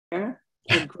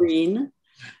green,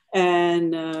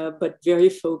 and but very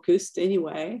focused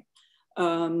anyway.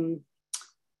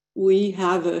 We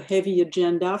have a heavy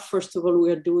agenda. First of all, we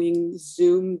are doing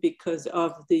Zoom because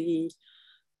of the,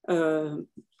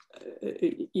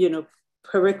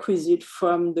 prerequisite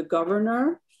from the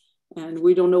governor. And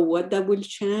we don't know what that will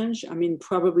change. I mean,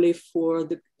 probably for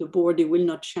the board, it will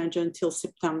not change until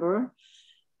September.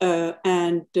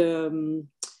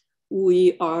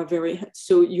 We are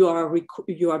so you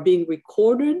are being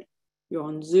recorded, you're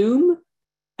on Zoom,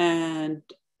 and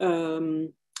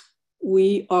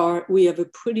we have a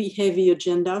pretty heavy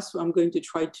agenda, so I'm going to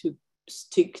try to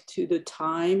stick to the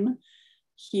time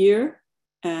here,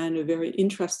 and a very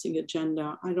interesting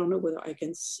agenda. I don't know whether I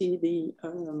can see the,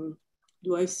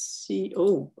 do I see,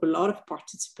 oh, a lot of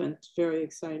participants, very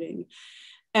exciting.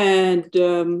 And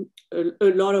a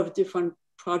lot of different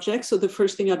projects. So the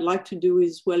first thing I'd like to do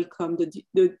is welcome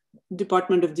the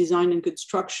Department of Design and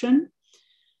Construction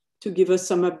to give us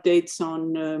some updates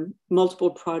on multiple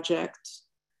projects.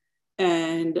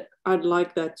 And I'd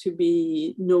like that to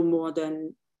be no more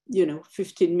than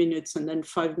 15 minutes and then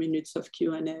 5 minutes of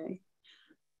Q&A,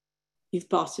 if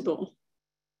possible.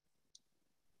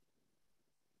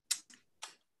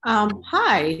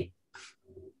 Hi,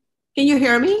 can you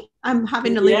hear me? I'm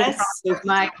having a little problem with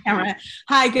my camera.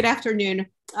 Hi, good afternoon.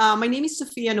 My name is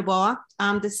Sofia Noboa.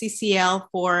 I'm the CCL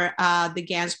for the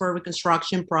Gansevoort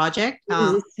Reconstruction Project.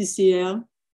 Is it CCL?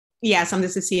 Yes, I'm the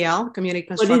CCL, Community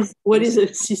Construction. What is a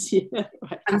CCL?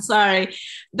 I'm sorry.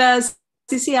 The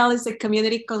CCL is the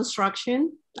Community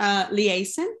Construction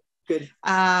Liaison. Good.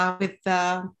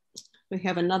 We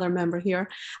have another member here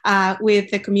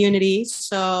with the community.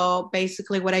 So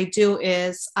basically what I do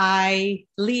is I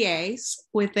liaise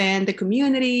within the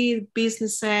community,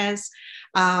 businesses,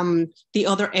 the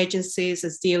other agencies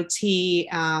as DOT,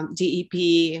 DEP.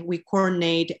 We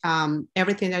coordinate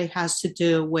everything that it has to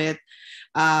do with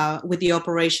the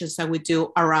operations that we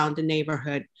do around the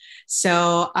neighborhood.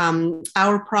 So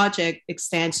our project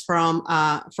extends from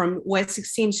West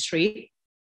 16th Street.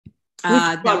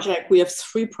 Which project? We have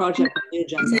 3 projects on the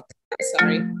agenda.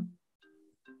 Sorry,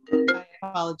 I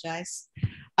apologize.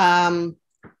 I'm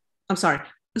sorry.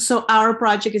 So our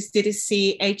project is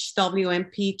DDC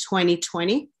HWMP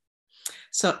 2020.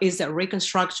 So it's a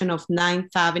reconstruction of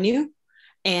 9th Avenue.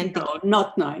 And no,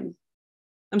 not 9.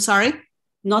 I'm sorry?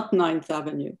 Not 9th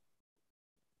Avenue.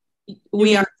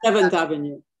 We are 7th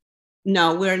Avenue.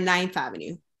 No, we're 9th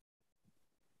Avenue.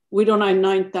 We don't have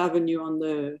 9th Avenue on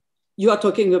the... You are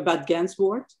talking about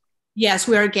Gansevoort? Yes,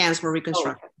 we are Gansevoort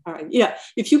Reconstruction. Oh, okay. All right. Yeah,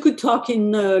 if you could talk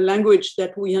in language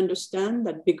that we understand,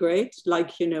 that'd be great.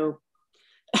 Like,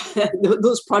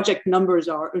 those project numbers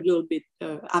are a little bit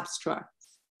abstract.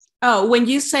 Oh, when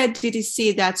you said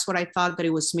DDC, that's what I thought that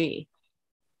it was me.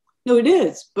 No, it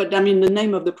is, but I mean the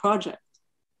name of the project.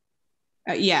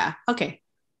 Yeah, okay.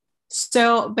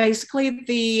 So basically,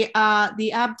 the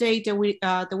update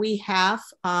that we have,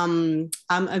 I'm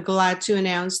glad to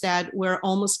announce that we're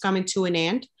almost coming to an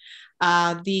end.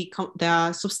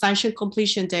 The substantial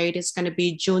completion date is going to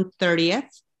be June 30th.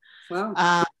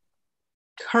 Wow.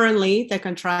 Currently, the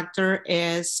contractor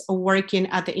is working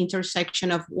at the intersection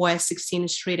of West 16th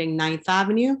Street and 9th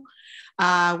Avenue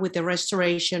with the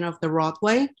restoration of the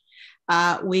roadway.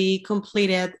 We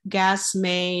completed gas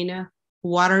main,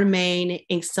 water main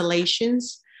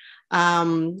installations.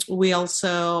 We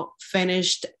also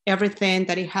finished everything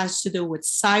that it has to do with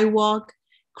sidewalk,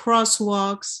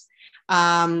 crosswalks.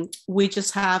 We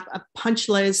just have a punch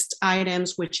list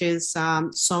items, which is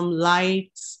some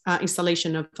lights,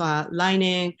 installation of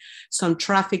lighting, some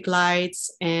traffic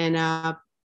lights, and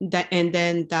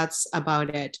then that's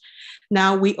about it.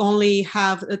 Now we only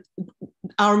have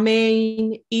our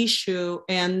main issue,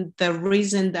 and the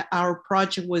reason that our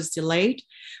project was delayed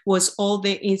was all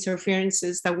the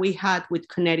interferences that we had with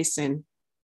Connecticut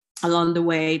along the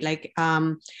way.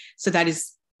 So that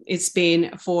it's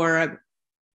been for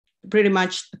pretty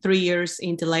much 3 years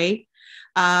in delay.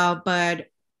 But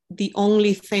the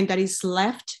only thing that is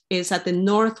left is at the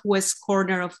northwest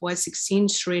corner of West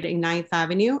 16th Street and 9th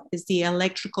Avenue is the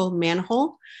electrical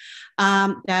manhole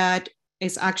that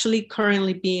is actually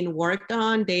currently being worked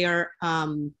on. They're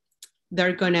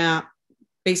gonna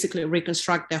basically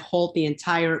reconstruct the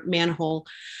entire manhole.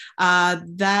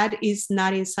 That is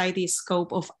not inside the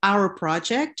scope of our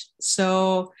project.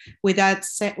 So with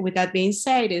that being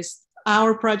said,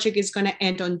 our project is gonna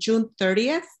end on June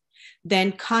 30th.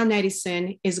 Then Con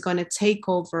Edison is gonna take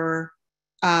over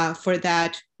for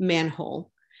that manhole.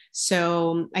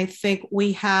 So I think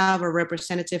we have a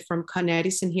representative from Con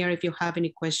Edison here if you have any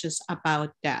questions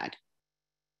about that.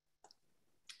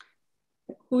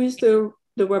 Who is the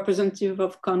representative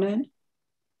of Con Ed?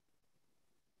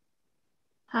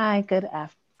 Hi, good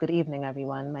evening,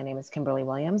 everyone. My name is Kimberly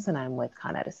Williams, and I'm with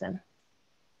Con Edison.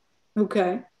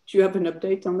 Okay. Do you have an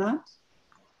update on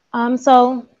that?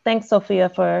 So thanks, Sophia,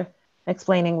 for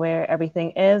explaining where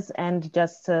everything is. And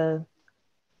just to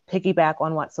piggyback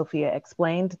on what Sophia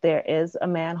explained, there is a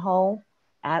manhole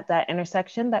at that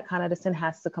intersection that Con Edison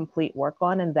has to complete work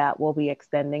on, and that will be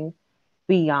extending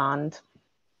beyond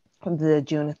the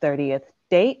June 30th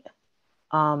date.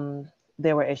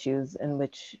 There were issues in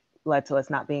which led to us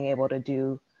not being able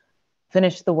to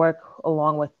finish the work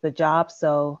along with the job.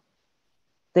 So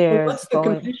What's the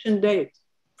completion date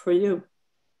for you?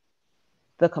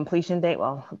 The completion date,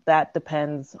 well, that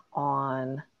depends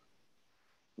on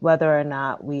whether or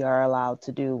not we are allowed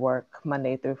to do work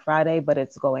Monday through Friday, but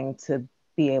it's going to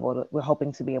be able to, we're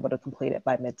hoping to be able to complete it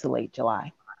by mid to late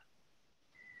July.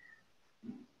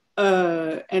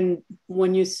 And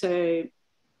when you say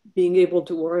being able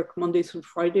to work Monday through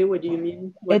Friday, what do you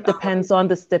mean? It depends on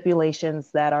the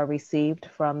stipulations that are received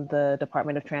from the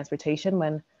Department of Transportation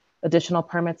when additional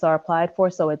permits are applied for.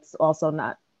 So it's also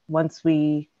not, once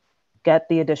we get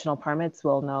the additional permits,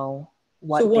 we'll know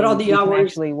what are the hours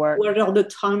actually work. What are the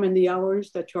time and the hours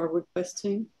that you are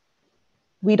requesting?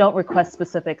 We don't request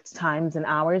specific times and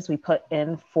hours. We put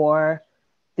in for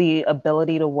the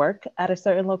ability to work at a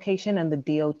certain location, and the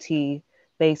DOT,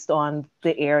 based on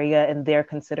the area and their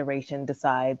consideration,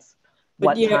 decides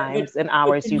what times and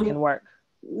hours you can work.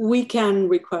 We can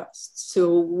request.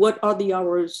 So what are the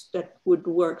hours that would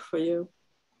work for you?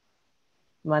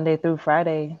 Monday through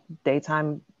Friday,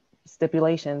 daytime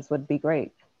stipulations would be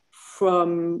great.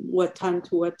 From what time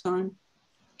to what time?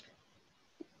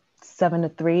 7 to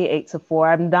 3, 8 to 4.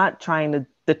 I'm not trying to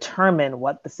determine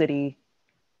what the city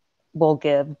will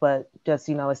give, but just,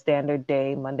 you know, a standard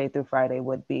day, Monday through Friday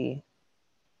would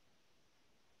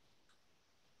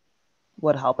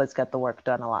help us get the work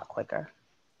done a lot quicker.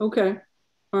 Okay.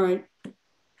 All right.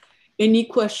 Any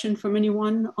question from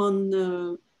anyone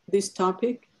on this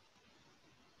topic?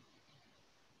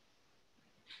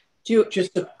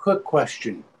 Just a quick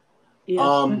question.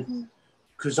 Yes.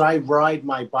 Because I ride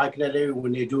my bike in that area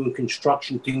when they're doing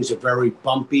construction, things are very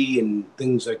bumpy and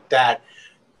things like that.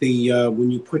 When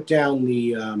you put down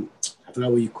the, I don't know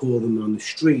what you call them on the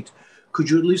street, could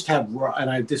you at least have,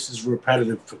 and this is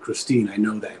repetitive for Christine, I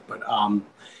know that, but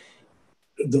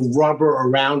the rubber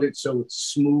around it so it's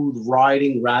smooth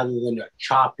riding rather than a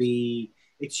choppy,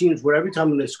 it seems where every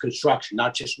time there's construction,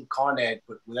 not just with Con Ed,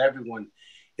 but with everyone,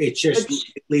 it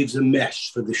leaves a mess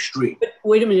for the street. But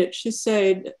wait a minute, she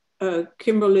said,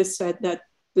 Kimberly said that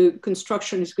the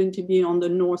construction is going to be on the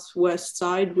northwest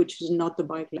side, which is not the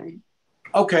bike lane.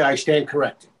 Okay, I stand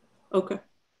corrected. Okay,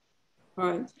 all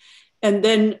right. And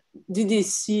then did you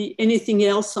see anything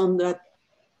else on that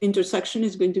intersection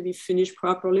is going to be finished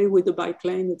properly with the bike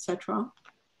lane, etc.?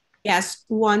 Yes,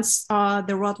 once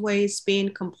the roadway is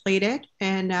being completed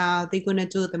and they're going to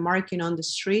do the marking on the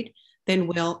street, then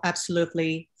we'll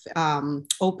absolutely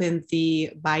open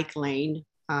the bike lane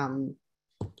and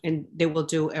they will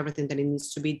do everything that it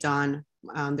needs to be done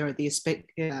under the specs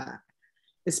okay.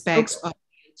 Of DOT.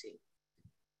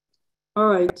 All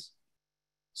right.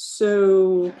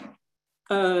 So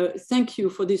thank you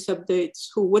for this update.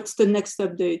 So what's the next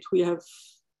update? We have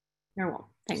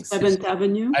thanks. 7th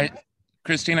Avenue.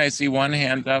 Christine, I see one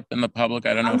hand up in the public.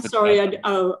 I don't know I'm sorry,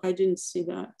 I didn't see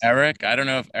that. Eric, I don't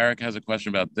know if Eric has a question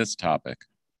about this topic.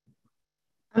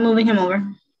 I'm moving him over.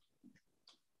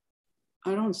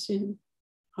 I don't see him.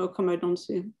 How come I don't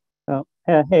see him? Oh,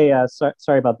 hey,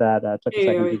 sorry about that. Took a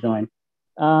second to join.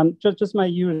 Just my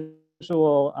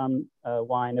usual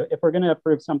whine. If we're going to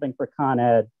approve something for Con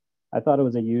Ed, I thought it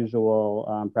was a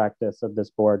usual practice of this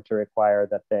board to require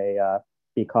that they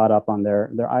be caught up on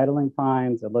their idling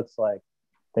fines. It looks like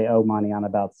they owe money on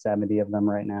about 70 of them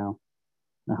right now.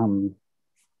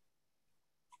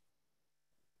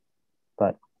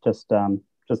 But just going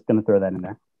to throw that in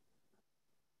there.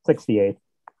 68.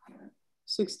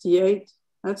 68,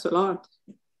 that's a lot.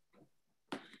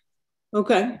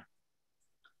 Okay.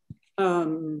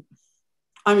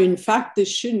 I mean, in fact, they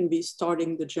shouldn't be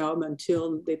starting the job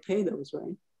until they pay those,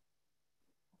 right?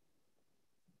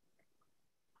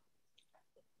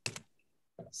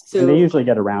 So and they usually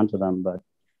get around to them, but.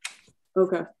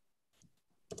 Okay.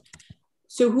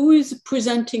 So who is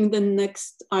presenting the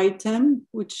next item,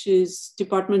 which is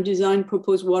Department Design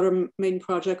Proposed Water Main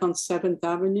Project on 7th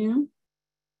Avenue?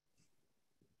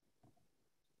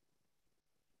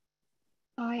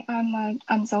 Hi,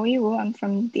 I'm Zoe Wu. I'm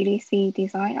from DDC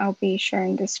Design. I'll be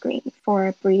sharing the screen for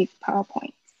a brief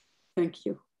PowerPoint. Thank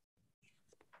you.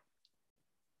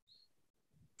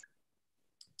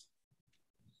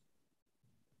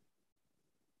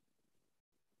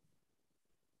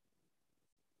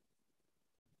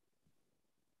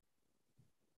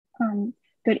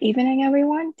 Good evening,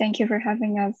 everyone. Thank you for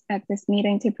having us at this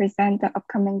meeting to present the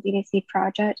upcoming DDC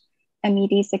project,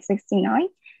 MED 669.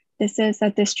 This is a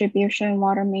distribution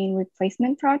water main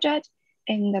replacement project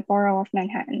in the borough of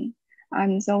Manhattan.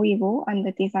 I'm Zoe Wu. I'm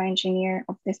the design engineer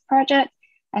of this project,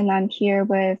 and I'm here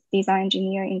with design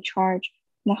engineer in charge,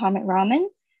 Mohammed Rahman,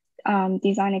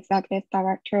 design executive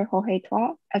director, Jorge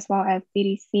Tua, as well as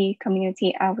DDC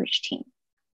community outreach team.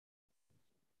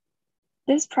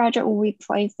 This project will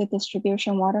replace the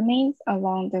distribution water mains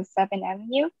along the 7th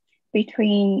Avenue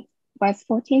between West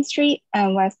 14th Street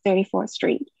and West 34th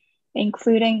Street,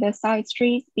 including the side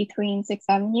streets between 6th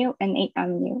Avenue and 8th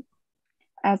Avenue,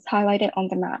 as highlighted on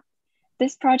the map.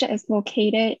 This project is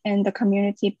located in the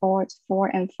community boards 4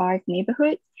 and 5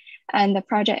 neighborhoods, and the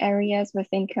project areas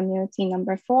within community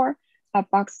number 4 are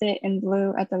boxed in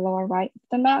blue at the lower right of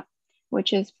the map,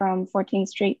 which is from 14th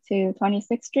Street to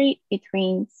 26th Street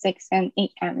between 6th and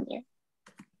 8th Avenue.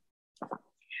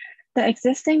 The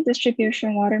existing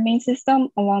distribution water main system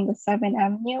along the 7th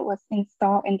Avenue was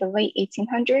installed in the late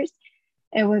 1800s.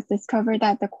 It was discovered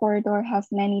that the corridor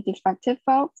has many defective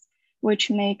valves,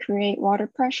 which may create water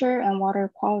pressure and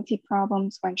water quality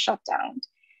problems when shut down.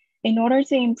 In order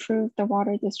to improve the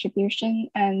water distribution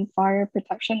and fire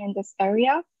protection in this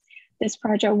area, this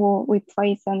project will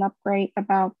replace and upgrade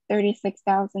about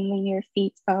 36,000 linear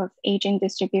feet of aging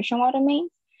distribution water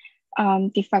mains,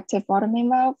 defective water main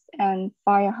valves, and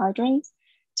fire hydrants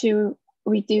to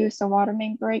reduce the water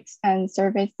main breaks and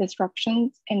service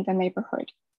disruptions in the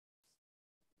neighborhood.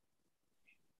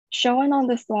 Shown on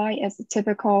the slide is a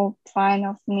typical plan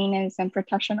of maintenance and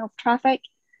protection of traffic.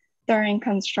 During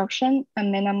construction, a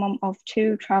minimum of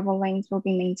 2 travel lanes will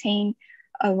be maintained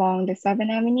along the 7th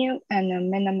Avenue, and a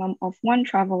minimum of 1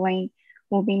 travel lane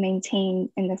will be maintained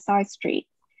in the side street.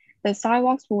 The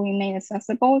sidewalks will remain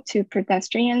accessible to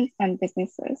pedestrians and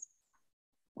businesses.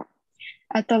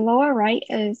 At the lower right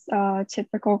is a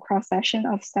typical cross-section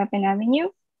of 7th Avenue.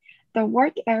 The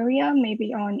work area may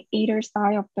be on either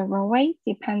side of the roadway,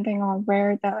 depending on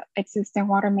where the existing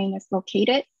water main is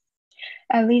located.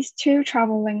 At least 2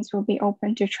 travel lanes will be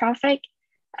open to traffic,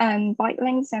 and bike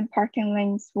lanes and parking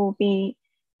lanes will be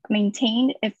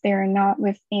maintained if they're not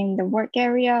within the work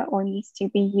area or needs to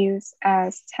be used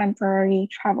as temporary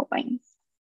travel lanes.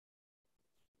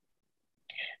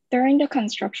 During the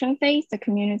construction phase, the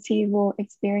community will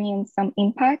experience some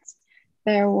impacts.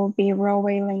 There will be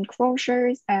roadway lane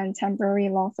closures and temporary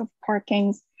loss of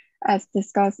parkings as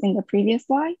discussed in the previous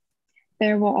slide.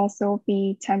 There will also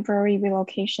be temporary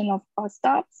relocation of bus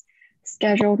stops,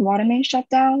 scheduled water main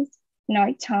shutdowns,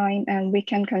 nighttime and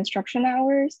weekend construction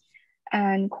hours,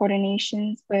 and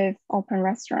coordinations with open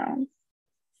restaurants.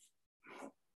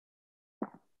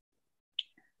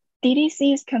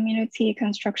 DDC's community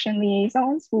construction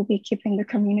liaisons will be keeping the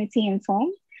community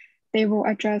informed. They will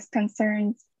address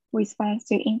concerns, respond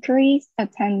to inquiries,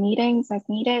 attend meetings as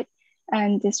needed,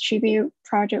 and distribute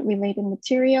project-related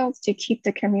materials to keep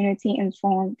the community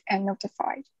informed and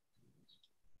notified.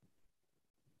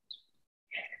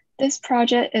 This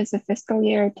project is a fiscal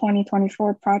year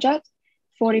 2024 project.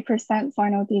 40%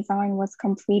 final design was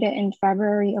completed in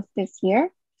February of this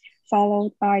year,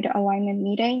 followed by the alignment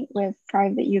meeting with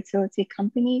private utility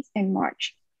companies in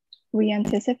March. We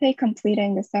anticipate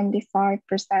completing the 75%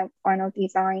 final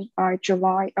design by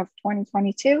July of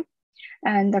 2022,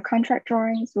 and the contract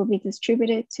drawings will be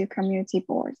distributed to community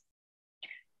boards.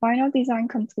 Final design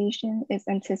completion is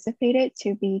anticipated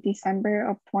to be December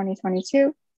of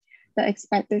 2022. The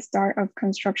expected start of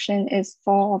construction is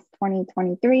fall of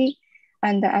 2023,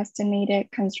 and the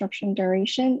estimated construction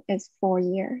duration is 4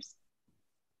 years.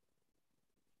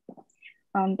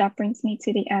 That brings me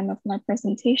to the end of my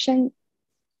presentation.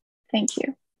 Thank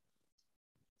you.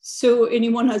 So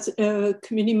anyone has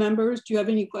committee members, do you have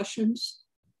any questions?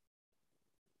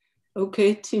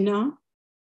 Okay, Tina.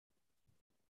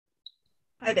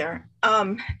 Hi there.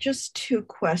 Just 2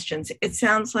 questions. It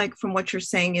sounds like from what you're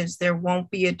saying is there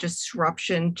won't be a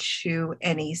disruption to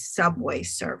any subway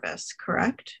service,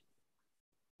 correct?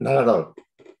 Not at all.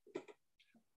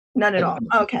 None at all.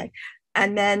 Okay.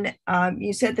 And then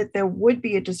you said that there would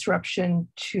be a disruption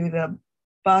to the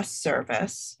bus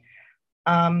service.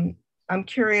 I'm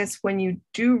curious, when you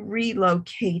do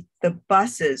relocate the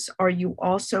buses, are you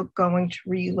also going to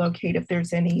relocate if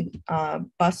there's any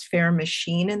bus fare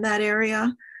machine in that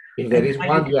area? If there is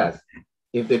one, yes.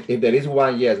 If there is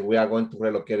one, yes, we are going to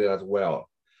relocate it as well.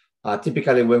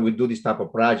 Typically, when we do this type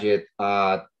of project,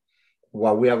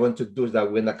 what we are going to do is that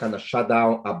we're going to kind of shut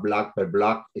down a block per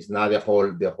block. It's not the whole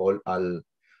 7th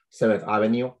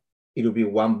Avenue. It will be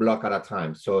 1 block at a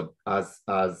time. So as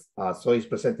Zoe is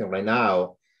presenting right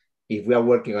now, if we are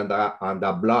working on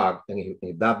that block, and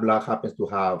if that block happens to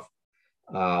have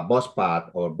a bus path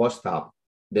or bus stop,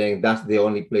 then that's the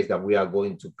only place that we are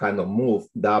going to kind of move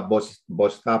that bus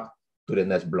stop to the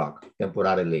next block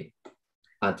temporarily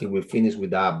until we finish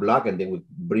with that block, and then we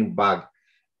bring back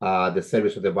the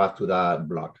service of the bus to that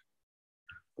block.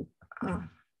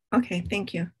 Okay,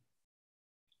 thank you.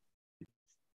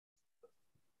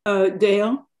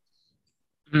 Dale?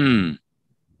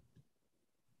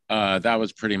 That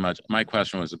was pretty much, my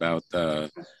question was about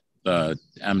the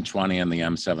M20 and the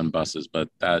M7 buses, but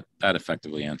that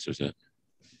effectively answers it.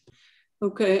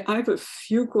 Okay, I have a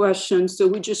few questions. So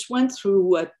we just went through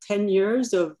what, 10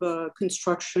 years of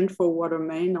construction for water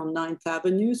main on 9th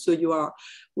Avenue. So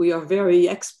we are very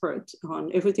expert on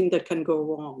everything that can go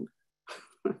wrong.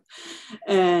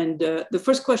 And the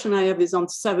first question I have is on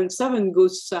 7th. 7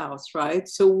 goes south, right?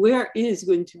 So where is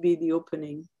going to be the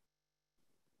opening?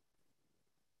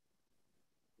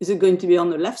 Is it going to be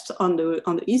on the left, on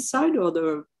the east side, or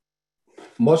the?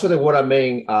 Most of the water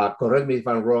main, correct me if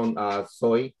I'm wrong,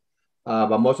 Zoe,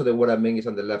 but most of the water main is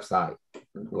on the left side,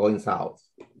 going south.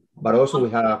 But also we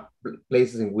have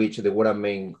places in which the water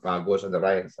main goes on the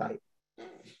right side.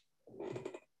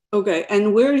 Okay,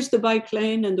 and where is the bike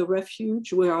lane and the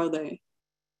refuge? Where are they?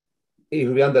 It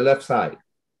will be on the left side.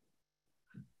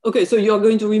 Okay, so you're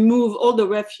going to remove all the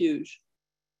refuge?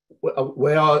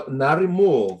 Well, not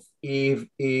remove. If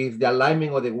the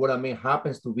alignment of the water main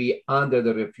happens to be under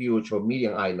the refuge or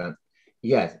median island,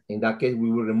 yes, in that case, we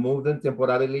will remove them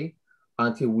temporarily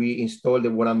until we install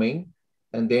the water main.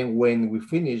 And then when we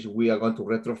finish, we are going to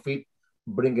retrofit,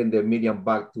 bringing the median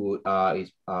back to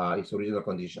its original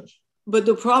conditions. But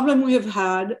the problem we have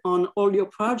had on all your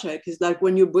projects is like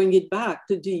when you bring it back,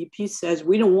 the DEP says,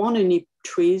 we don't want any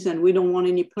trees and we don't want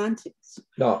any plantings.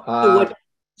 No.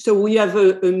 So we have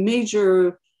a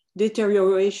major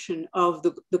deterioration of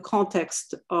the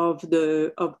context of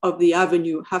the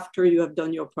avenue after you have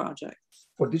done your project.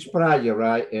 For this project,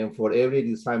 right, and for every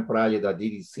design project that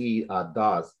DDC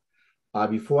does,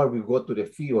 before we go to the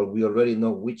field, we already know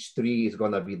which tree is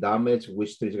going to be damaged,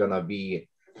 which tree is going to be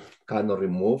kind of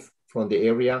removed from the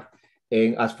area.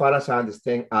 And as far as I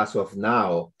understand, as of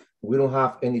now, we don't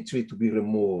have any tree to be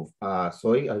removed.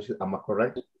 Sorry, am I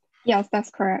correct? Yes,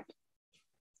 that's correct.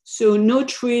 So no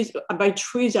trees, by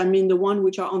trees, I mean the one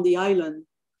which are on the island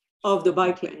of the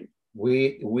bike lane.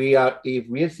 We are, if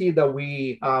we see that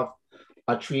we have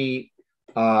a tree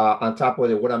on top of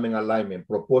the water main alignment,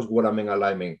 proposed water main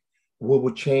alignment, we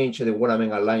will change the water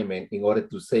main alignment in order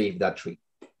to save that tree.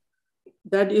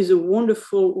 That is a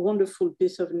wonderful, wonderful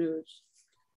piece of news.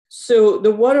 So the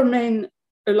water main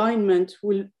alignment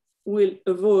will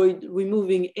avoid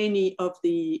removing any of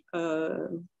the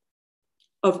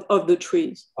of the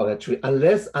trees. Of the tree,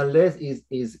 unless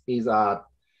is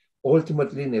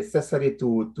ultimately necessary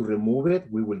to remove it,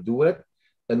 we will do it.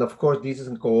 And of course, this is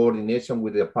in coordination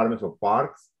with the Department of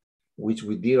Parks, which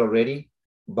we did already.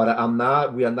 But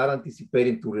we are not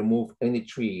anticipating to remove any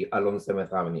tree along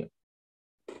 7th Avenue.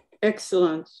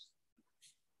 Excellent.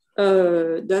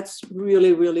 That's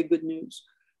really, really good news.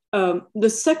 The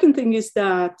second thing is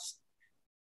that,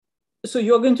 so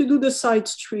you're going to do the side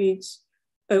streets.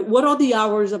 What are the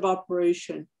hours of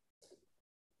operation?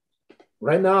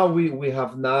 Right now, we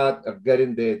have not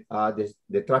gotten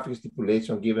the traffic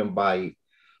stipulation given by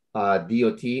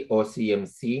DOT or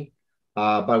CMC,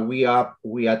 but we are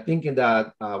thinking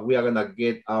that we are gonna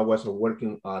get hours of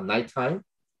working nighttime.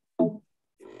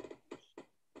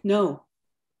 No.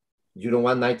 You don't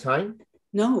want nighttime?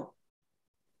 No.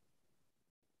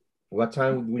 What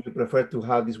time would you prefer to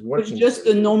have this working? It's just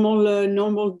the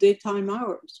normal daytime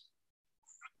hours.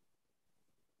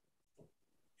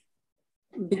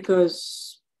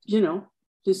 Because, you know,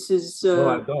 this is... No,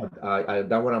 I don't.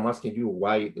 That's what I'm asking you.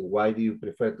 Why do you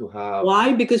prefer to have...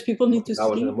 Why? Because people need to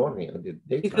sleep. In the morning, the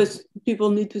daytime. Because people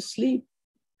need to sleep.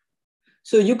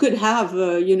 So you could have,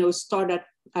 you know, start at,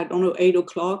 I don't know, 8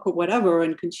 o'clock or whatever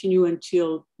and continue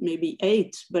until maybe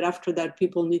 8. But after that,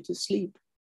 people need to sleep.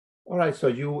 All right. So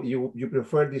you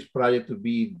prefer this project to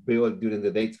be built during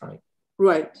the daytime?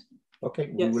 Right.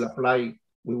 Okay. Yes. We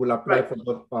will apply right. For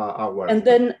those hours.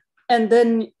 And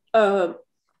then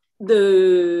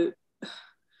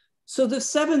so the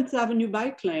 7th Avenue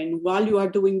bike lane, while you are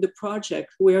doing the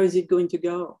project, where is it going to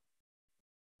go?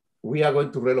 We are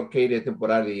going to relocate it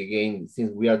temporarily again,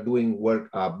 since we are doing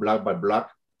work block by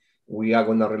block. We are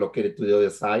going to relocate it to the other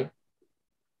side.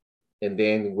 And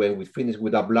then when we finish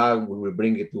with that block, we will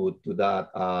bring it to that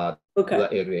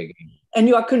area again. And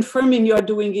you are confirming you are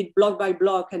doing it block by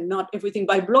block and not everything.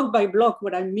 By block,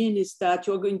 what I mean is that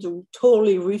you're going to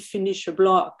totally refinish a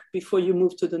block before you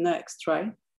move to the next,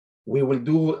 right? We will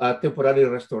do a temporary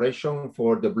restoration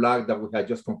for the block that we had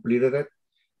just completed it.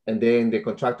 And then the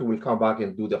contractor will come back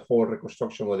and do the whole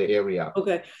reconstruction of the area.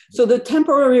 Okay, so the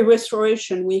temporary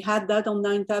restoration, we had that on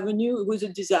 9th Avenue. It was a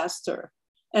disaster.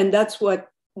 And that's what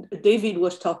David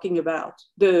was talking about.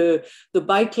 The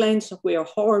bike lanes were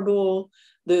horrible.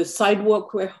 The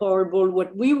sidewalk were horrible.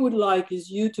 What we would like is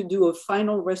you to do a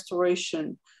final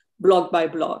restoration block by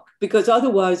block, because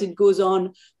otherwise it goes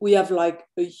on. We have like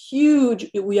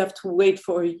we have to wait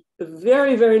for a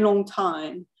very, very long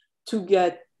time to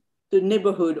get the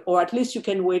neighborhood, or at least you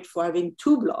can wait for having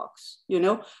 2 blocks, you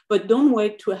know, but don't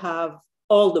wait to have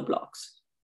all the blocks.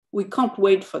 We can't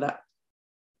wait for that.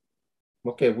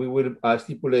 Okay, we will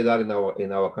stipulate that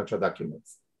in our contract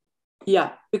documents.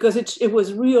 Yeah, because it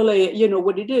was really, you know,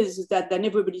 what it is that then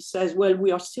everybody says, well,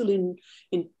 we are still in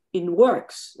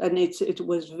works, and it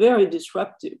was very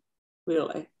disruptive,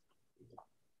 really.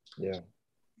 Yeah,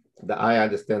 I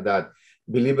understand that.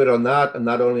 Believe it or not,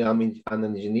 not only I'm an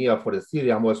engineer for the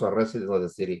city, I'm also a resident of the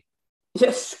city.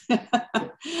 Yes,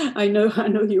 I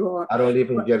know you are. I don't live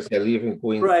in Jersey, I live in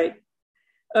Queens. Right.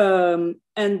 And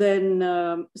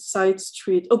then Side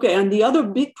Street. Okay, and the other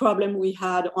big problem we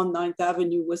had on 9th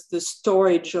Avenue was the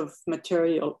storage of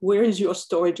material. Where is your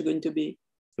storage going to be?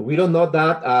 We don't know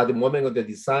that at the moment of the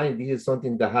design. This is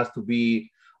something that has to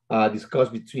be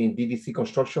discussed between DDC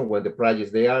Construction when the project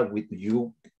is there, with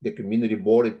you, the community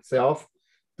board itself,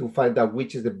 to find out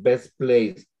which is the best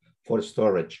place for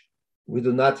storage. We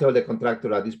do not tell the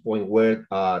contractor at this point where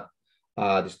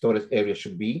the storage area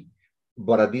should be,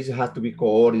 but this has to be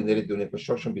coordinated during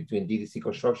construction between DDC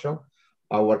Construction,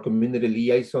 our community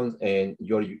liaisons, and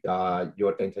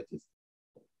your entities.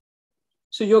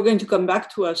 So you're going to come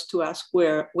back to us to ask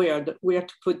where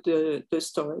to put the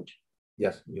storage?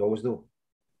 Yes, we always do.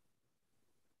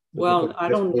 Well, I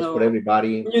don't know. For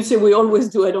everybody. You say we always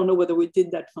do. I don't know whether we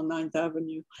did that for 9th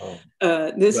Avenue.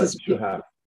 Oh. This is you have.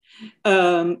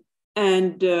 And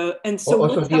so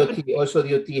also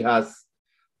DOT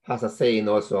has a saying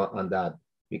also on that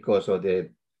because of the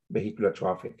vehicular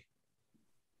traffic.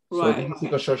 Right. So DOT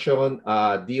construction,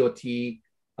 DOT,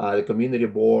 the community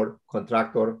board,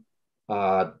 contractor,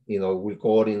 will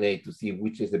coordinate to see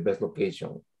which is the best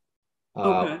location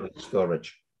for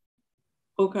storage.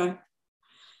 Okay.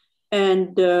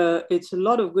 And it's a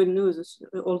lot of good news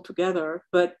altogether.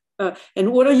 But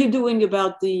and what are you doing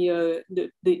about the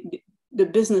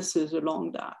businesses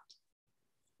along that?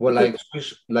 Well,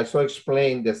 like so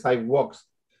explained, the sidewalks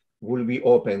will be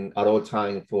open at all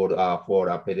times for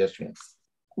pedestrians.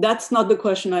 That's not the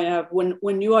question I have.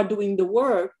 When you are doing the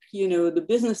work, the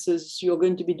businesses, you're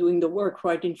going to be doing the work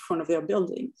right in front of their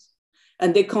buildings,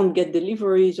 and they can't get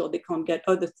deliveries or they can't get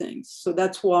other things. So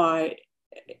that's why,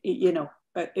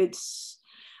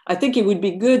 I think it would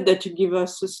be good that you give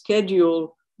us a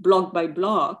schedule block by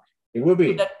block. It will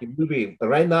be. It will be.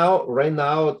 Right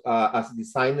now, as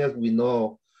designers, we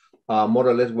know more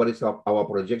or less what is our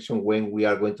projection when we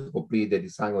are going to complete the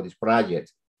design of this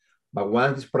project. But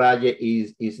once this project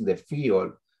is in the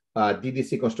field,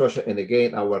 DDC Construction, and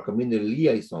again, our community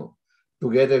liaison,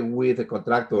 together with the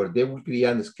contractor, they will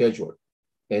create a schedule.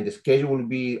 And the schedule will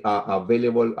be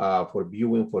available for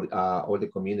viewing for all the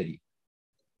community.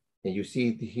 And you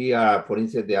see here, for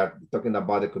instance, they are talking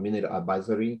about the community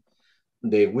advisory,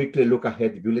 the weekly look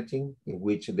ahead bulletin, in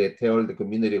which they tell the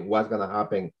community what's going to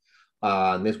happen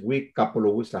next week, couple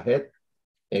of weeks ahead.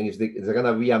 And if there's going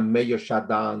to be a major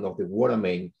shutdown of the water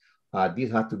main,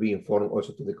 this has to be informed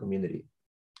also to the community.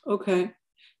 Okay.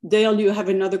 Dale, you have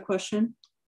another question?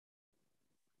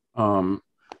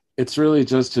 It's really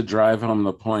just to drive home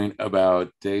the point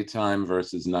about daytime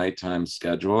versus nighttime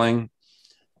scheduling.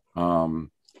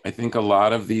 I think a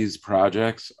lot of these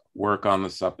projects work on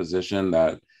the supposition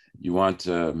that you want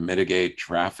to mitigate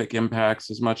traffic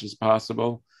impacts as much as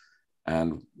possible.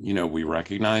 And, we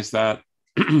recognize that.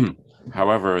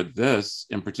 However, this,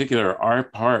 in particular, our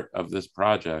part of this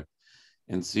project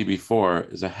in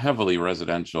CB4 is a heavily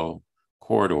residential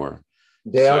corridor.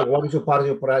 What is your part of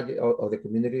your project of the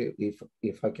community,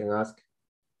 if I can ask?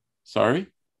 Sorry?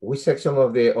 Which section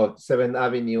of 7th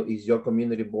Avenue is your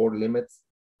community board limits?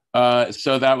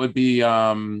 So that would be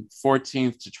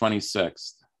 14th to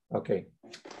 26th. Okay.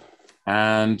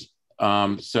 And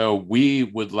so we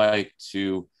would like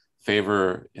to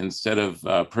favor, instead of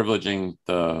privileging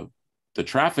the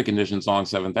traffic conditions along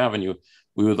 7th Avenue,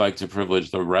 we would like to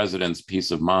privilege the residents'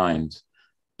 peace of mind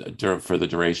for the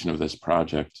duration of this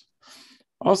project.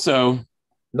 Also,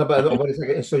 no, but wait a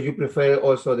second. So you prefer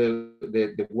also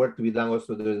the work to be done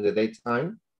also during the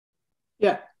daytime?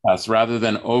 Yeah. Yes, rather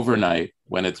than overnight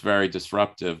when it's very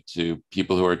disruptive to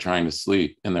people who are trying to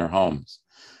sleep in their homes.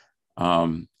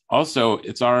 Also,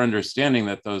 it's our understanding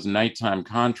that those nighttime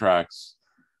contracts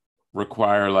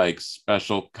require like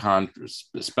special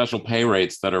pay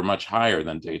rates that are much higher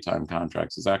than daytime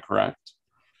contracts. Is that correct?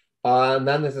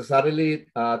 Not necessarily.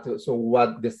 So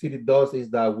what the city does is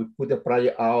that we put the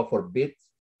project out for bids.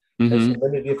 There's so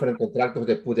many different contractors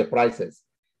that put the prices.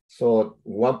 So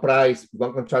one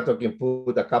contractor can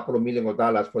put a couple of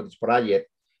 $millions for this project,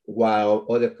 while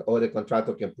other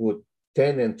contractor can put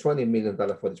 $10 and $20 million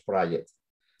for this project.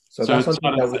 So that's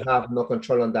something that we have no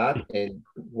control on that. And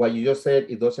what you just said,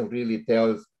 it doesn't really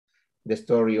tell the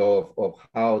story of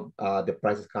how the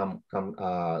prices come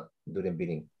during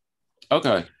bidding.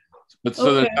 Okay. But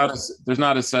so there's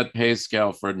not a set pay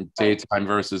scale for daytime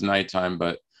versus nighttime,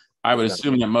 but I would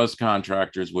assume that most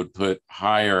contractors would put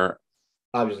higher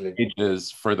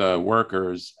wages for the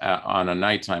workers on a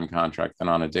nighttime contract than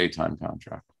on a daytime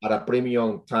contract. At a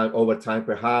premium time, overtime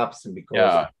perhaps,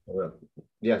 because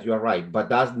yes, you are right. But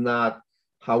that's not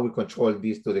how we control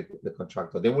this to the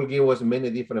contractor. They will give us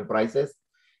many different prices,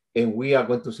 and we are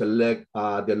going to select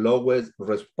the lowest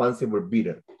responsible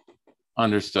bidder.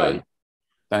 Understood. Right.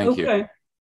 Thank you.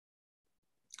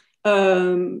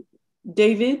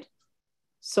 David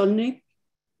Solnik.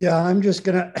 Yeah, I'm just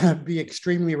going to be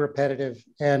extremely repetitive.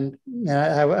 And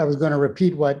I was going to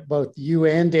repeat what both you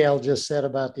and Dale just said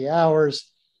about the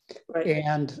hours. Right.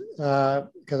 And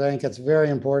because I think it's very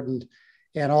important.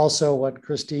 And also what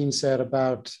Christine said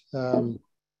about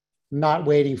not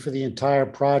waiting for the entire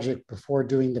project before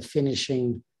doing the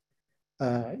finishing,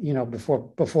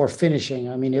 before finishing.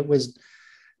 I mean, it was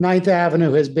 9th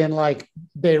Avenue has been like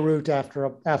Beirut after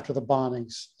the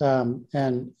bombings.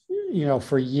 And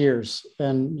for years,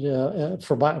 and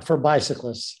for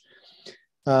bicyclists,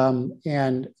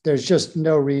 and there's just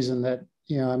no reason that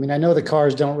I mean, I know the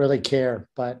cars don't really care,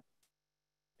 but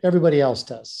everybody else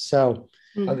does. So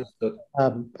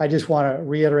I just want to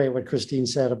reiterate what Christine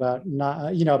said about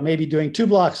not, maybe doing 2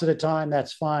 blocks at a time.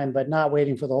 That's fine, but not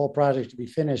waiting for the whole project to be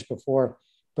finished before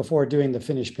doing the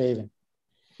finished paving.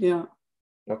 Yeah.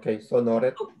 Okay. So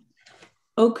noted.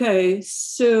 Okay,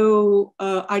 so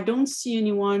I don't see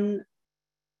anyone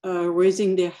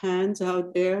raising their hands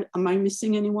out there. Am I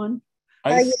missing anyone?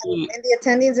 Yeah, and the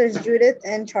attendees, there's Judith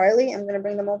and Charlie. I'm going to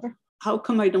bring them over. How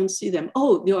come I don't see them?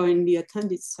 Oh, they are in the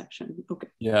attendees section. Okay.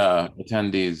 Yeah,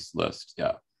 attendees list.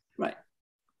 Yeah. Right.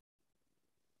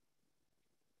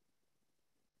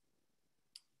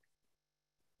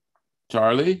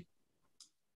 Charlie?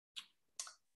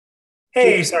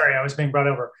 Hey, sorry, I was being brought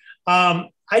over.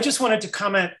 I just wanted to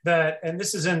comment that, and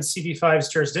this is in CB5's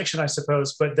jurisdiction, I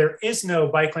suppose, but there is no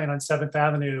bike lane on 7th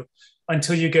Avenue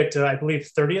until you get to, I believe,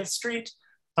 30th Street.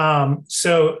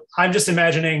 So I'm just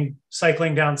imagining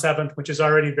cycling down 7th, which is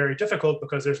already very difficult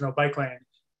because there's no bike lane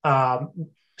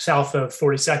south of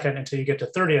 42nd until you get to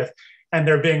 30th, and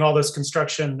there being all this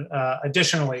construction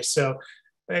additionally. So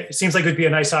it seems like it would be a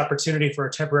nice opportunity for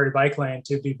a temporary bike lane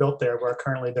to be built there where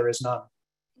currently there is none.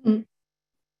 Mm-hmm.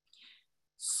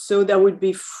 So that would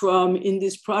be in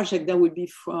this project, that would be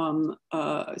from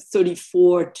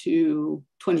 34 to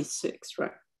 26,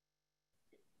 right?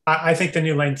 I think the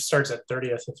new lane starts at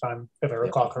 30th, if I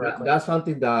recall correctly. That's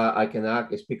something that I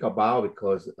cannot speak about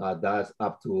because that's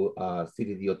up to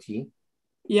city DOT.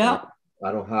 Yeah.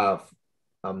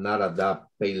 I'm not at that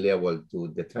pay level to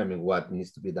determine what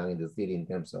needs to be done in the city in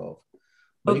terms of.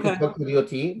 But you can talk to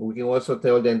DOT. We can also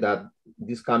tell them that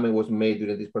this comment was made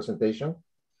during this presentation.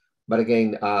 But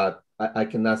again, I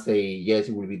cannot say, yes,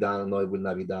 it will be done, no, it will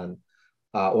not be done.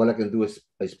 All I can do is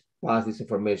pass this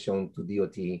information to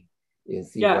DOT and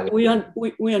see. Yeah, we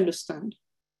understand.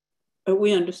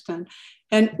 We understand.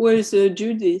 And where's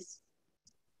Judith?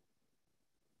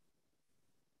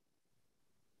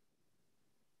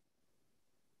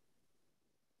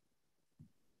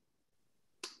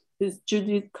 Is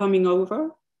Judith coming over?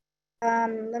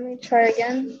 Let me try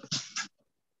again.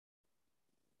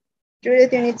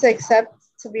 Judith, you need to accept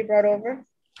to be brought over.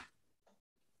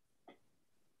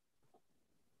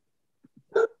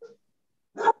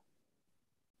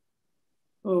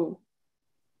 Oh.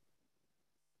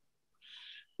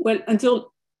 Well,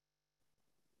 until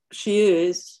she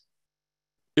is.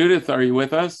 Judith, are you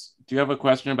with us? Do you have a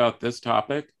question about this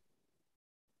topic?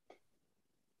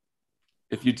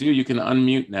 If you do, you can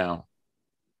unmute now.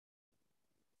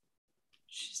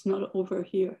 She's not over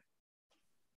here.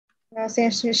 No, I don't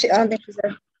think she's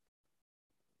there.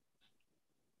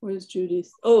 Where's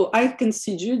Judith? Oh, I can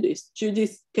see Judith.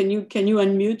 Judith, can you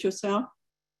unmute yourself?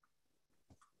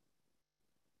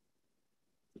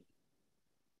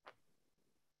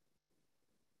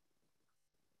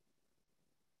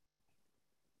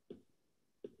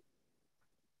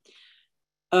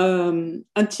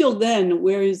 Until then,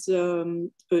 where is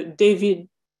David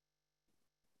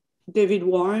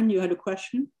Warren? You had a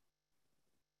question?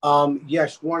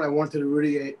 Yes, one, I wanted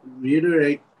to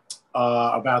reiterate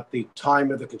about the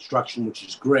time of the construction, which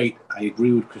is great. I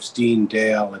agree with Christine,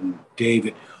 Dale, and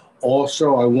David.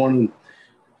 Also, I want to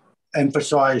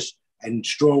emphasize and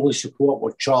strongly support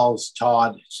what Charles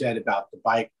Todd said about the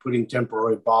bike, putting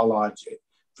temporary bollards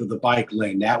for the bike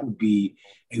lane. That would be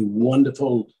a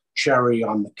wonderful cherry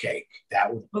on the cake.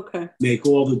 That would make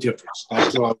all the difference.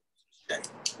 That's what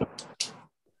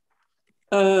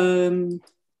I would say.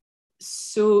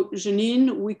 So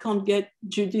Janine, we can't get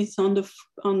Judith on the.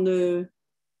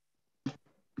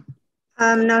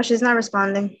 No, she's not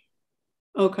responding.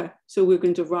 Okay, so we're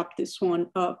going to wrap this one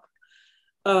up.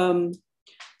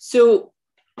 So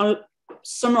I'll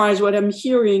summarize what I'm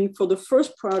hearing. For the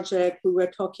first project, we were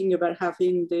talking about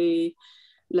having the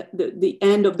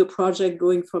end of the project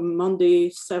going from Monday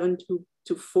 7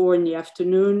 to 4 in the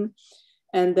afternoon.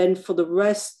 And then for the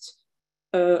rest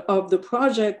of the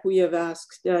project, we have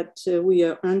asked that we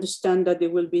understand that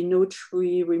there will be no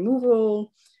tree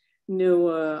removal,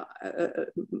 no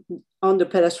on the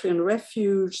pedestrian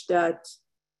refuge, that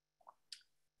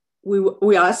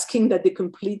we're asking that they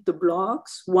complete the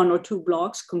blocks, 1 or 2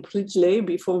 blocks completely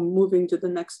before moving to the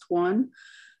next one,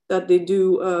 that they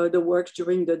do the work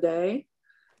during the day.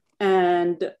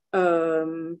 And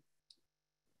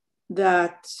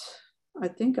that I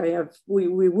think we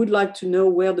would like to know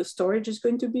where the storage is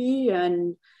going to be,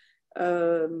 and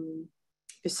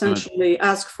essentially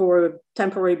ask for a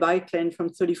temporary bike lane from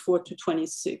 34 to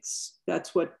 26.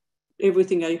 That's what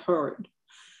everything I heard.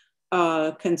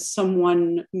 Can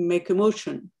someone make a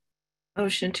motion?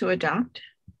 Motion to adopt.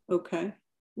 Okay,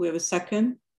 we have a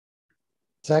second?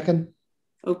 Second.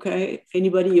 Okay,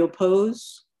 anybody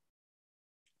oppose?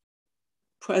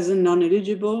 Present,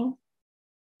 non-eligible?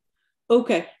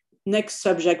 Okay, next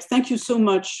subject. Thank you so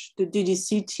much, the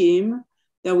DDC team.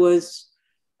 There was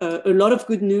a lot of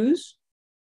good news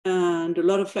and a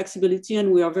lot of flexibility,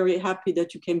 and we are very happy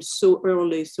that you came so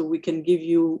early so we can give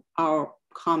you our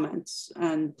comments.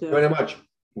 And very much.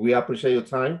 We appreciate your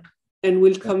time. And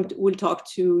we'll talk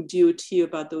to DOT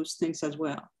about those things as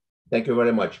well. Thank you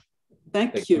very much.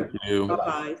 Thank you.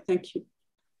 Bye-bye. Thank you.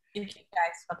 Thank you,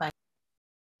 guys. Bye-bye.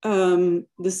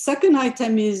 The second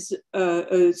item is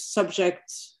a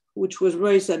subject which was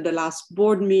raised at the last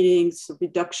board meetings,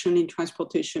 reduction in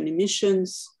transportation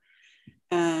emissions.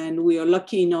 And we are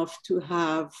lucky enough to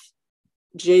have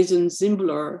Jason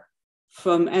Zimbler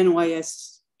from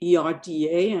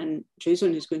NYSERDA, and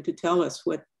Jason is going to tell us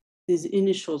what these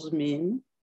initials mean.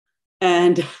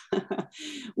 And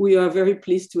we are very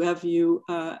pleased to have you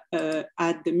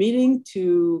at the meeting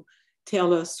to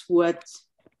tell us what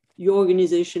your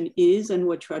organization is and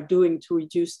what you are doing to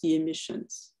reduce the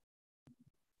emissions.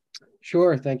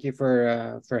 Sure, thank you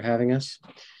for having us.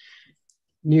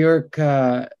 New York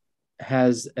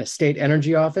has a state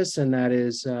energy office, and that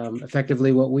is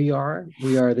effectively what we are.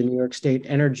 We are the New York State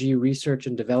Energy Research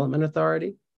and Development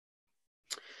Authority.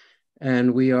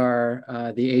 And we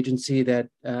are the agency that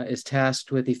is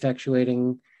tasked with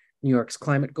effectuating New York's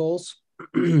climate goals.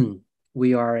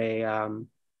 We are a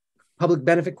public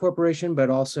benefit corporation, but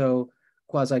also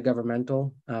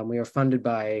quasi-governmental. We are funded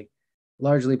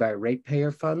largely by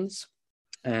ratepayer funds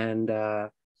and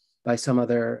by some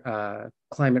other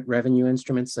climate revenue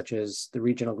instruments, such as the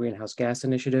Regional Greenhouse Gas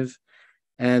Initiative.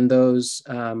 And those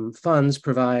funds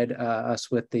provide us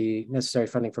with the necessary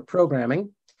funding for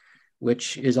programming,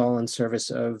 which is all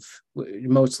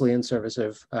mostly in service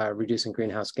of reducing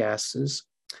greenhouse gases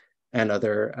and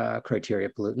other criteria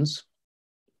pollutants.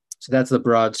 So that's the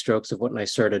broad strokes of what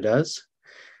NYSERDA does.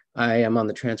 I am on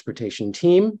the transportation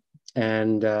team,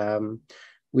 and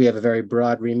we have a very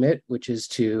broad remit, which is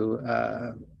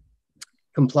to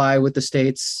comply with the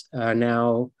state's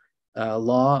now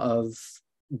law of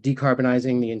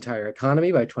decarbonizing the entire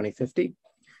economy by 2050.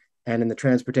 And in the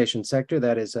transportation sector,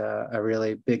 that is a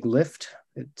really big lift.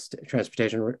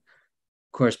 Transportation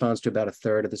corresponds to about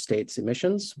 1/3 of the state's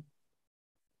emissions.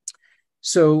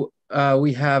 So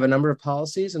we have a number of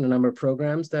policies and a number of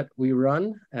programs that we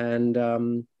run.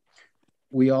 And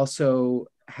we also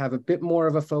have a bit more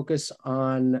of a focus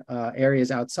on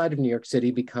areas outside of New York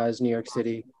City, because New York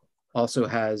City also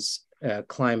has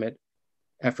climate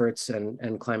efforts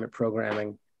and climate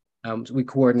programming. So we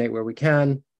coordinate where we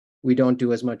can. We don't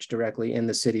do as much directly in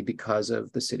the city because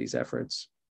of the city's efforts.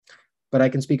 But I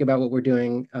can speak about what we're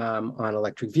doing on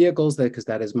electric vehicles, because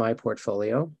that is my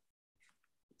portfolio,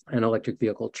 and electric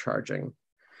vehicle charging.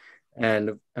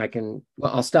 And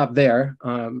I'll stop there,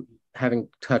 having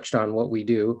touched on what we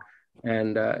do.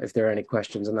 and if there are any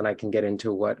questions, and then I can get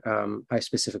into what I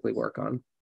specifically work on.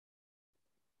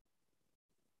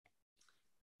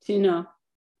 Tina.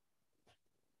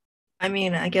 I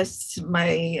mean, I guess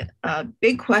my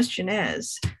big question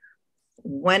is,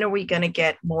 when are we going to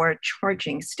get more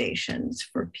charging stations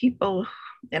for people?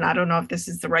 And I don't know if this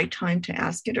is the right time to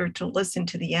ask it or to listen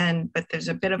to the end, but there's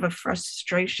a bit of a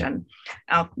frustration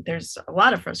there's a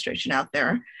lot of frustration out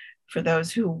there for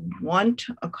those who want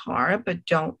a car, but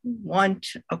don't want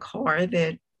a car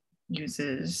that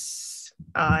uses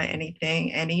any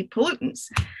pollutants.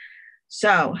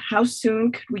 So how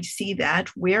soon could we see that?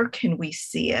 Where can we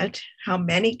see it? How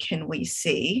many can we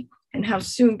see? And how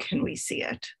soon can we see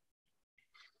it?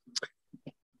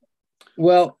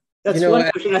 Well, that's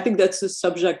one question. I think that's the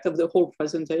subject of the whole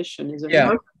presentation, isn't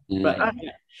it? Right.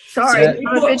 Sorry.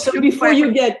 So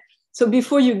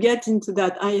before you get into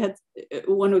that, I had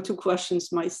one or two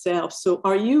questions myself. So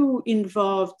are you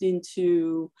involved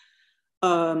into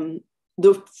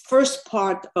the first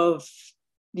part of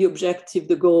the objective,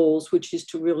 the goals, which is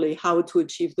to really how to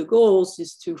achieve the goals,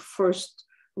 is to first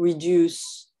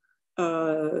reduce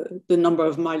the number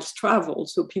of miles traveled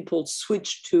so people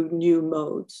switch to new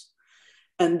modes.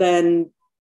 And then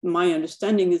my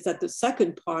understanding is that the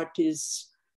second part is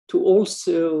to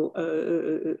also,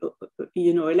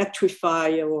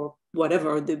 electrify or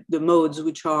whatever the modes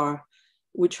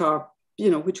which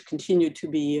continue to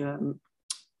be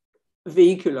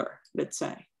vehicular, let's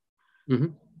say. Mm-hmm.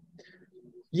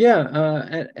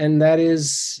 Yeah, and that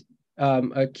is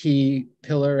a key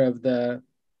pillar of the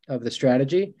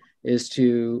strategy, is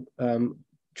to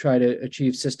try to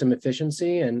achieve system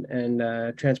efficiency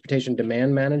and transportation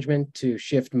demand management, to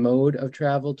shift mode of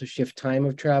travel, to shift time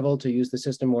of travel, to use the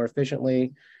system more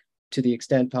efficiently, to the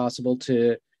extent possible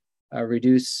to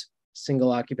reduce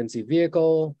single occupancy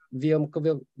VMT,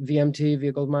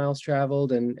 vehicle miles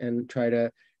traveled, and try to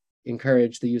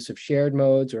encourage the use of shared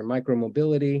modes or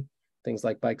micromobility, things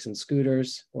like bikes and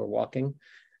scooters or walking,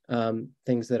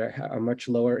 things that are a much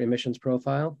lower emissions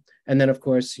profile. And then, of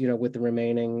course, with the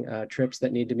remaining trips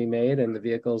that need to be made and the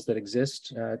vehicles that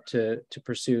exist, to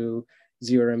pursue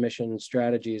zero emission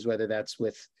strategies, whether that's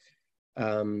with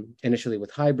initially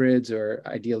with hybrids or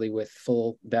ideally with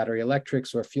full battery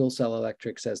electrics or fuel cell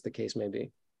electrics, as the case may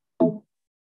be.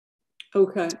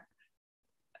 Okay.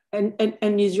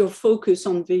 And is your focus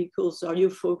on vehicles? Are you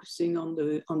focusing on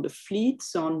the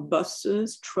fleets, on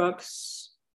buses, trucks?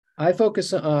 I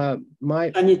focus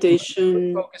my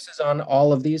sanitation focuses on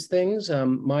all of these things.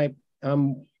 I'm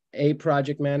a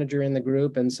project manager in the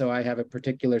group, and so I have a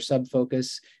particular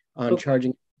sub-focus on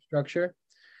charging infrastructure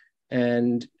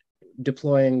and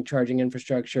deploying charging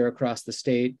infrastructure across the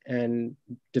state and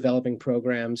developing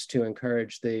programs to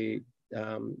encourage the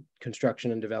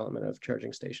construction and development of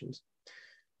charging stations.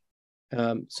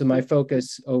 So my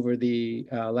focus over the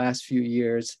last few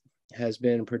years has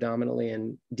been predominantly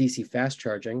in DC fast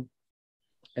charging.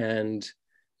 And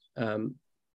would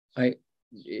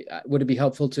it be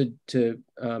helpful to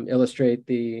illustrate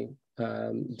the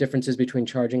differences between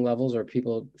charging levels? Are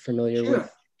people familiar with?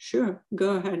 Sure,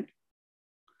 go ahead.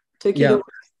 Take it away.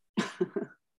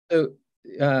 So,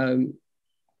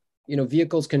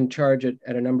 vehicles can charge at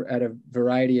a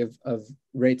variety of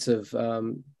rates of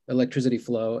electricity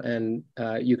flow, and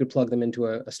you could plug them into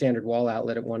a standard wall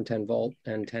outlet at 110 volt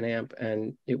and 10 amp,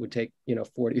 and it would take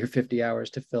 40 or 50 hours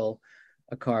to fill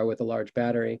a car with a large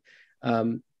battery.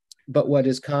 But what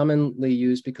is commonly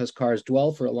used, because cars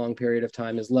dwell for a long period of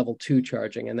time, is level 2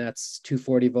 charging, and that's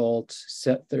 240 volts,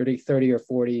 30 or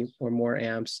 40 or more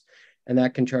amps, and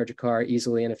that can charge a car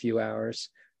easily in a few hours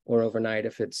or overnight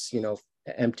if it's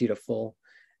empty to full.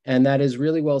 And that is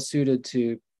really well suited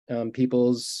to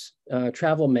people's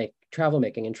travel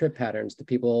making and trip patterns. The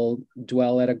people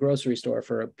dwell at a grocery store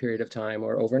for a period of time,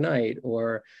 or overnight,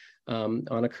 or on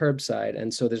a curbside.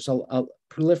 And so there's a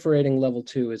proliferating level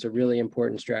 2 is a really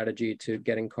important strategy to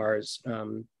getting cars,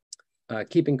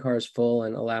 keeping cars full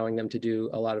and allowing them to do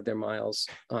a lot of their miles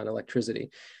on electricity.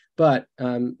 But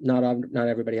not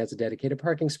everybody has a dedicated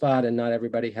parking spot, and not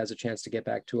everybody has a chance to get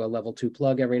back to a level 2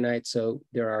 plug every night. So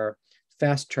there are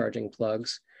fast charging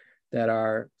plugs that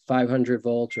are 500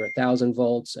 volts or 1,000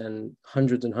 volts and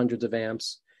hundreds of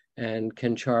amps, and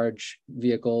can charge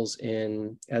vehicles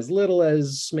in as little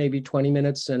as maybe 20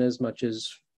 minutes and as much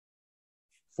as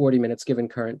 40 minutes, given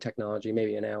current technology,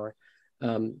 maybe an hour.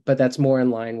 But that's more in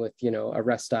line with, a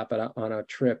rest stop on a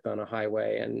trip on a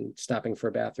highway and stopping for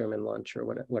a bathroom and lunch or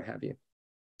what have you.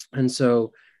 And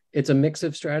so it's a mix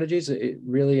of strategies. It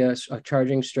really a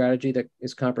charging strategy that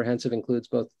is comprehensive, includes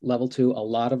both level 2, a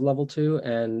lot of level 2,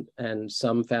 and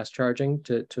some fast charging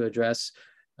to address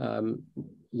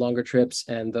longer trips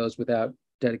and those without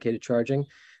dedicated charging.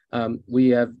 We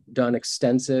have done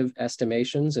extensive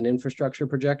estimations and infrastructure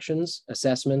projections,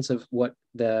 assessments of what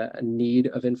the need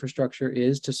of infrastructure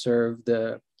is to serve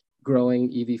the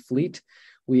growing EV fleet.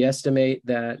 We estimate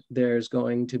that there's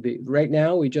going to be, right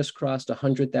now, we just crossed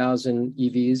 100,000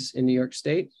 EVs in New York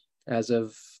State as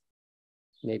of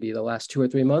maybe the last 2 or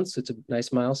 3 months. It's a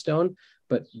nice milestone,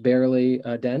 but barely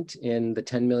a dent in the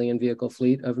 10 million vehicle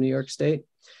fleet of New York State.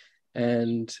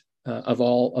 And of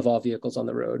all vehicles on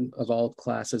the road, of all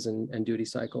classes and duty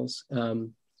cycles.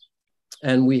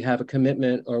 And we have a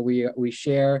commitment, or we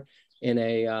share in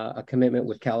a commitment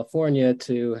with California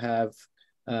to have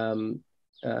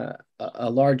a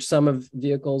large sum of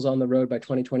vehicles on the road by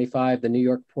 2025. The New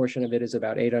York portion of it is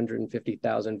about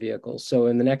 850,000 vehicles. So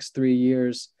in the next 3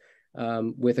 years,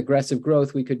 with aggressive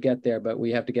growth, we could get there, but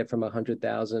we have to get from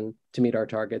 100,000 to meet our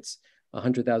targets,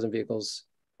 100,000 vehicles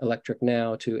electric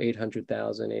now to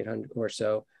 800,000 or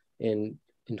so in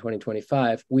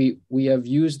 2025. We have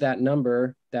used that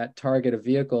number, that target of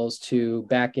vehicles, to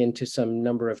back into some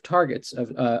number of targets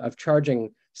of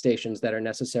charging stations that are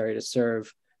necessary to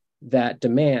serve that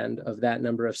demand of that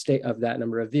number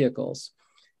of vehicles.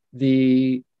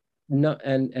 And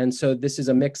so this is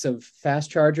a mix of fast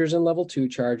chargers and level 2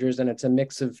 chargers, and it's a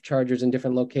mix of chargers in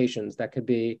different locations. That could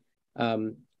be,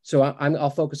 so I'll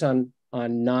focus on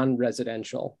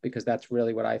non-residential, because that's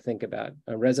really what I think about.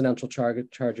 Residential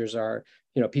chargers are,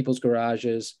 people's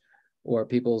garages or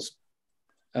people's,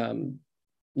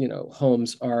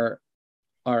 homes are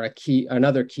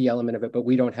another key element of it, but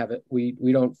we don't have it.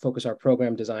 We don't focus our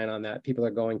program design on that. People are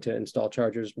going to install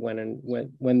chargers when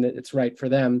it's right for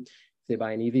them. If they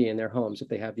buy an EV in their homes, if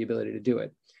they have the ability to do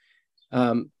it.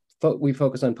 We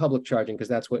focus on public charging because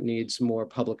that's what needs more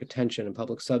public attention and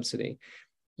public subsidy.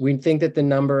 We think that the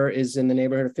number is in the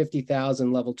neighborhood of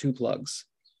 50,000 level 2 plugs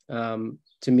to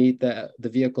meet the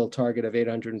vehicle target of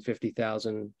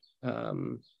 850,000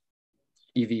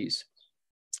 EVs.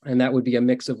 And that would be a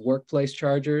mix of workplace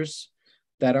chargers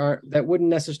that wouldn't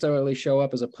necessarily show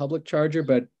up as a public charger,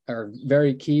 but are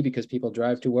very key because people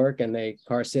drive to work and their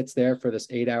car sits there for this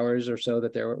 8 hours or so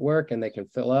that they're at work and they can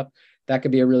fill up. That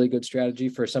could be a really good strategy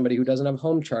for somebody who doesn't have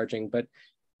home charging, but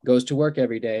goes to work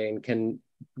every day and can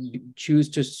choose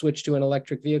to switch to an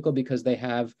electric vehicle because they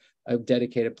have a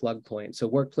dedicated plug point. So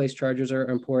workplace chargers are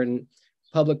important.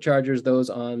 Public chargers, those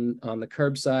on the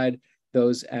curbside,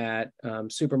 those at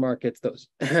supermarkets, those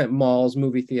malls,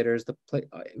 movie theaters,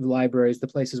 libraries, the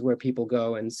places where people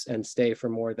go and stay for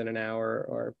more than an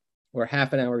hour or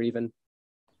half an hour even.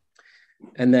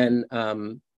 And then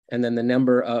the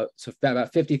number of, so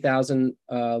about 50,000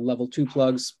 level 2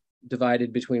 plugs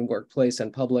divided between workplace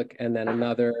and public, and then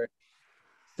another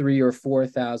 3,000 or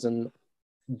 4,000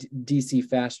 DC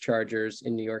fast chargers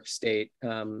in New York State.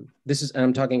 I'm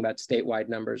talking about statewide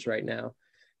numbers right now.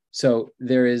 So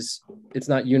it's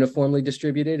not uniformly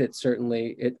distributed.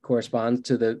 It corresponds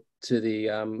to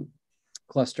the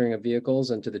clustering of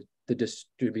vehicles and to the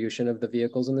distribution of the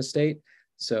vehicles in the state.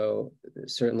 So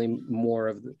certainly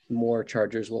more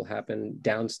chargers will happen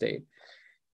downstate.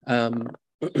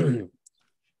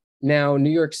 Now, New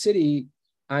York City,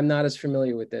 I'm not as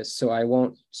familiar with this, so I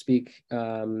won't speak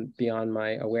beyond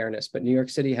my awareness, but New York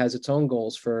City has its own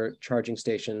goals for charging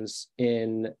stations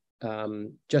in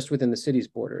just within the city's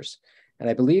borders. And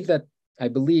I believe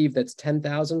that's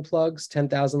 10,000 plugs,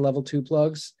 10,000 level 2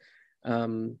 plugs.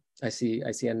 I see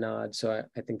a nod, so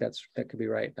I think that could be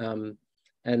right.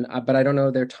 But I don't know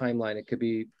their timeline. It could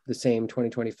be the same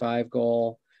 2025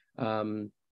 goal.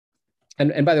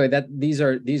 And by the way, these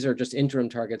are just interim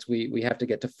targets. We have to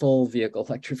get to full vehicle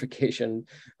electrification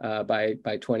by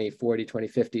 2040,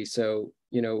 2050. So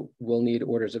we'll need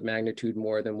orders of magnitude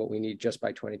more than what we need just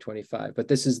by 2025. But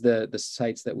this is the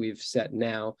sites that we've set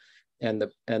now, and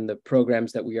the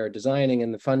programs that we are designing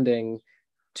and the funding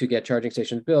to get charging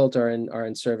stations built are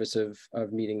in service of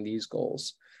meeting these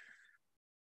goals.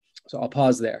 So I'll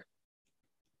pause there.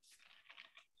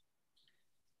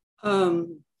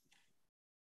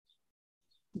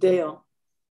 Dale.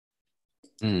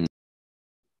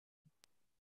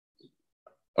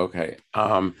 Okay.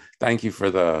 Thank you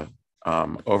for the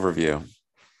overview.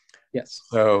 Yes.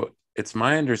 So it's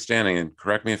my understanding, and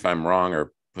correct me if I'm wrong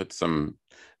or put some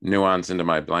nuance into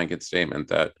my blanket statement,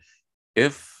 that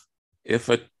if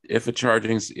an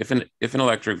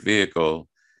electric vehicle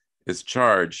is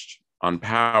charged on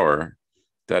power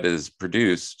that is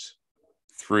produced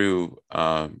through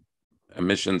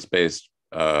emissions-based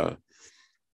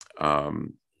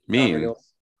means,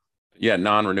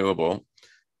 non-renewable,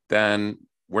 then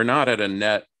we're not at a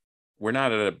net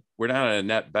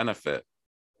benefit.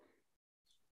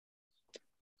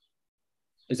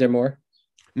 Is there more?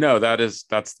 No, that's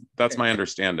okay. My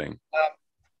understanding.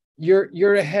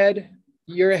 You're ahead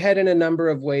in a number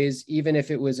of ways, even if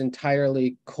it was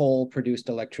entirely coal-produced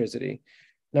electricity.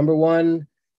 Number one,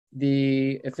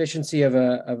 the efficiency of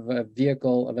a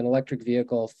vehicle, of an electric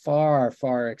vehicle,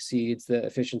 far exceeds the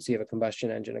efficiency of a combustion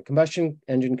engine. A combustion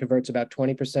engine converts about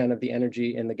 20% of the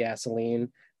energy in the gasoline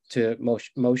to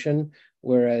motion,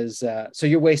 whereas, so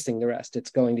you're wasting the rest.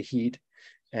 It's going to heat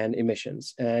and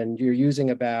emissions. And you're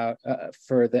using about,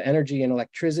 for the energy and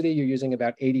electricity, you're using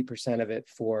about 80% of it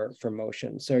for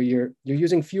motion. So you're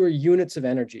using fewer units of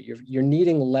energy. You're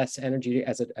needing less energy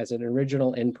as an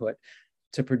original input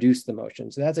to produce the motion.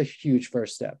 So that's a huge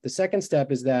first step. The second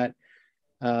step is that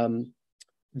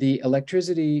the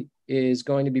electricity is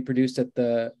going to be produced at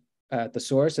the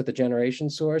source, at the generation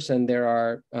source, and there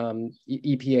are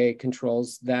EPA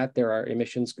controls that there are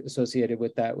emissions associated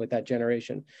with that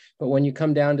generation. But when you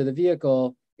come down to the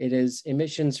vehicle, it is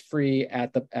emissions free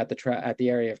at the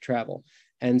area of travel.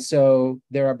 And so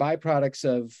there are byproducts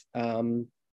of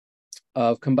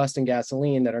combusting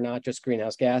gasoline that are not just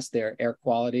greenhouse gas, they're air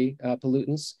quality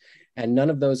pollutants, and none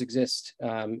of those exist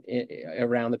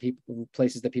around the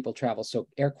places that people travel. So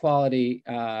air quality,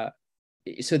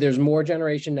 so there's more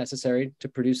generation necessary to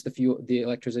produce the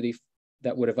electricity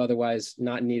that would have otherwise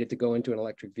not needed to go into an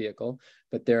electric vehicle,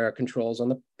 but there are controls on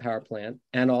the power plant.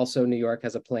 And also New York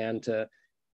has a plan to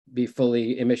be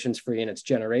fully emissions free in its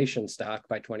generation stock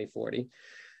by 2040.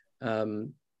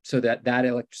 So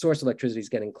that source electricity is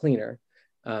getting cleaner.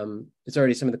 It's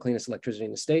already some of the cleanest electricity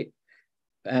in the state.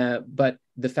 But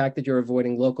the fact that you're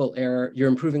avoiding local air, you're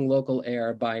improving local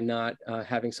air by not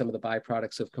having some of the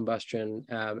byproducts of combustion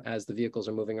as the vehicles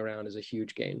are moving around is a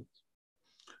huge gain.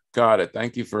 Got it.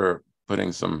 Thank you for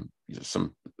putting some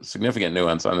significant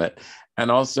nuance on that.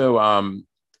 And also,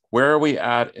 where are we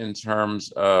at in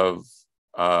terms of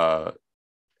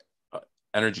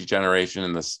energy generation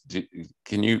in this?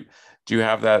 Do you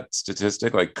have that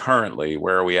statistic? Like currently,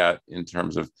 where are we at in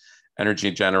terms of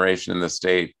energy generation in the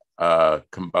state,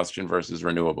 combustion versus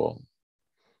renewable?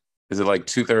 Is it like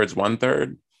 2/3,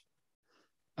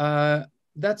 1/3?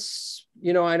 That's,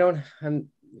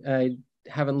 I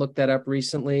haven't looked that up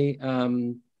recently.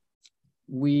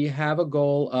 We have a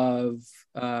goal of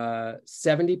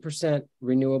 70%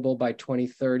 renewable by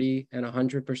 2030 and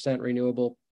 100%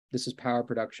 renewable, this is power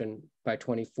production, by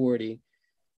 2040.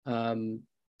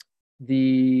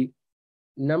 The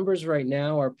numbers right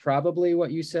now are probably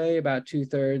what you say, about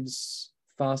 2/3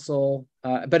 fossil,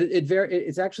 but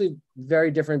it's actually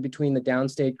very different between the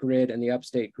downstate grid and the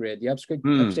upstate grid. The upstate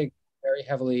grid very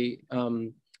heavily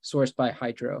sourced by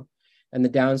hydro, and the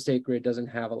downstate grid doesn't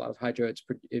have a lot of hydro.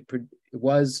 It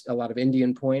was a lot of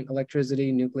Indian Point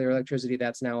electricity, nuclear electricity,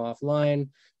 that's now offline.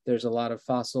 There's a lot of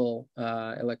fossil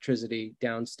electricity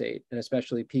downstate, and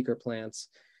especially peaker plants.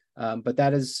 But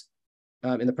that is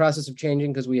in the process of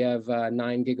changing, because we have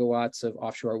 9 gigawatts of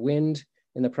offshore wind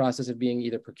in the process of being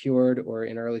either procured or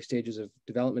in early stages of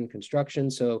development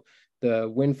construction. So the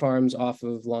wind farms off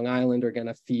of Long Island are going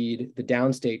to feed the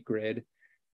downstate grid,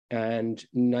 and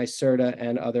NYSERDA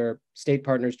and other state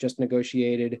partners just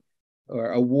negotiated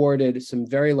or awarded some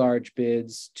very large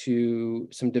bids to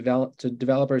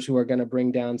developers who are going to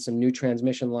bring down some new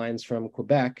transmission lines from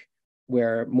Quebec,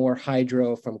 where more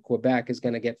hydro from Quebec is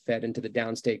going to get fed into the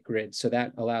downstate grid. So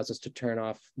that allows us to turn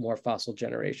off more fossil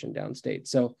generation downstate.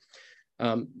 So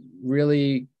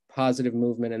really positive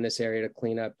movement in this area to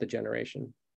clean up the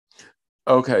generation.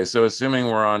 Okay, so assuming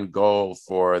we're on goal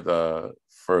for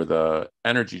the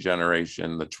energy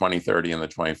generation, the 2030 and the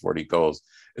 2040 goals,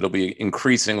 it'll be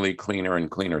increasingly cleaner and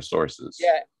cleaner sources.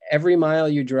 Yeah, every mile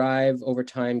you drive over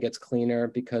time gets cleaner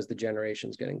because the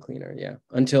generation's getting cleaner. Yeah,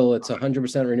 until it's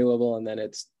 100% renewable, and then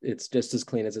it's just as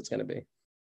clean as it's going to be.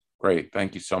 Great,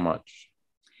 thank you so much.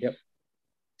 Yep.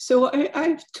 So I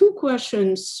have two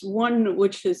questions. One,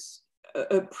 which is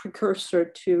a precursor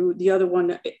to the other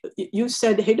one. You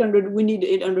said we need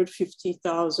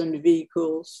 850,000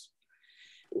 vehicles.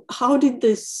 How did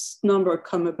this number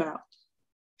come about?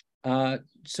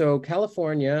 So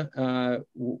California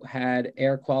had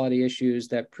air quality issues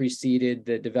that preceded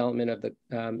the development of the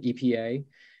EPA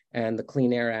and the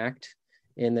Clean Air Act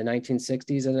in the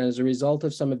 1960s. And as a result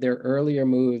of some of their earlier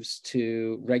moves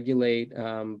to regulate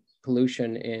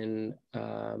pollution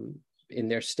in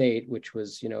their state, which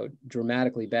was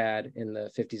dramatically bad in the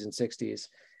 50s and 60s,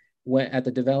 at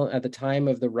the time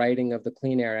of the writing of the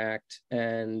Clean Air Act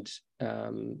and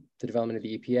the development of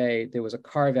the EPA, there was a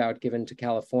carve out given to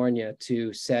California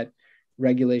to set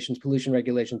pollution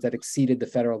regulations that exceeded the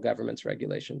federal government's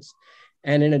regulations.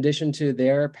 And in addition to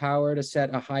their power to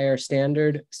set a higher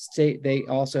standard, they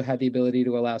also had the ability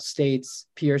to allow states,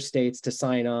 peer states, to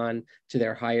sign on to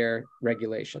their higher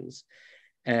regulations.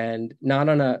 And not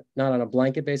on a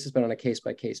blanket basis, but on a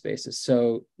case-by-case basis.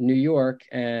 So New York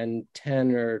and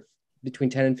between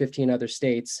 10 and 15 other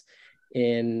states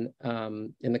in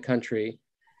the country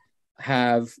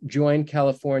have joined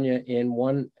California in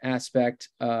one aspect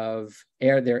of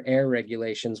their air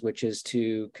regulations, which is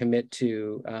to commit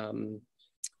to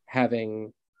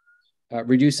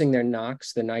reducing their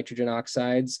NOx, the nitrogen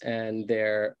oxides, and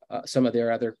some of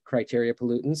their other criteria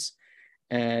pollutants.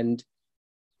 And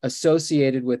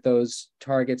associated with those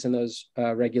targets and those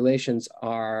regulations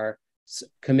are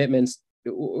commitments,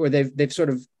 or they've sort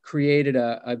of created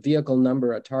a vehicle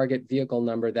number, a target vehicle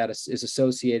number that is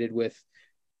associated with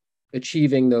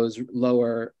achieving those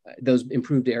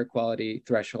improved air quality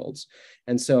thresholds.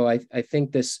 And so I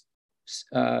think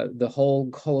the whole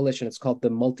coalition, it's called the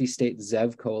Multi-State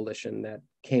ZEV Coalition, that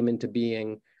came into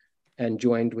being and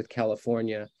joined with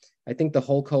California. I think the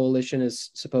whole coalition is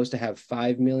supposed to have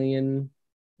 5 million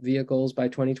vehicles by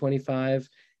 2025,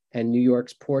 and New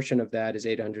York's portion of that is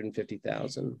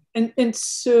 850,000. And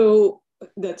so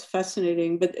that's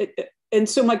fascinating. And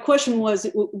so my question was,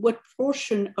 what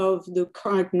portion of the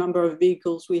current number of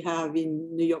vehicles we have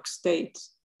in New York State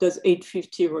does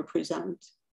 850 represent?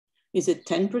 Is it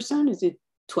 10%? Is it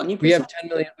 20%? We have 10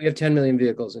 million. We have 10 million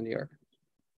vehicles in New York.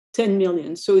 10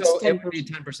 million. So it's 10%. It would be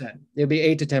 10%. It'll be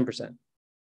 8 to 10%.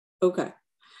 Okay.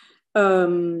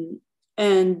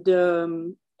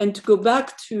 And to go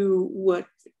back to what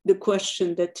the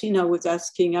question that Tina was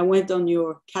asking, I went on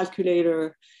your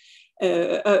calculator,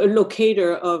 a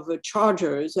locator of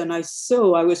chargers, and I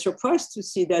was surprised to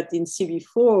see that in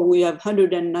CB4 we have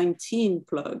 119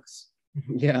 plugs.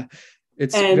 Yeah,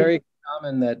 it's very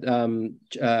common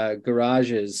that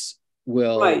garages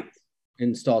will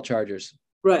install chargers.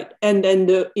 Right, and then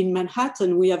in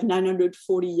Manhattan we have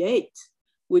 948,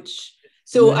 which.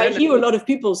 So I hear a lot of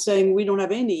people saying we don't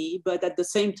have any, but at the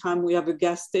same time, we have a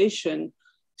gas station,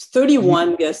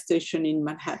 31 gas station in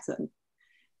Manhattan.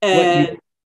 And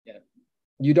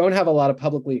you don't have a lot of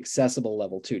publicly accessible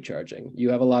level 2 charging.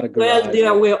 You have a lot of garages.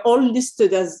 Well, we're all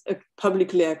listed as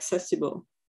publicly accessible.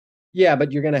 Yeah,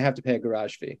 but you're going to have to pay a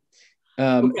garage fee.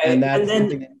 And that's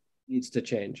something that needs to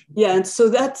change. Yeah, and so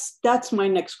that's my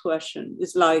next question.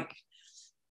 It's like,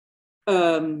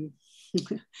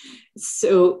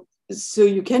 So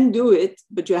you can do it,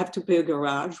 but you have to pay a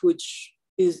garage, which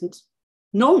isn't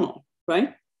normal,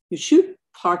 right? You should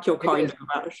park your car in the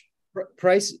garage.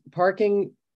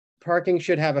 Parking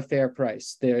should have a fair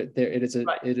price. It is a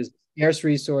scarce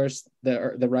resource.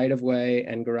 The right of way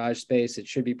and garage space, it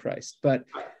should be priced. But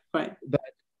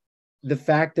the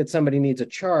fact that somebody needs a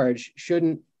charge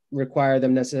shouldn't require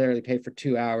them necessarily pay for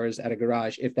 2 hours at a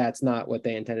garage if that's not what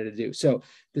they intended to do. So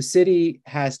the city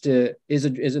is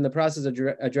in the process of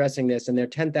addressing this, and their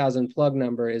 10,000 plug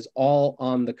number is all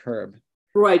on the curb.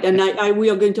 Right, and we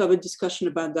are going to have a discussion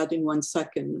about that in 1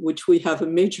 second, which I have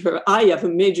a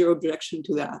major objection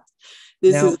to that.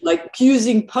 This is like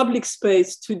using public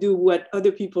space to do what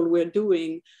other people were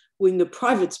doing in the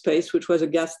private space, which was a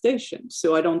gas station.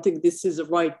 So I don't think this is the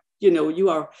right,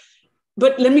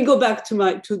 But let me go back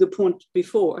to the point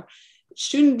before.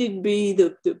 Shouldn't it be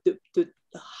the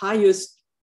highest,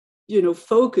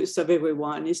 focus of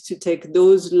everyone is to take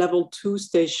those level 2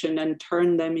 stations and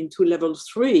turn them into level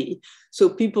 3, so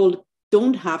people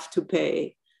don't have to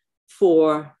pay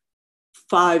for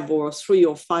 3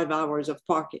 or 5 hours of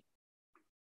parking?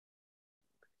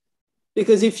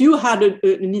 Because if you had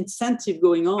an incentive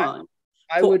going on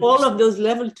all of those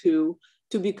level 2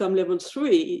 to become level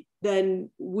 3, then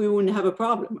we wouldn't have a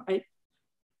problem, right?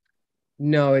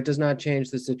 No, it does not change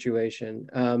the situation,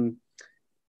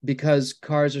 because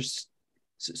cars are.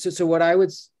 So what I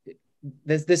would,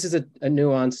 this is a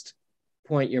nuanced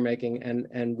point you're making,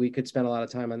 and we could spend a lot of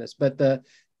time on this. But the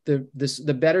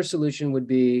better solution would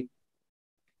be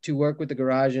to work with the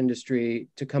garage industry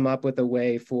to come up with a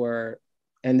way for,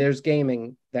 and there's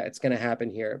gaming that's going to happen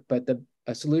here, but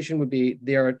a solution would be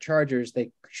there are chargers,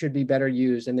 they should be better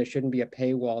used, and there shouldn't be a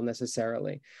paywall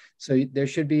necessarily. So there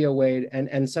should be a way,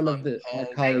 and some of our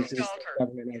colleagues in the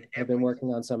government have been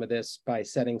working on some of this by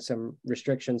setting some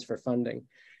restrictions for funding,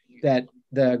 that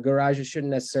the garages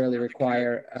shouldn't necessarily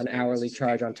require an hourly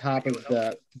charge on top of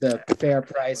the fair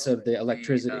price of the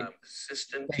electricity.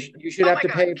 You should have to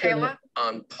pay for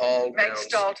on Paul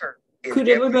Stalter. Could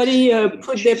everybody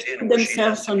put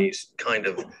themselves on kind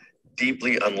of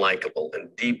deeply unlikable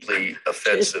and deeply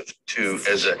offensive to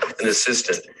as an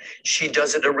assistant? She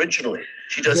does it originally.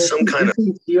 She does some kind of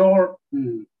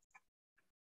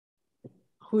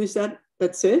Who is that?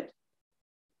 That's it?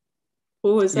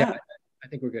 What was that? I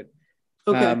think we're good.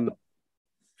 Okay.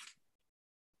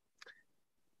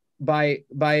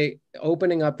 By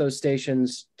opening up those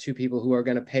stations to people who are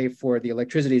going to pay for the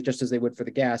electricity just as they would for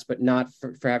the gas, but not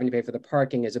for having to pay for the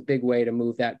parking, is a big way to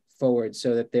move that forward,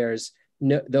 so that there's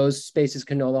those spaces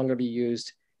can no longer be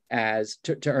used as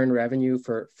to earn revenue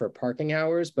for parking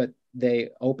hours, but they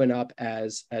open up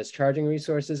as charging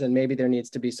resources, and maybe there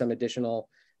needs to be some additional,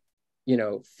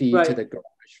 fee to the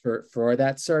garage for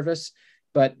that service.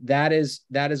 But that is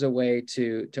a way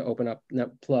to open up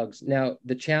plugs. Now,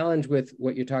 the challenge with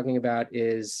what you're talking about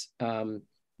is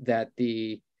that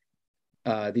the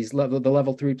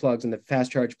level 3 plugs and the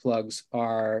fast charge plugs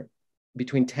are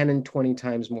between 10 and 20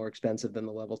 times more expensive than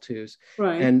the level 2s.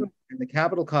 Right. And the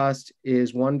capital cost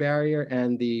is one barrier,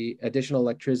 and the additional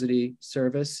electricity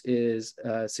service is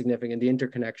significant. The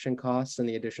interconnection costs and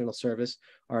the additional service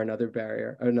are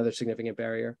another significant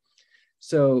barrier.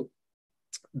 So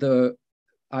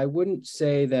I wouldn't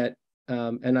say that,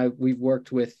 we've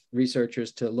worked with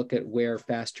researchers to look at where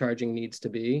fast charging needs to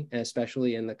be,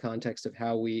 especially in the context of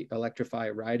how we electrify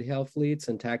ride-hail fleets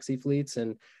and taxi fleets,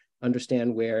 and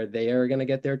understand where they are going to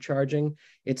get their charging.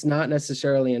 It's not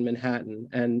necessarily in Manhattan,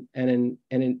 and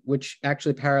in which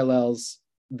actually parallels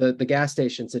the gas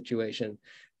station situation.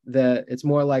 It's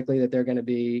more likely that they're going to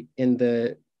be in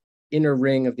the inner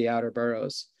ring of the outer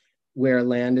boroughs, where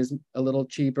land is a little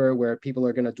cheaper, where people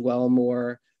are going to dwell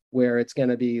more, where it's going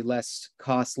to be less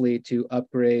costly to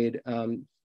upgrade, have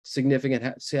significant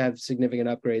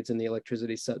upgrades in the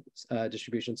electricity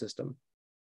distribution system.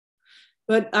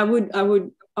 But I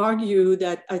would argue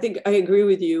that, I think I agree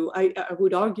with you. I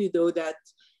would argue though that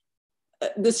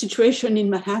the situation in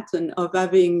Manhattan of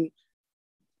having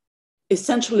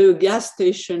essentially a gas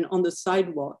station on the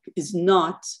sidewalk is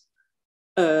not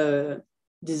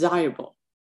desirable,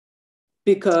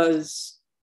 because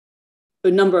a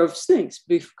number of things,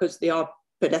 because they are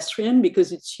pedestrian,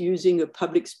 because it's using a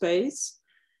public space.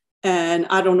 And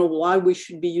I don't know why we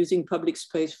should be using public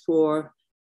space for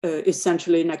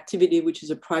essentially an activity which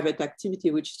is a private activity,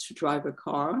 which is to drive a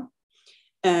car.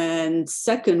 And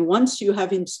second, once you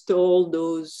have installed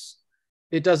those,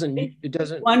 let me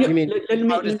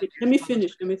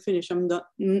finish. I'm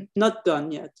not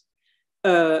done yet.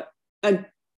 And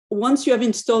once you have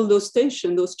installed those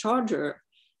stations, those chargers,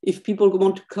 if people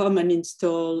want to come and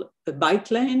install a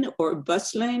bike lane or a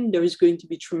bus lane, there is going to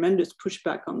be tremendous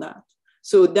pushback on that.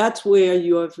 So that's where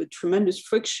you have a tremendous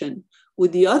friction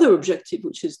with the other objective,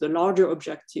 which is the larger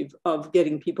objective of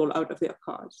getting people out of their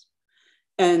cars.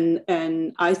 And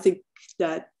I think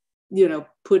that,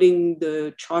 putting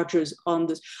the chargers on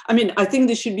this, I think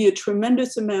there should be a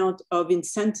tremendous amount of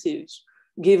incentives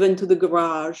given to the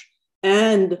garage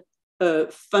and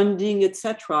funding,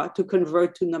 etc., to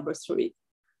convert to number 3.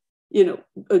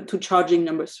 To charging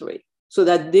number 3, so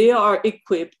that they are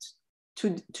equipped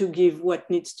to give what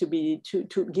needs to be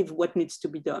to give what needs to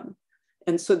be done,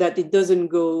 and so that it doesn't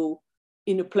go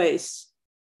in a place.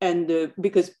 And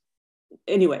because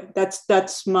anyway,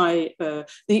 that's my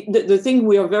the thing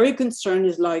we are very concerned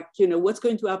is, like, what's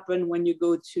going to happen when you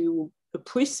go to a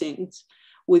precinct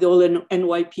with all an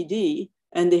NYPD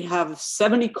and they have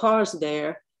 70 cars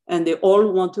there and they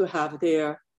all want to have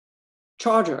their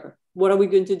charger. What are we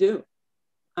going to do?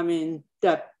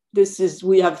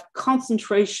 We have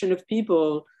concentration of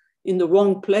people in the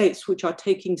wrong place, which are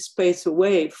taking space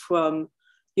away from,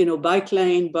 bike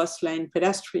lane, bus lane,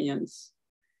 pedestrians.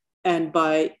 And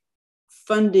by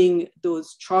funding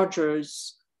those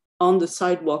chargers on the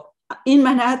sidewalk in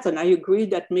Manhattan, I agree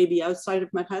that maybe outside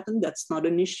of Manhattan, that's not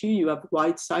an issue. You have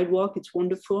wide sidewalk, it's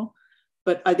wonderful.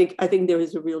 But I think there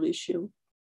is a real issue.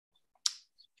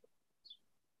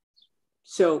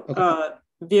 So,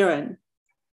 Viren.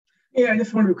 Yeah, I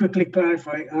just want to quickly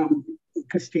clarify,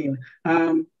 Christine.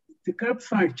 The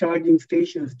curbside charging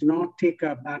stations do not take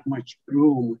up that much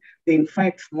room. They're in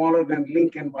fact smaller than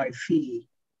Link NYC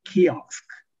kiosk.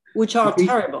 Which are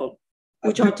terrible.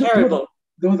 Those are terrible,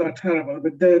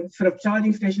 but the sort of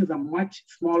charging stations are much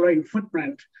smaller in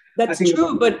footprint. That's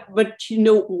true, but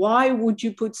why would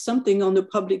you put something on the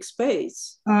public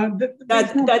space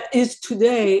that is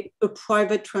today a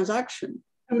private transaction?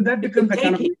 That becomes a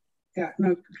kind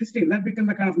of, Christine, that becomes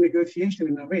a kind of negotiation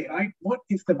in a way, right? What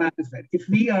is the benefit? If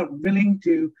we are willing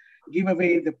to give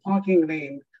away the parking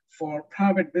lane for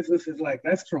private businesses like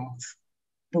restaurants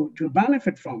to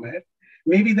benefit from it,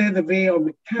 maybe there's a way or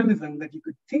mechanism that you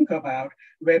could think about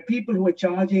where people who are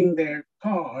charging their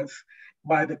cars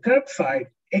by the curbside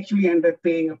actually end up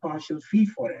paying a partial fee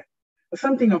for it, or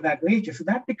something of that nature. So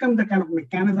that becomes the kind of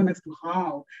mechanism as to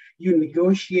how you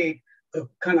negotiate a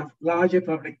kind of larger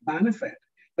public benefit.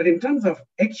 But in terms of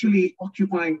actually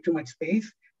occupying too much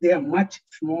space, they are much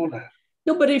smaller.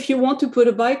 No, but if you want to put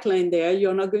a bike lane there,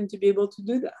 you're not going to be able to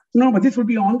do that. No, but this will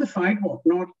be on the sidewalk,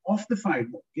 not off the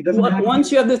sidewalk. It doesn't have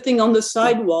once you have the thing on the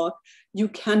sidewalk, you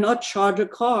cannot charge a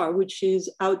car which is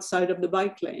outside of the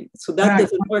bike lane. So that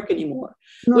doesn't work anymore.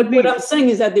 What I'm saying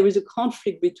is that there is a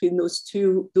conflict between those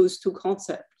two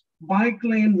concepts. Bike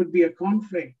lane would be a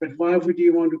conflict, but why would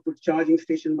you want to put charging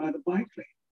station by the bike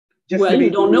lane? Well, you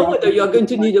don't know whether you're going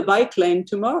to need a bike lane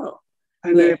tomorrow.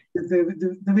 And the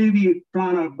way we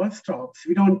plan our bus stops,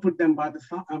 we don't put them by the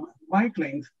bike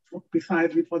lanes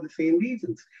precisely for the same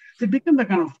reasons. So it becomes a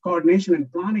kind of coordination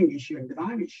and planning issue and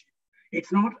design issue.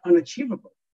 It's not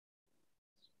unachievable.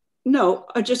 No,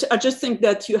 I just think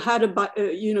that you had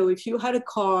if you had a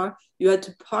car, you had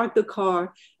to park the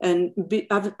car, and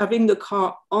having the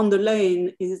car on the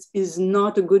lane is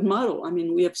not a good model. I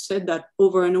mean, we have said that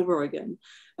over and over again.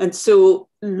 And so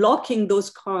locking those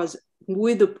cars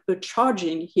with a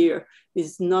charging here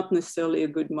is not necessarily a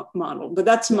good model. But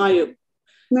that's my...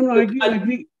 No, I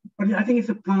agree. But I think it's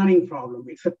a planning problem.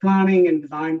 It's a planning and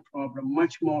design problem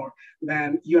much more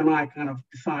than you and I kind of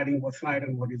deciding what's right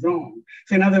and what is wrong.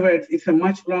 So in other words, it's a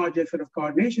much larger sort of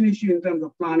coordination issue in terms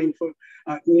of planning for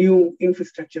new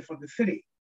infrastructure for the city.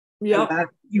 Yeah. That,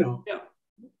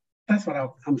 that's what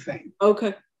I'm saying.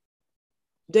 Okay.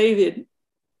 David.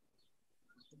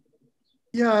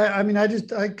 Yeah, I mean, I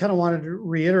kind of wanted to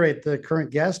reiterate the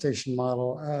current gas station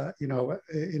model,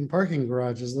 in parking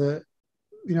garages.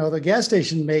 The gas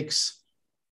station makes,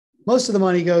 most of the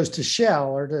money goes to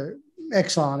Shell or to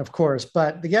Exxon, of course,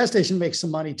 but the gas station makes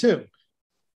some money too,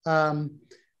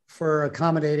 for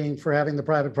having the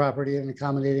private property and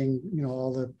accommodating,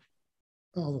 all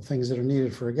the things that are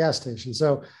needed for a gas station.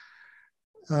 So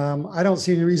I don't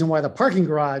see any reason why the parking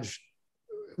garage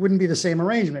wouldn't be the same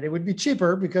arrangement. It would be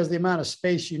cheaper because the amount of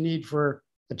space you need for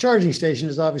a charging station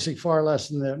is obviously far less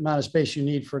than the amount of space you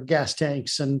need for gas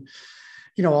tanks and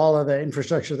all of the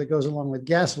infrastructure that goes along with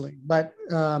gasoline. But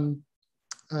I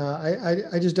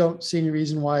just don't see any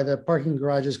reason why the parking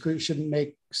garages shouldn't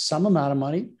make some amount of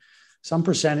money. Some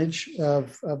percentage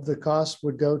of the cost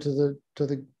would go to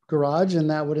the garage,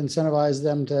 and that would incentivize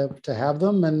them to have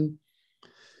them. And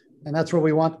that's where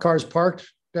we want cars parked.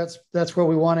 That's where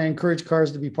we want to encourage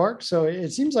cars to be parked. So it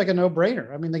seems like a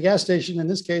no-brainer. I mean, the gas station in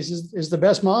this case is the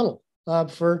best model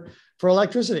for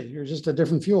electricity. You're just a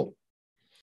different fuel.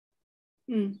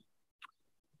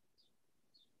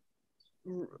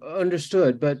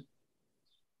 Understood, but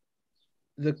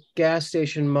the gas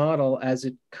station model as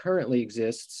it currently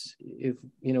exists, if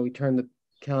we turn the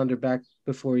calendar back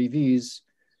before EVs,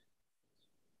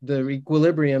 the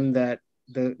equilibrium that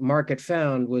the market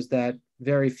found was that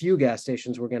very few gas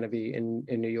stations were going to be in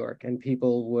New York, and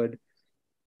people would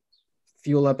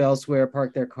fuel up elsewhere,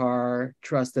 park their car,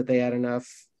 trust that they had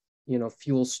enough,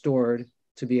 fuel stored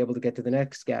to be able to get to the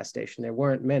next gas station. There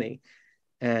weren't many.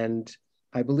 And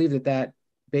I believe that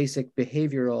basic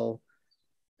behavioral,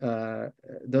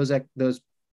 those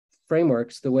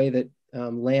frameworks, the way that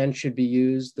land should be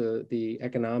used, the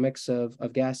economics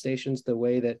of gas stations, the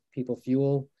way that people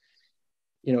fuel,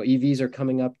 EVs are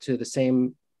coming up to the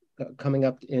same, coming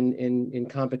up in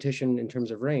competition in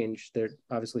terms of range. They're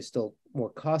obviously still more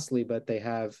costly, but they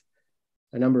have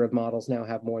a number of models now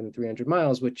have more than 300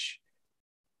 miles, which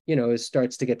it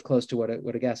starts to get close to what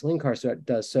a gasoline car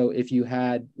does. So if you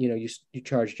had, you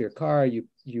charged your car, you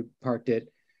parked it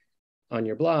on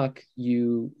your block,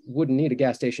 you wouldn't need a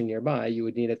gas station nearby. You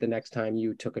would need it the next time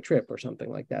you took a trip or something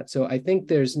like that. So I think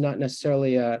there's not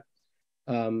necessarily an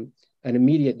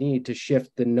immediate need to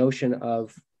shift the notion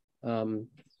of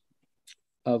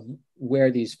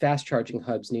where these fast charging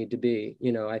hubs need to be.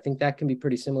 I think that can be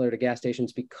pretty similar to gas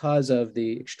stations because of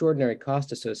the extraordinary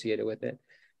cost associated with it.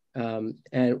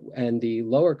 And the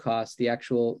lower cost, the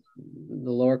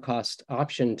lower cost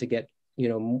option to get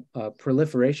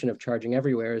proliferation of charging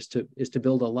everywhere is to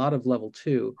build a lot of level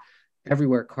 2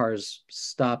 everywhere cars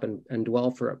stop and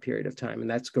dwell for a period of time, and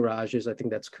that's garages. I think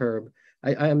that's curb.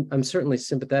 I'm certainly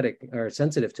sympathetic or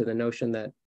sensitive to the notion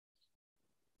that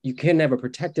you can have a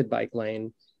protected bike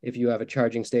lane if you have a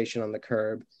charging station on the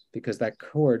curb, because that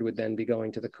cord would then be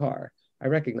going to the car. I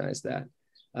recognize that,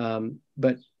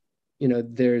 but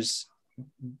there's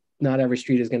not every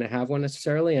street is going to have one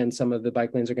necessarily, and some of the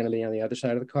bike lanes are going to be on the other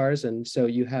side of the cars. And so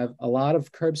you have a lot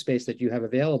of curb space that you have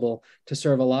available to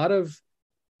serve a lot of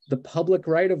the public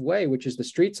right of way, which is the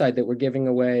street side that we're giving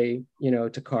away,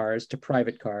 to cars, to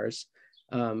private cars,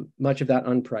 much of that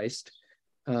unpriced.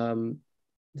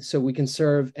 So we can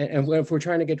serve, and if we're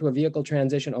trying to get to a vehicle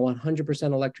transition, a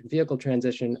 100% electric vehicle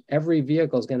transition, every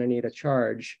vehicle is going to need a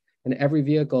charge and every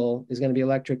vehicle is going to be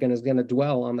electric and is going to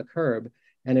dwell on the curb.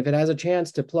 And if it has a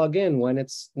chance to plug in when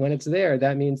it's there,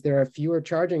 that means there are fewer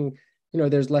charging,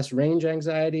 there's less range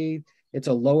anxiety. It's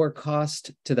a lower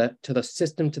cost to the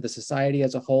system, to the society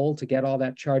as a whole, to get all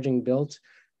that charging built.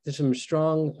 There's some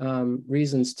strong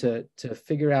reasons to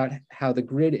figure out how the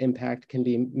grid impact can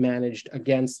be managed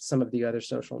against some of the other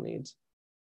social needs.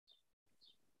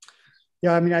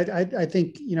 Yeah, I mean, I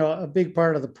think, a big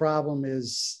part of the problem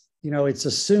is, it's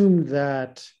assumed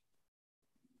that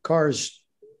cars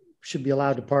should be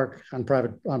allowed to park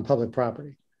on public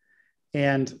property.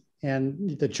 And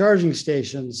the charging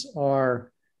stations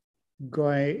are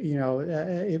going,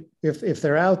 if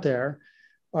they're out there,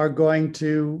 are going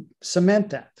to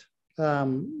cement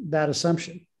that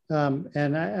assumption.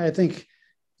 And I think,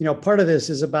 part of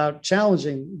this is about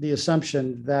challenging the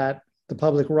assumption that the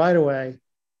public right-of-way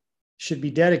should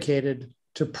be dedicated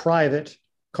to private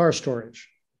car storage.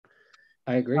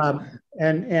 I agree. By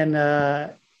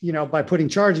putting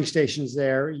charging stations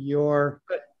there, you're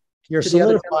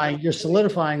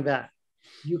solidifying that.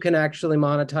 You can actually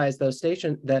monetize those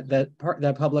stations,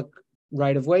 that public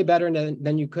right of way better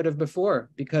than you could have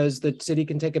before, because the city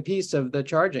can take a piece of the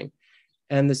charging,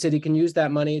 and the city can use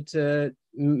that money to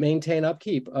maintain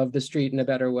upkeep of the street in a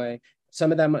better way.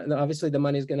 Some of that, obviously, the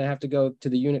money is going to have to go to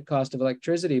the unit cost of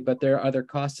electricity, but there are other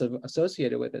costs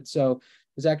associated with it. So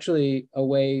there's actually a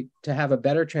way to have a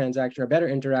better transaction or better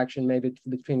interaction maybe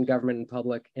between government and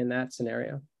public in that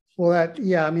scenario. Well,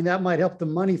 that might help the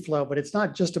money flow, but it's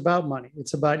not just about money.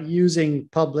 It's about using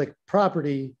public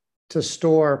property to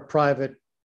store private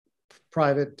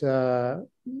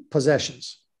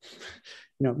possessions,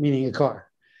 meaning a car.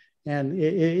 And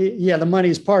the money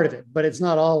is part of it, but it's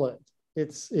not all of it.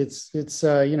 It's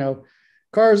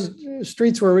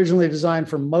streets were originally designed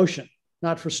for motion,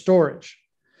 not for storage.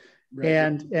 Right.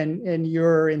 And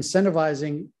you're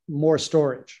incentivizing more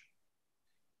storage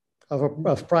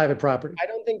of private property. I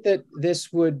don't think that this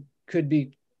could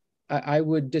be, I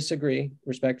would disagree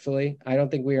respectfully. I don't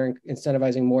think we are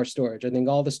incentivizing more storage. I think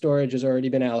all the storage has already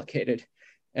been allocated,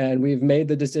 and we've made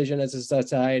the decision as a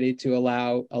society to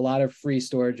allow a lot of free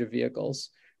storage of vehicles.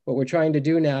 What we're trying to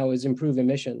do now is improve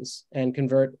emissions and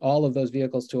convert all of those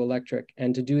vehicles to electric,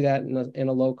 and to do that in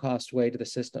a low cost way to the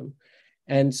system.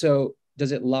 And so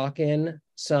does it lock in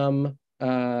some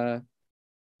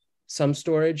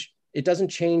storage? It doesn't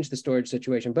change the storage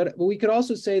situation, but we could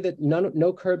also say that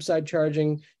no curbside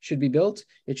charging should be built.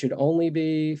 It should only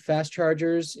be fast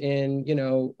chargers in,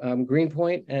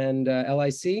 Greenpoint and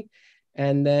LIC.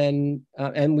 And then,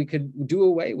 and we could do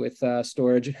away with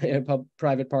storage,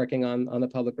 private parking on the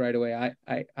public right away.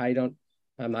 I'm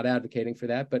not advocating for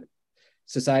that, but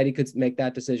society could make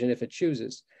that decision if it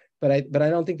chooses. But I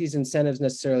don't think these incentives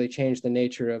necessarily change the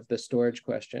nature of the storage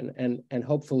question. And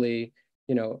hopefully,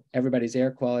 everybody's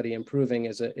air quality improving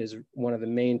is one of the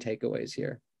main takeaways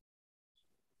here.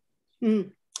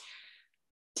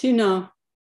 Tina.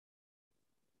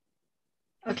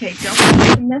 Okay, don't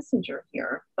be the messenger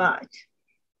here, but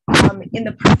in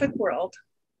the perfect world,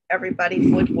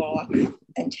 everybody would walk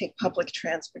and take public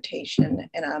transportation,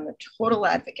 and I'm a total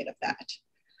advocate of that.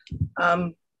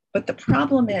 But the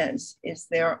problem is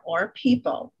there are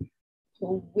people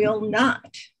who will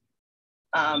not.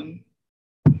 In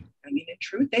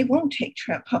truth, they won't take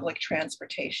public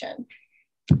transportation.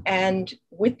 And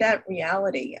with that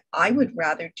reality, I would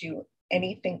rather do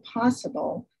anything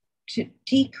possible to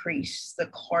decrease the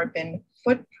carbon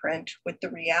footprint with the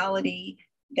reality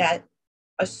that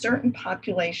a certain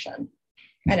population,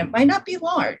 and it might not be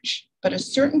large, but a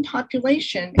certain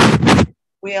population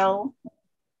will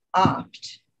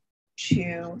opt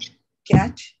to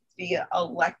get the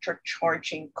electric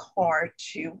charging car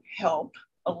to help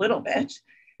a little bit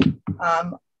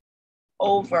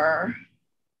over,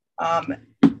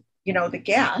 the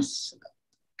gas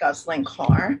guzzling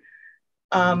car.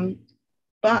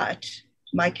 But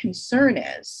my concern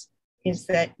is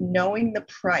that knowing the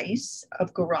price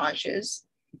of garages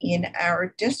in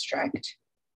our district,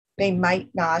 they might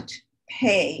not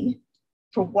pay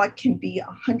for what can be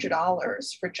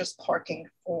 $100 for just parking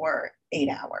for 8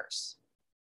 hours.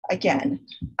 Again,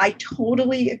 I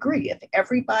totally agree. If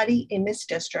everybody in this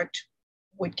district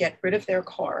would get rid of their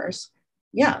cars,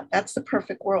 yeah, that's the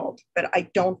perfect world. But I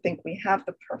don't think we have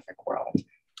the perfect world.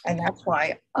 And that's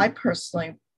why I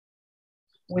personally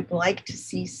would like to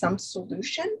see some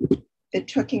solution that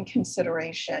took in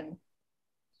consideration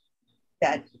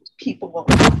that people will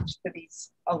opt for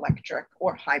these electric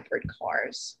or hybrid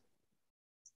cars.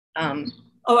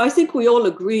 I think we all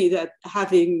agree that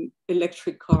having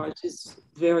electric cars is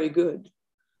very good,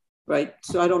 right?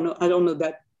 So I don't know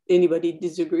that anybody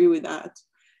disagree with that.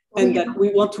 and that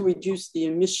we want to reduce the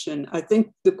emission. I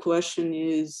think the question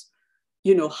is,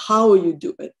 how you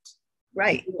do it.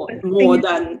 Right. More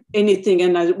than anything.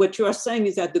 And what you are saying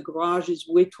is that the garage is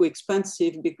way too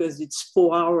expensive because it's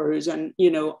 4 hours. And,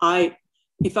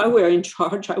 if I were in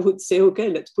charge, I would say, okay,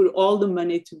 let's put all the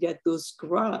money to get those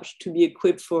garage to be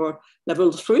equipped for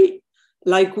level 3.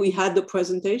 Like we had the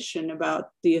presentation about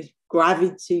the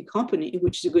Gravity company,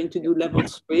 which is going to do level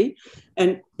 3.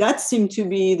 And that seemed to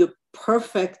be the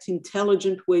perfect,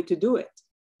 intelligent way to do it.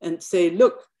 And say,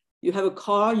 look, you have a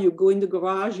car, you go in the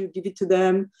garage, you give it to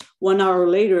them. 1 hour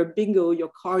later, bingo, your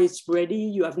car is ready.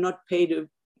 You have not paid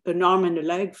an arm and a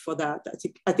leg for that.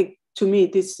 I think to me,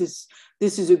 this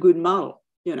is a good model,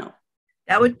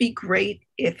 That would be great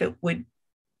if it would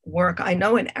work. I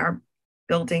know in our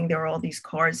building, there are all these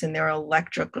cars and there are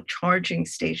electrical charging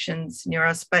stations near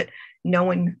us, but no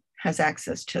one has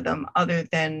access to them other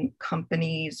than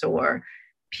companies or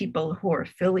people who are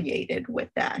affiliated with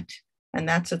that. And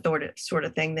that's a sort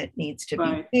of thing that needs to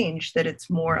be changed, that it's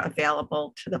more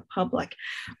available to the public.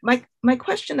 My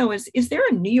question though is there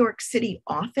a New York City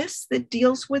office that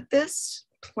deals with this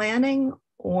planning,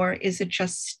 or is it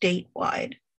just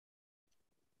statewide?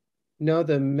 No,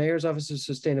 the Mayor's Office of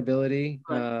Sustainability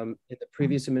in the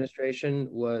previous administration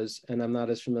was, and I'm not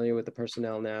as familiar with the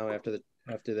personnel now after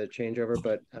the changeover,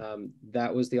 but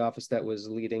that was the office that was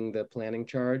leading the planning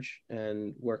charge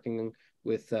and working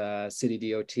with City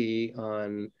DOT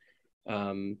on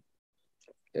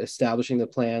establishing the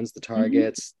plans, the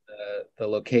targets, the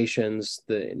locations,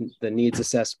 the needs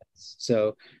assessments.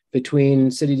 So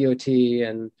between City DOT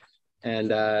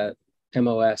and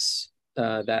MOS,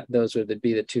 those would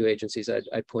be the two agencies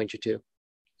I'd point you to.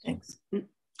 Thanks.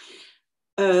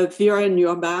 Vera,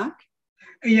 you're back.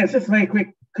 Yes, just very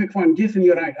quick one. Jason,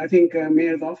 you're right. I think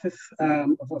Mayor's Office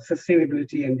for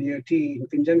Sustainability and DOT in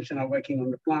conjunction are working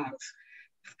on the plans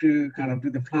to kind of do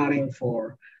the planning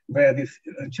for where this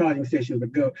charging station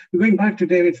would go. Going back to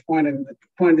David's point and the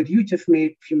point that you just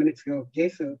made a few minutes ago,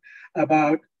 Jason,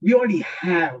 about we already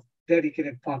have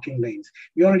dedicated parking lanes.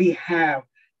 We already have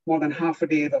more than half a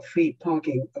day of free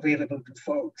parking available to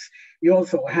folks. We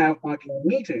also have parking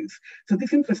meters. So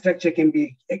this infrastructure can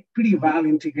be pretty well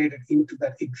integrated into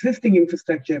that existing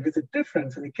infrastructure, with a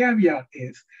difference, and the caveat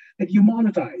is that you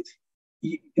monetize.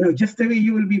 Just the way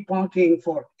you will be parking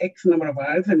for X number of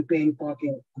hours and paying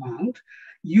parking amount,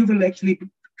 you will actually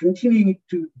continue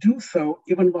to do so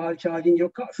even while charging your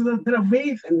car. So there are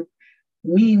ways and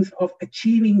means of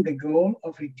achieving the goal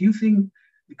of reducing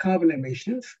the carbon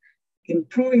emissions,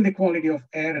 improving the quality of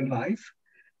air and life,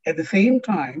 at the same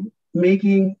time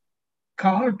making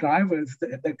car drivers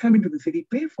that come into the city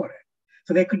pay for it.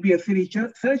 So there could be a city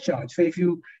surcharge. So if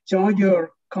you charge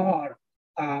your car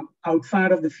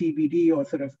outside of the CBD or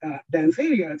sort of dense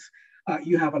areas,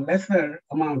 you have a lesser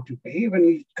amount to pay. When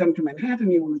you come to Manhattan,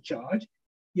 you want to charge,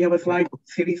 you have a slight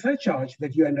city surcharge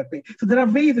that you end up paying. So there are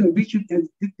ways in which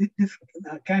this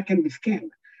cat can be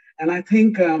skinned. And I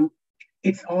think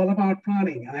it's all about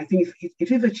planning. And I think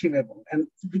it is achievable. And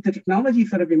with the technology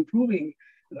sort of improving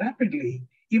rapidly,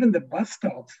 even the bus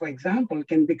stops, for example,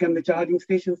 can become the charging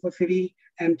stations for city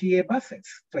MTA buses,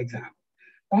 for example.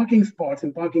 Parking spots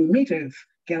and parking meters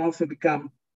can also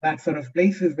become that sort of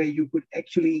places where you could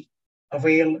actually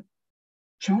avail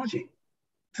charging.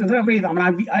 So there are ways.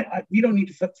 We don't need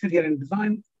to sit here and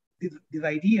design these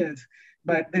ideas,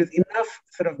 but there's enough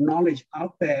sort of knowledge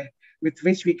out there with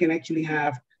which we can actually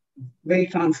have very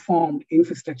transformed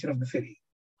infrastructure of the city.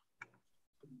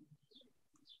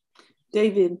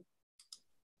 David.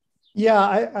 Yeah,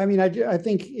 I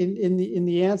think in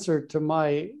the answer to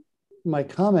my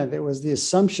comment, it was the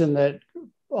assumption that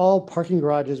all parking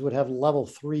garages would have level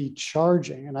 3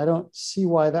 charging, and I don't see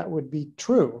why that would be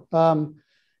true.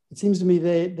 It seems to me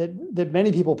that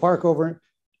many people park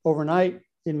overnight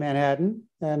in Manhattan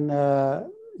and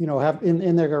have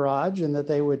in their garage, and that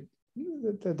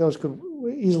those could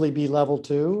easily be level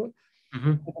 2.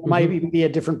 Mm-hmm. It might even be a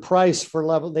different price for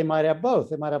level. They might have both.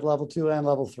 They might have level 2 and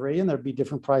level 3, and there'd be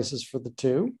different prices for the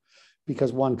two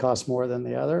because one costs more than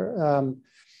the other.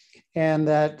 And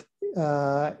that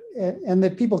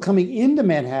people coming into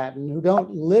Manhattan who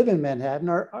don't live in Manhattan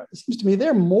it seems to me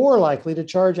they're more likely to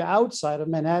charge outside of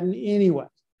Manhattan anyway.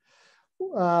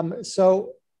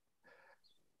 So,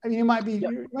 you might be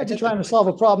trying to solve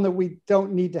a problem that we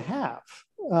don't need to have,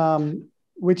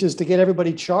 which is to get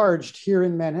everybody charged here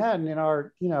in Manhattan.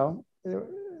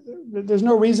 There's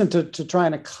no reason to try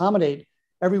and accommodate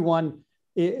everyone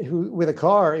who with a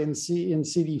car in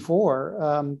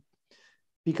CD4.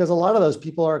 Because a lot of those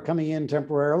people are coming in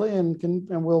temporarily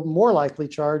and will more likely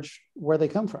charge where they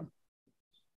come from.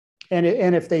 And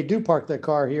if they do park their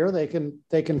car here, they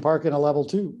can park in a level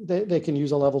 2. They can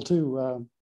use a level 2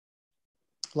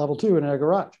 in their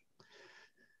garage.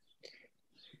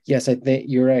 Yes, I think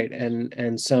you're right,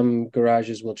 and some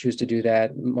garages will choose to do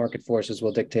that. Market forces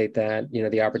will dictate that. You know,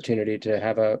 the opportunity to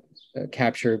have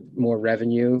capture more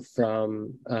revenue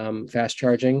from fast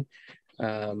charging.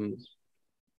 Some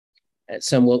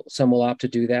will opt to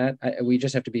do that. We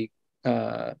just have to be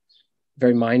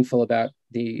very mindful about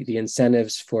the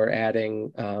incentives for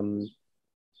adding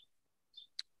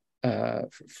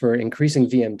for increasing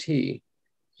VMT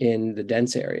in the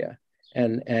dense area.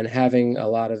 And having a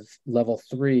lot of level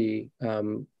 3,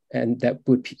 and that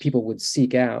people would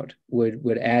seek out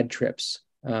would add trips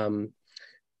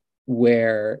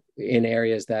where in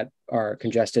areas that are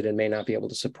congested and may not be able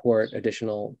to support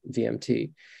additional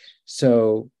VMT.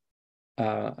 So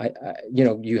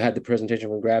you had the presentation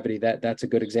from Gravity. That's a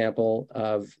good example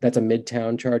that's a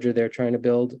midtown charger they're trying to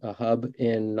build, a hub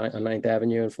on 9th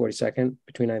Avenue and 42nd,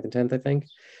 between 9th and 10th, I think,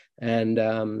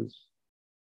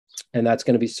 and that's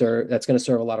going to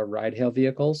serve a lot of ride-hail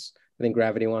vehicles. I think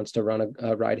Gravity wants to run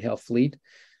a ride-hail fleet,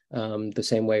 the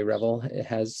same way Revel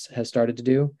has started to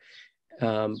do.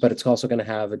 But it's also going to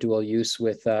have a dual use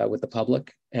with the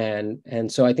public,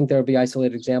 and so I think there will be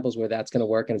isolated examples where that's going to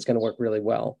work, and it's going to work really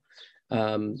well.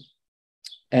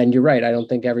 And you're right. I don't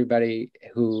think everybody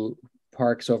who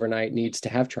parks overnight needs to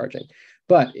have charging.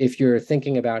 But if you're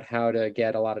thinking about how to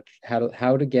get all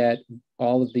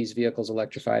of these vehicles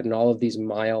electrified and all of these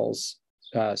miles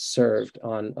served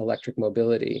on electric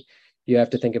mobility, you have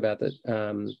to think about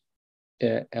the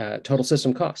total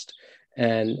system cost,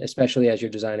 and especially as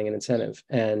you're designing an incentive.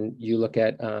 And you look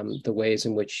at the ways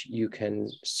in which you can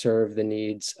serve the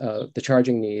needs of the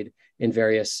charging need in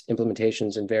various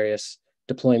implementations and various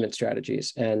deployment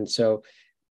strategies. And so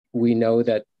we know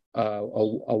that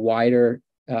a wider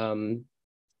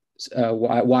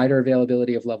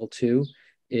availability of level 2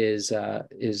 is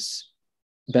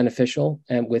beneficial,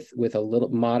 and with a little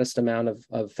modest amount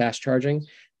of fast charging,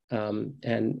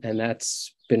 and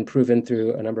that's been proven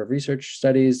through a number of research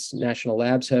studies. National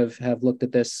labs have looked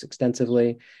at this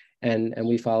extensively, and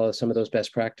we follow some of those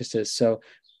best practices. So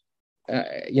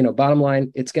bottom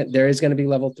line, there is going to be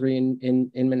level 3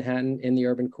 in Manhattan, in the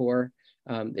urban core.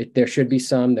 There should be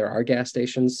some. There are gas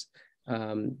stations.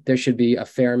 There should be a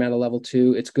fair amount of level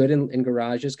 2. It's good in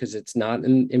garages because it's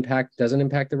doesn't impact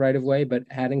the right of way, but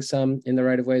adding some in the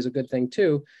right of way is a good thing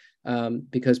too,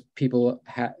 because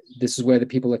this is where the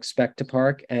people expect to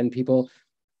park, and people,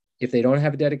 if they don't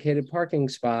have a dedicated parking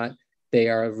spot, they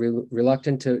are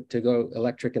reluctant to go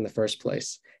electric in the first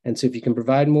place. And so if you can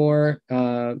provide more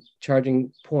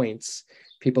charging points,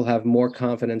 people have more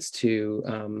confidence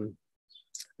to.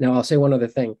 Now I'll say one other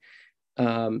thing.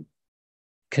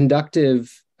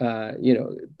 Conductive,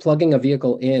 plugging a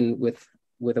vehicle in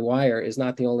with a wire is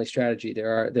not the only strategy.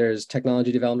 There's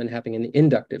technology development happening in the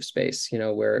inductive space,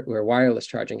 where wireless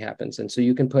charging happens. And so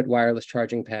you can put wireless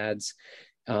charging pads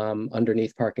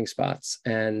underneath parking spots,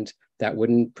 and that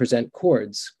wouldn't present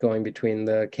cords going between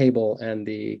the cable and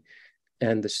the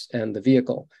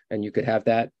vehicle. And you could have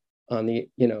that on the,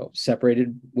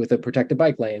 separated with a protected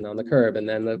bike lane on the curb, and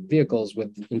then the vehicles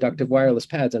with inductive wireless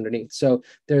pads underneath. So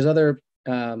there's other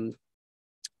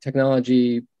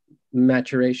technology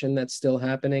maturation that's still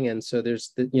happening, and so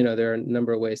there are a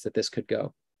number of ways that this could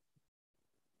go.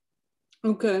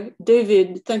 Okay,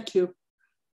 David, thank you.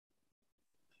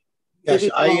 Yes,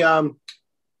 I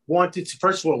wanted to,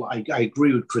 first of all, I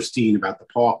agree with Christine about the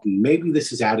parking. Maybe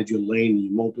this is out of your lane and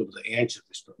you won't be able to answer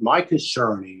this, but my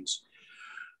concern is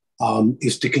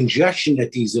the congestion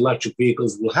that these electric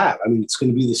vehicles will have. I mean, it's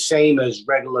going to be the same as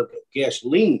regular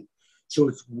gasoline.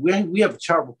 So we have a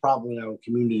terrible problem in our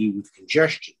community with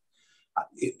congestion.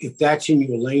 If that's in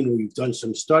your lane or you've done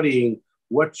some studying,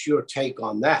 what's your take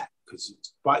on that? Because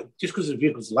just because the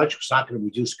vehicle's electric, it's not going to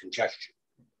reduce congestion.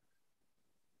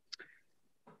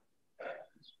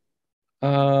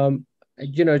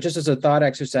 Just as a thought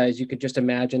exercise, you could just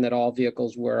imagine that all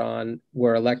vehicles were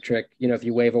electric. If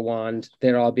you wave a wand,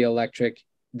 they'd all be electric.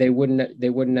 They wouldn't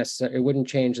necessarily, it wouldn't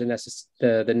change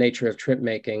the nature of trip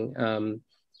making.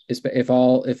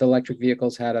 If electric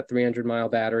vehicles had a 300-mile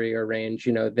battery or range,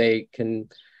 they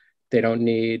don't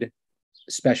need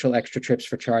special extra trips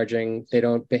for charging. They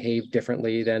don't behave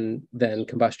differently than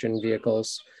combustion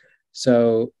vehicles.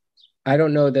 So I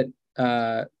don't know that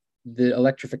the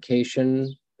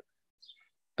electrification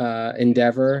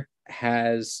endeavor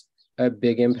has a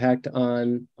big impact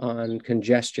on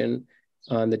congestion,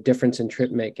 on the difference in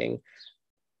trip making.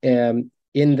 In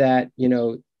that,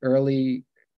 early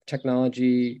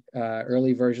technology,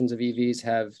 early versions of EVs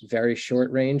have very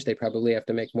short range. They probably have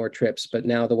to make more trips, but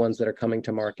now the ones that are coming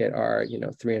to market are,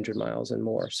 300 miles and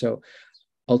more. So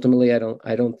ultimately, I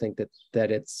don't think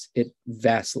that it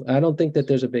vastly, I don't think that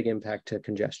there's a big impact to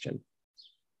congestion.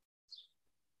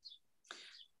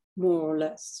 More or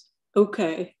less.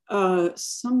 Okay.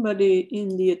 Somebody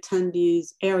in the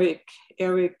attendees, Eric,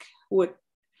 what,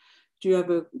 do you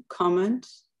have a comment?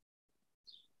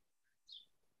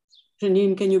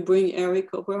 Janine, can you bring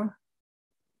Eric over?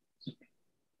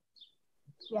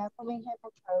 Yeah, coming here for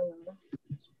Charlie.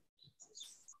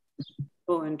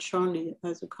 Oh, and Charlie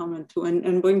has a comment too,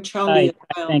 and bring Charlie as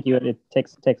well. Thank you. It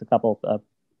takes a couple of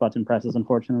button presses,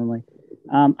 unfortunately.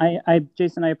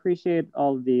 Jason, I appreciate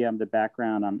all the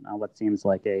background on what seems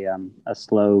like a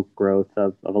slow growth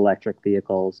of electric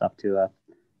vehicles up to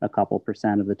a couple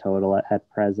percent of the total at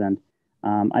present.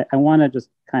 I want to just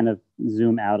kind of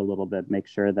zoom out a little bit, make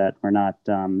sure that we're not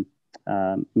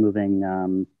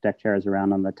moving deck chairs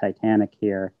around on the Titanic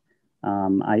here.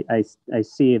 I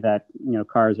see that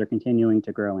cars are continuing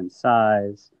to grow in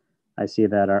size. I see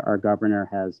that our governor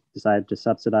has decided to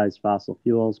subsidize fossil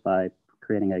fuels by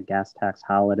creating a gas tax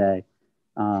holiday.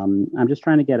 I'm just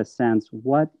trying to get a sense,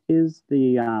 what is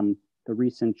the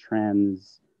recent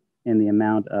trends in the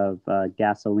amount of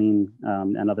gasoline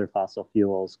and other fossil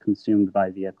fuels consumed by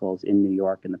vehicles in New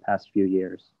York in the past few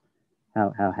years?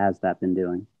 How has that been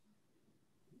doing?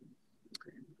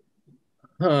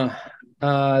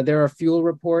 There are fuel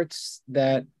reports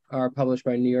that are published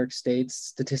by New York State's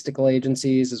statistical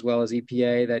agencies as well as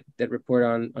EPA that report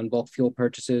on bulk fuel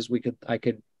purchases. I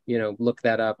could look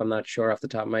that up. I'm not sure off the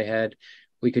top of my head.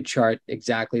 We could chart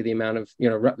exactly the amount of,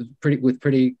 with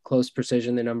pretty close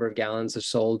precision, the number of gallons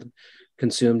are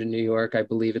consumed in New York. I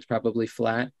believe it's probably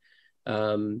flat.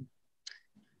 There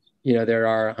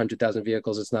are 100,000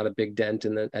 vehicles. It's not a big dent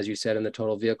as you said, in the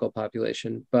total vehicle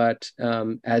population. But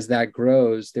as that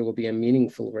grows, there will be a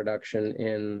meaningful reduction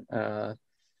in,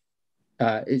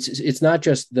 it's not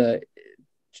just the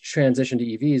transition to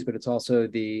EVs, but it's also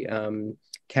the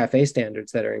CAFE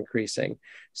standards that are increasing.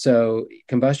 So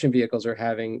combustion vehicles are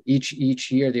having,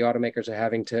 each year, the automakers are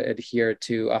having to adhere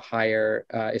to a higher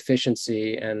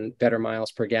efficiency and better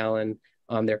miles per gallon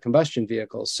on their combustion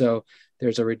vehicles. So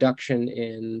there's a reduction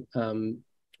in,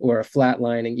 or a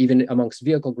flatlining, even amongst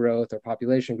vehicle growth or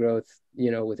population growth,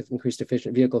 with increased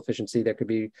vehicle efficiency, there could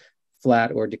be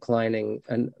flat or declining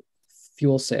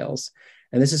fuel sales.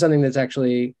 And this is something that's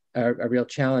actually a real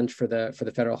challenge for the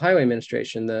Federal Highway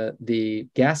Administration. The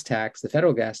gas tax, the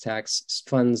federal gas tax,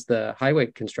 funds the highway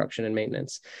construction and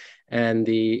maintenance, and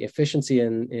the efficiency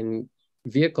in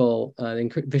vehicle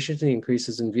efficiency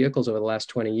increases in vehicles over the last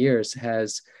 20 years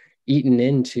has eaten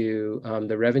into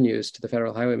the revenues to the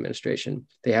Federal Highway Administration.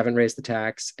 They haven't raised the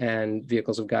tax, and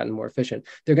vehicles have gotten more efficient.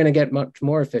 They're going to get much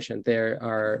more efficient. There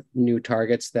are new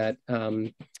targets that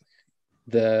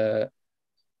the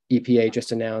EPA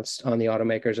just announced on the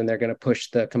automakers, and they're going to push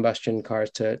the combustion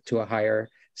cars to a higher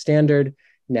standard.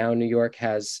 Now New York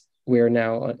we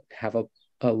now have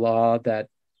a law that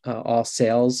all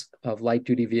sales of light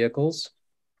duty vehicles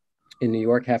in New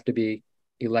York have to be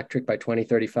electric by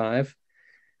 2035.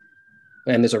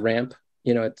 And there's a ramp,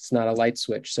 it's not a light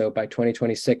switch. So by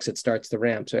 2026, it starts the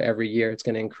ramp. So every year it's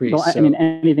going to increase. Well, I mean,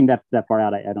 anything that far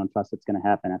out, I don't trust it's going to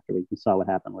happen after we saw what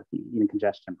happened with even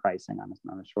congestion pricing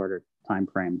on a shorter time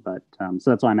frame. But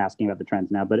so that's why I'm asking about the trends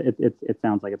now. But it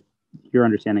sounds like your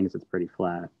understanding is it's pretty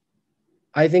flat.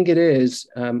 I think it is.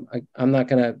 I'm not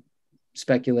going to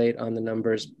speculate on the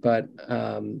numbers, but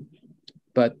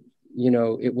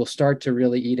it will start to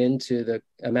really eat into the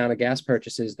amount of gas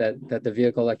purchases that the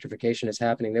vehicle electrification is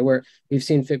happening. We've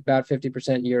seen about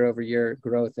 50% year over year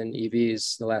growth in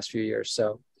EVs the last few years.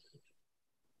 So,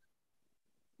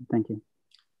 thank you.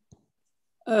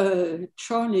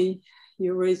 Charlie,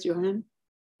 you raised your hand.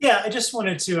 Yeah, I just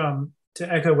wanted to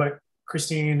echo what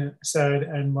Christine said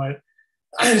and what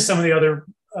some of the other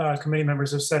committee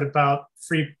members have said about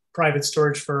free private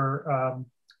storage for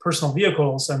personal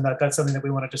vehicles, and that's something that we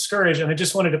want to discourage. And I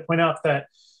just wanted to point out that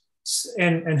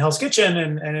in Hell's Kitchen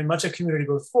and in much of Community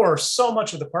Growth 4, so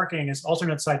much of the parking is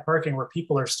alternate side parking where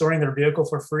people are storing their vehicle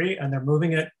for free and they're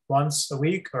moving it once a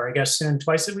week, or I guess soon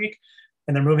twice a week,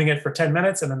 and they're moving it for 10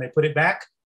 minutes and then they put it back.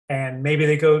 And maybe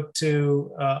they go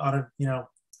to on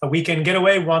a weekend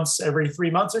getaway once every 3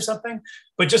 months or something.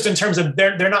 But just in terms of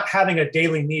they're not having a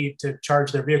daily need to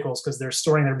charge their vehicles because they're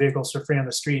storing their vehicles for free on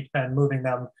the street and moving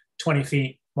them 20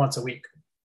 feet once a week.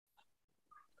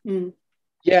 Mm.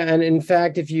 Yeah, and in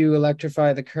fact, if you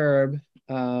electrify the curb,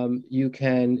 you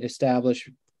can establish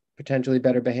potentially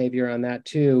better behavior on that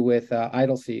too with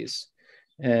idle fees.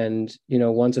 And,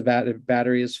 once a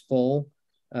battery is full,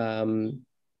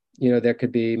 there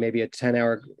could be maybe a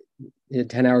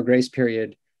 10-hour grace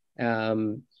period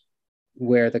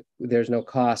where there's no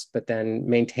cost, but then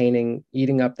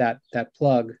eating up that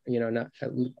plug, not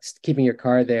keeping your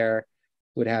car there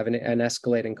would have an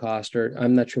escalating cost, or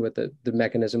I'm not sure what the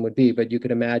mechanism would be, but you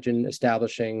could imagine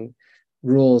establishing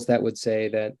rules that would say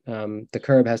that the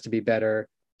curb has to be better,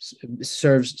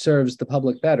 serves the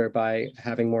public better by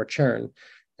having more churn,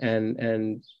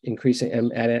 and increasing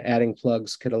and adding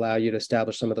plugs could allow you to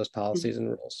establish some of those policies and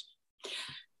rules.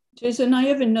 Jason, I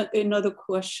have another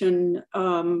question.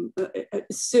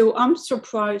 So I'm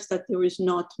surprised that there is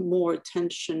not more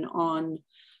attention on,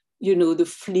 the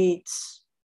fleets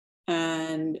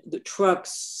and the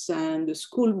trucks and the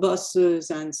school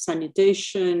buses and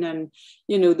sanitation and,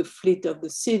 the fleet of the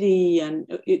city. And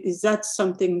is that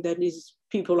something that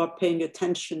people are paying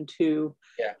attention to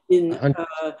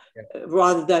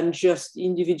rather than just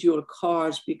individual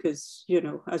cars? Because,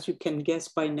 as you can guess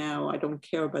by now, I don't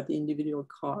care about the individual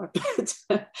car,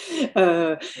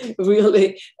 but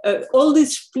really, all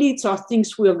these fleets are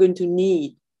things we are going to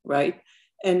need, right?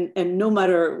 And no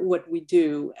matter what we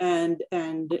do, and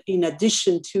in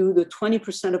addition to the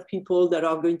 20% of people that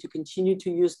are going to continue to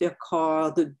use their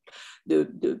car, the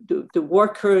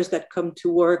workers that come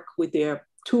to work with their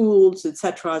tools,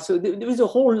 etc. So there is a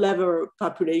whole level of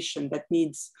population that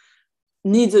needs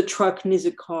a truck, needs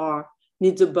a car,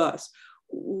 needs a bus.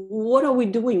 What are we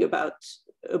doing about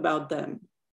them?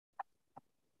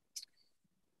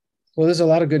 Well, there's a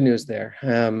lot of good news there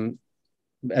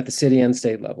at the city and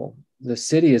state level. The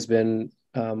city has been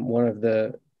one of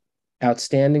the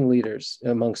outstanding leaders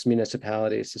amongst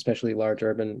municipalities, especially large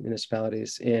urban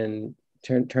municipalities, in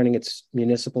turning its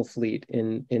municipal fleet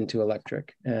into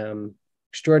electric.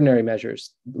 Extraordinary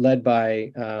measures led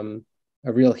by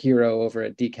a real hero over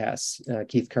at DCAS,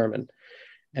 Keith Kerman.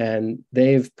 And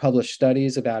they've published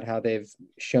studies about how they've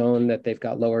shown that they've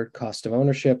got lower cost of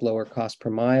ownership, lower cost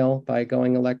per mile by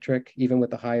going electric, even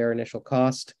with the higher initial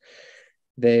cost.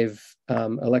 They've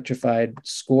electrified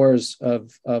scores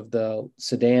of the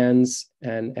sedans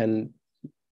and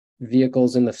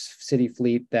vehicles in the city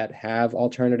fleet that have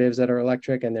alternatives that are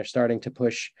electric, and they're starting to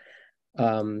push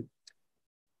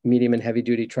medium and heavy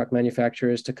duty truck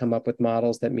manufacturers to come up with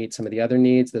models that meet some of the other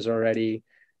needs. There's already,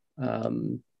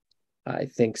 I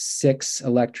think, 6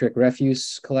 electric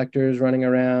refuse collectors running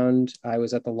around. I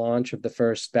was at the launch of the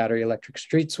first battery electric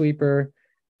street sweeper.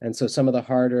 And so some of the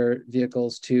harder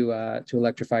vehicles to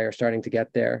electrify are starting to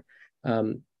get there.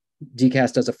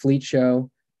 DCAS does a fleet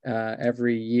show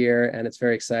every year, and it's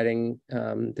very exciting.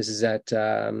 This is at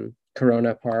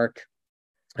Corona Park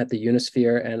at the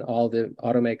Unisphere, and all the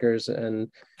automakers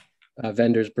and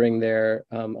vendors bring their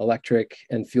electric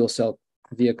and fuel cell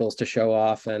vehicles to show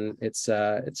off, and it's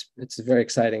very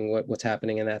exciting what's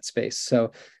happening in that space.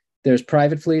 So there's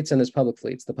private fleets and there's public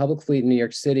fleets. The public fleet in New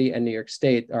York City and New York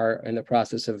State are in the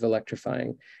process of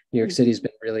electrifying. New York City's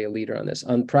been really a leader on this.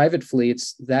 On private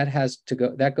fleets, that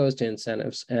goes to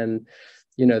incentives, and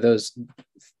those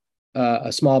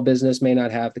a small business may not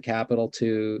have the capital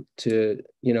to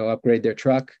upgrade their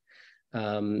truck.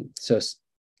 So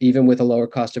even with a lower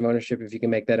cost of ownership, if you can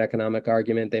make that economic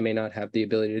argument, they may not have the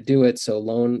ability to do it. So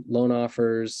loan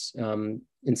offers,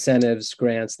 incentives,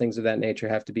 grants, things of that nature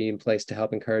have to be in place to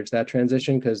help encourage that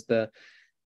transition, because the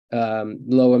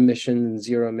low emission,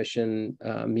 zero emission,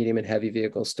 medium and heavy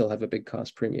vehicles still have a big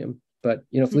cost premium. But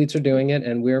fleets are doing it,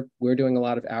 and we're doing a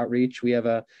lot of outreach. We have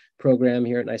a program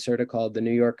here at NYSERDA called the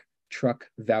New York Truck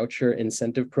Voucher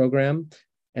Incentive Program,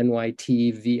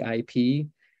 NYTVIP.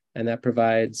 And that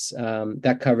provides,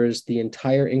 that covers the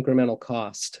entire incremental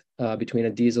cost between a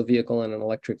diesel vehicle and an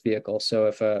electric vehicle. So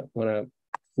when a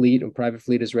private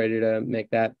fleet is ready to make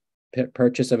that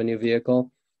purchase of a new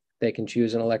vehicle, they can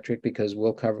choose an electric, because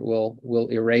we'll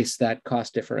erase that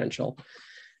cost differential.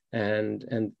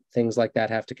 And things like that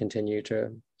have to continue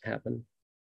to happen.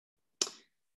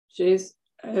 Jason,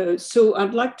 so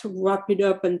I'd like to wrap it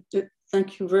up, and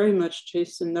thank you very much,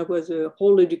 Jason. That was a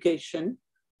whole education,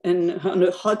 and on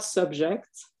a hot subject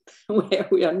where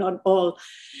we are not all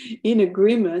in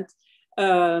agreement.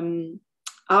 I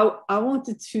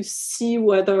wanted to see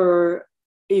whether,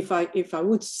 if I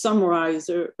would summarize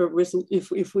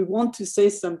if we want to say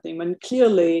something, and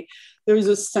clearly there is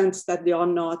a sense that there are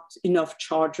not enough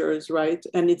chargers, right?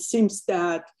 And it seems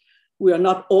that we are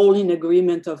not all in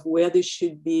agreement of where they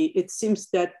should be. It seems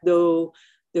that though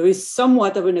there is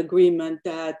somewhat of an agreement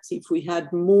that if we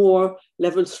had more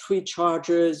level 3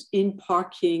 chargers in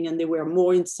parking, and there were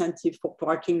more incentive for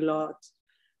parking lots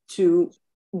to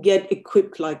get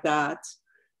equipped like that,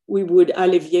 we would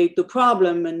alleviate the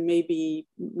problem, and maybe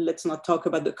let's not talk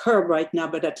about the curb right now,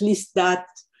 but at least that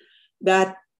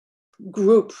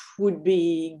group would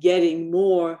be getting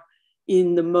more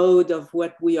in the mode of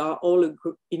what we are all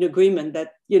in agreement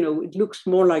that, it looks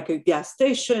more like a gas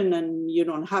station and you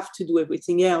don't have to do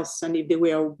everything else. And if there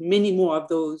were many more of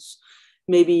those,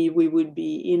 maybe we would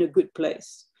be in a good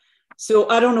place. So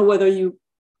I don't know whether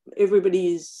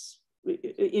everybody is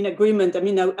in agreement. I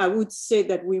mean, I would say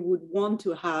that we would want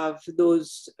to have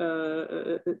those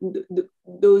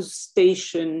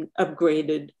stations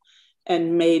upgraded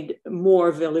and made more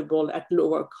available at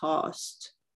lower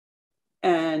cost.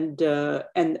 And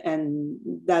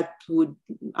that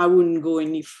I wouldn't go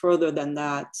any further than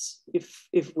that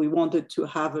if we wanted to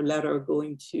have a letter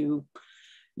going to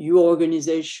your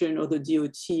organization or the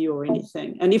DOT or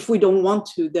anything. And if we don't want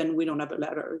to, then we don't have a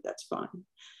letter, that's fine.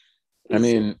 I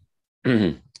mean,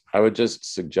 I would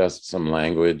just suggest some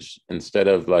language instead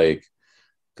of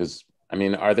because I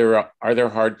mean, are there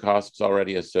hard costs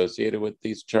already associated with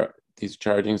these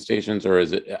charging stations, or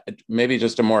is it maybe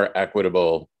just a more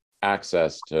equitable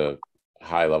access to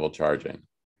high-level charging?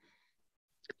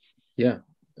 Yeah,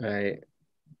 I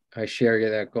share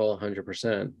that goal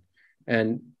 100%.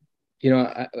 And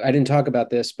I didn't talk about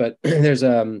this, but there's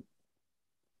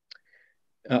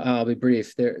I'll be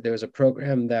brief. There was a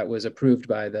program that was approved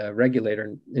by the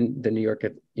regulator in the New York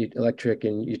Electric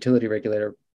and Utility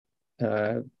Regulator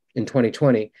in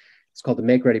 2020. It's called the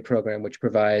Make Ready program, which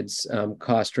provides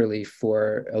cost relief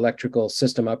for electrical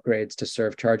system upgrades to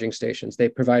serve charging stations. They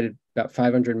provided about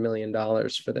 $500 million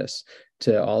for this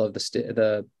to all of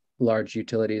the large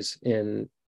utilities in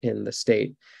the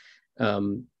state,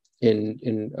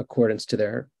 in accordance to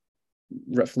their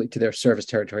service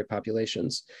territory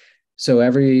populations. So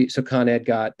Con Ed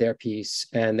got their piece,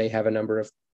 and they have a number of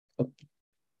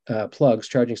plugs,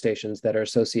 charging stations that are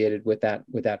associated with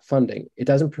that funding. It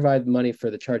doesn't provide money for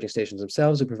the charging stations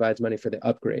themselves. It provides money for the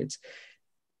upgrades.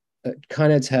 Con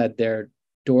Ed's had their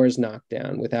doors knocked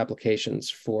down with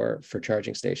applications for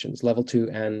charging stations, level 2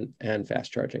 and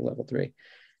fast charging level 3.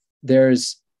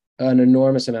 There's an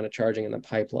enormous amount of charging in the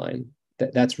pipeline.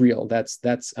 That's real.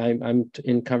 I'm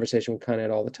in conversation with Con Ed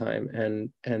all the time,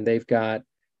 and they've got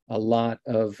a lot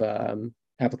of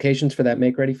applications for that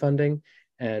Make Ready funding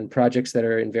and projects that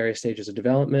are in various stages of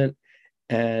development.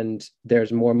 And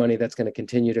there's more money that's going to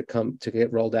continue to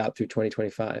get rolled out through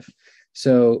 2025.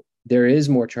 So there is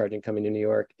more charging coming to New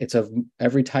York. It's of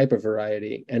every type of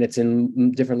variety, and it's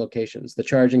in different locations. The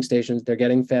charging stations, they're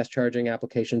getting fast charging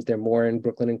applications. They're more in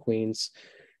Brooklyn and Queens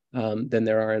than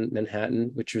there are in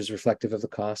Manhattan, which is reflective of the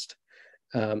cost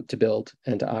to build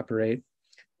and to operate.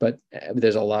 But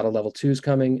there's a lot of level 2s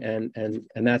coming, and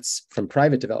that's from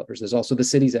private developers. There's also the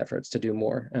city's efforts to do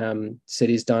more.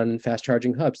 City's done fast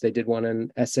charging hubs. They did one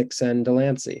in Essex and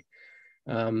Delancey.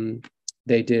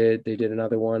 They did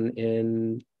another one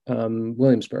in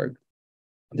Williamsburg.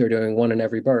 They're doing one in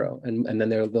every borough, and then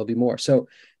there'll be more. So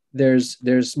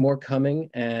there's more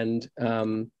coming, and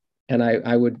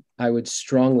I would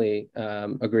strongly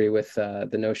agree with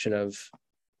the notion of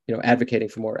advocating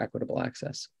for more equitable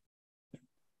access.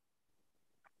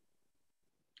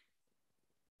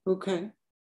 Okay.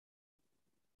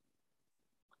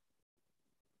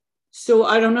 So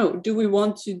I don't know, do we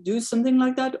want to do something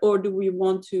like that, or do we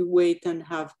want to wait and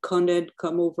have Con Ed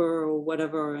come over or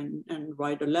whatever and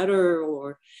write a letter,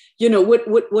 or,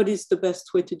 what is the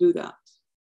best way to do that?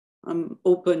 I'm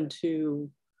open to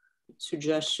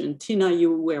suggestion. Tina,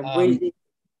 you were raising.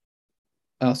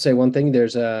 I'll say one thing.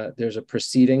 There's a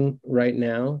proceeding right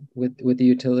now with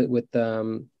the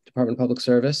Department of Public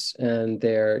Service, and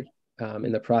they're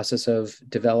in the process of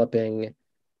developing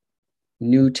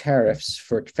new tariffs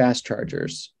for fast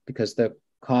chargers, because the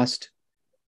cost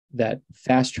that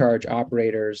fast charge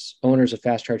operators, owners of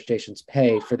fast charge stations,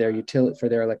 pay for their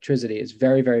electricity is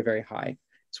very, very, very high.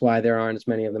 That's why there aren't as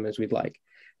many of them as we'd like.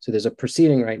 So there's a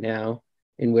proceeding right now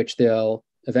in which they'll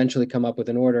eventually come up with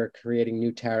an order creating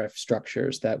new tariff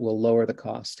structures that will lower the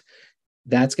cost.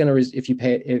 That's going to,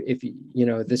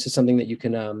 this is something that you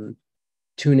can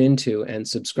tune into and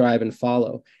subscribe and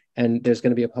follow. And there's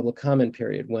going to be a public comment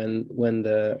period when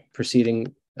the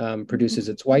proceeding produces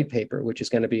its white paper, which is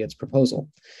going to be its proposal.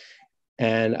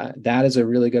 And that is a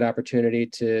really good opportunity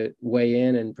to weigh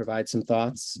in and provide some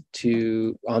thoughts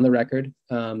on the record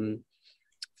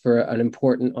for an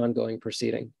important ongoing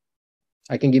proceeding.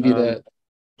 I can give you the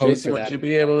Jason, would you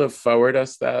be able to forward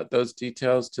us those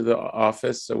details to the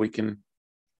office so we can?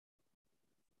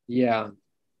 Yeah.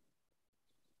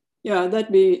 Yeah,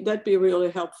 that'd be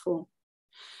really helpful.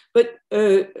 But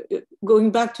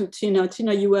going back to Tina,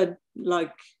 you had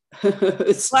I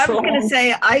was going to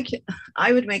say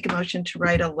I would make a motion to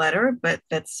write a letter, but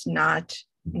that's not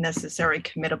necessarily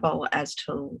committable as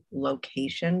to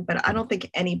location. But I don't think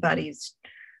anybody's.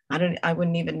 I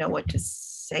wouldn't even know what to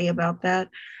say about that.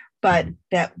 But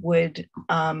that would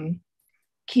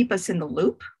keep us in the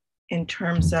loop in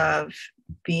terms of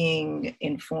being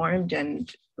informed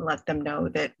and let them know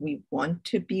that we want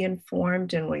to be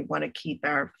informed and we want to keep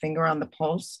our finger on the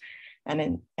pulse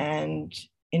and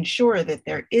ensure that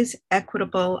there is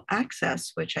equitable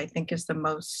access, which I think is the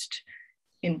most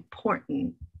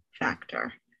important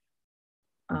factor.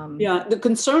 Yeah, the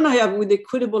concern I have with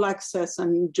equitable access,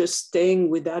 and just staying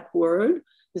with that word,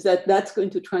 is that that's going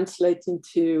to translate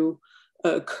into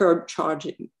curb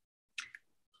charging.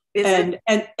 And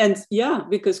yeah,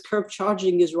 because curb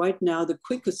charging is right now the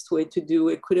quickest way to do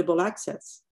equitable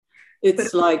access.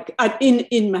 It's like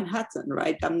in Manhattan,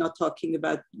 right? I'm not talking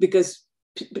about, because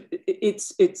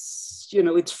it's you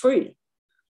know, it's free.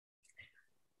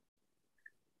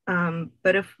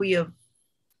 But if we have,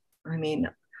 I mean,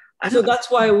 so that's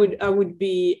why I would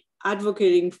be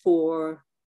advocating for,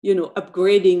 you know,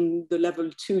 upgrading the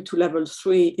level 2 to level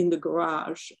 3 in the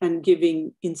garage and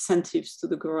giving incentives to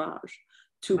the garage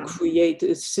to create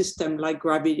a system like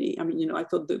gravity. I mean, you know, I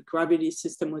thought the gravity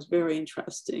system was very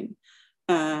interesting,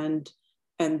 and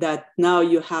that now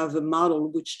you have a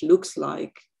model which looks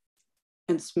like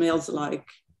and smells like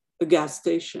a gas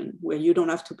station where you don't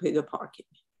have to pay the parking,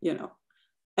 you know,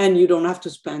 and you don't have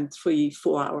to spend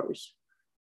 3-4 hours.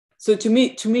 So to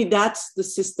me, that's the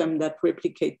system that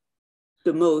replicates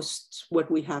the most what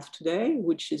we have today,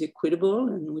 which is equitable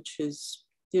and which is,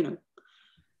 you know.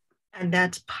 And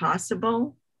that's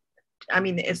possible? I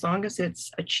mean, as long as it's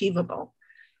achievable.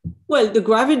 Well, the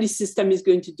gravity system is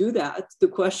going to do that. The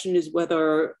question is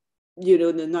whether, you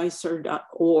know, the NYSERDA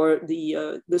or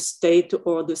the state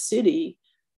or the city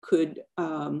could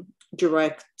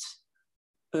direct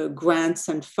grants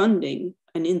and funding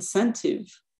and incentive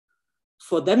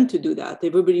for them to do that.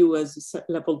 Everybody who has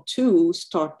level 2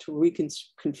 start to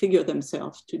reconfigure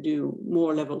themselves to do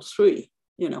more level 3,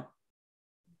 you know.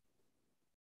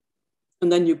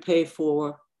 And then you pay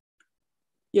for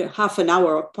half an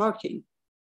hour of parking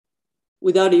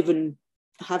without even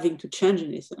having to change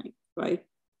anything, right?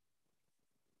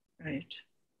 Right.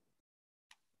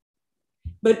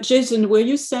 But Jason, were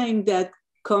you saying that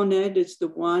Con Ed is the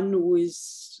one who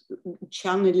is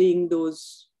channeling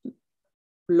those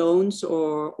loans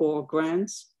or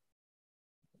grants?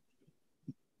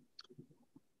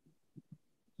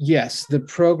 Yes, the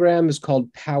program is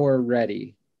called Power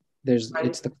Ready.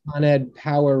 It's the Con Ed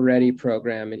Power Ready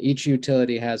program, and each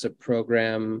utility has a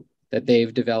program that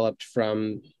they've developed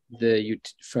from the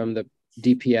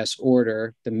DPS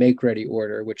order, the Make Ready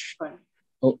order, which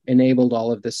enabled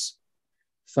all of this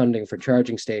funding for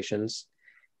charging stations.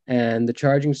 And the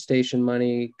charging station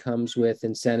money comes with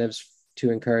incentives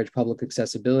to encourage public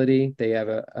accessibility. They have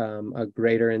a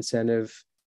greater incentive,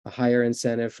 a higher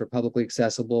incentive for publicly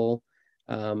accessible,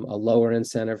 a lower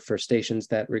incentive for stations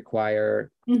that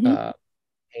require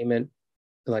payment,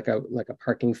 like a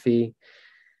parking fee.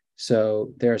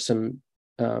 So there's some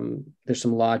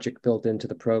logic built into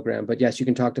the program. But yes, you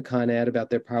can talk to Con Ed about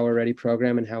their Power Ready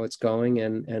program and how it's going,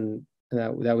 and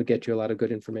that would get you a lot of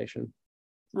good information.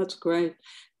 That's great.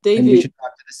 David, and you should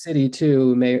talk to the city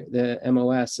too, the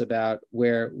MOS, about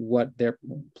what their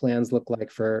plans look like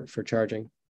for charging.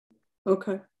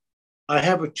 Okay. I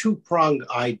have a two-pronged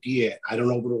idea. I don't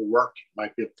know if it'll work. It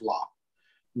might be a flop.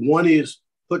 One is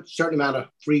put a certain amount of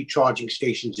free charging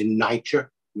stations in NYCHA,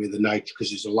 because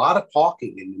there's a lot of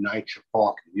parking in the NYCHA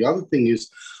parking. The other thing is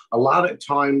a lot of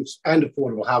times, and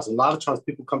affordable housing, a lot of times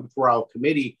people come before our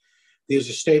committee, there's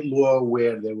a state law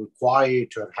where they're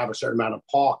required to have a certain amount of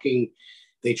parking.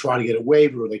 They try to get a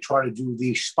waiver or they try to do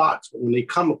these spots. But when they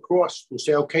come across, we'll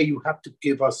say, okay, you have to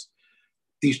give us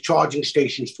these charging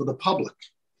stations for the public,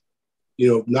 you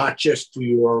know, not just for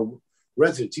your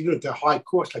residents, even if they're high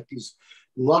cost, like these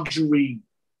luxury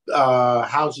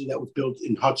housing that was built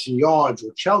in Hudson Yards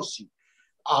or Chelsea.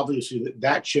 Obviously,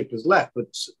 that ship has left, but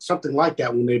something like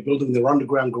that, when they're building their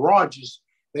underground garages,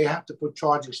 they have to put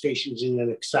charging stations in and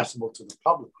accessible to the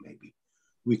public. Maybe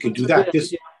we could do that.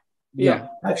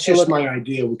 That's just my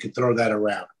idea. We could throw that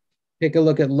around. Take a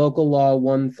look at Local Law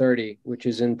 130, which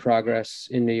is in progress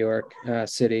in New York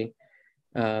City,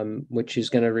 which is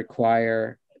going to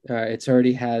require, it's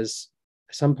already has,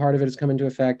 some part of it has come into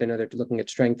effect. I know they're looking at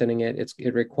strengthening it.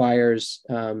 It requires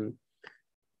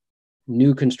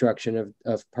new construction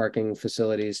of parking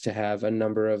facilities to have a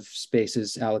number of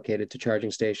spaces allocated to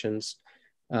charging stations.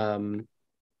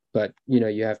 But, you know,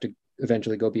 you have to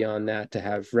eventually go beyond that to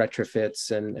have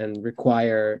retrofits and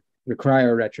require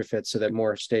require retrofits so that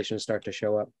more stations start to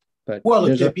show up. But well,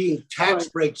 if there being tax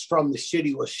breaks from the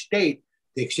city or state,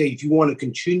 they say if you want to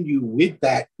continue with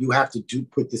that, you have to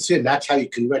put this in. That's how you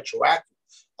can retroact.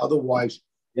 Otherwise,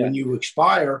 when you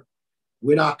expire,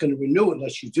 we're not going to renew it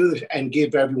unless you do this and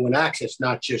give everyone access,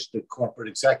 not just the corporate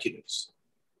executives.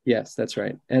 Yes, that's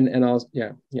right. And also,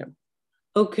 yeah.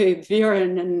 Okay, Vera,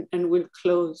 and we'll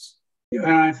close.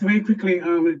 So very quickly,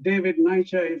 David,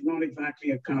 NYCHA is not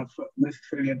exactly a kind of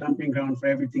necessarily a dumping ground for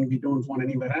everything we don't want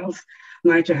anywhere else.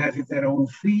 NYCHA has its own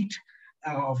fleet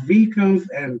of vehicles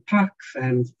and trucks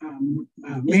and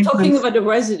He's talking about the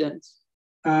residents.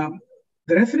 The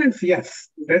residents, yes.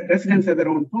 Residents have their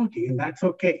own parking, and that's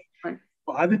okay. Right.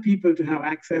 For other people to have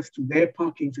access to their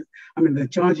parking, the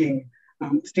charging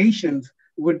stations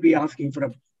would be asking for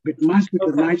a bit much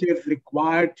because NYCHA is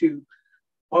required to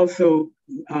also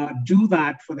do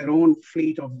that for their own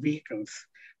fleet of vehicles,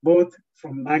 both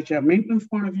from NYCHA maintenance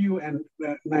point of view and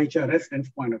NYCHA residents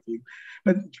point of view.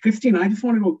 But Christine, I just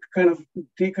wanted to kind of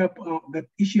take up that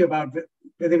issue about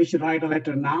whether we should write a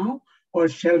letter now or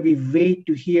shall we wait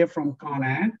to hear from Con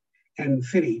Ed and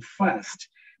city first,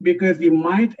 because we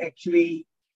might actually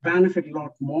benefit a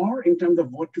lot more in terms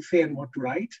of what to say and what to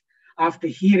write after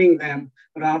hearing them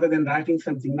rather than writing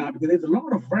something now, because there's a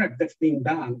lot of work that's being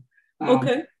done.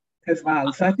 As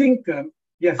well. So I think,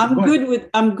 yes. I'm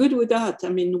good with that. I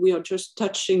mean, we are just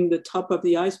touching the top of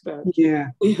the iceberg. Yeah.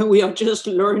 We are just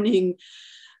learning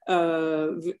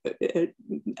and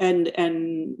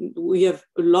we have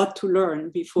a lot to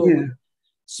learn before we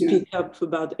speak up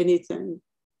about anything.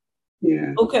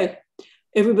 Yeah. Okay.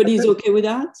 Everybody's okay with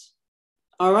that?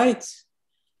 All right.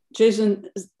 Jason,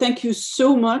 thank you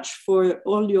so much for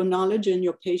all your knowledge and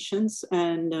your patience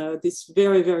and this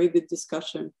very, very good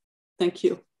discussion. Thank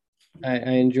you. I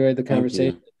enjoyed the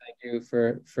conversation. Thank you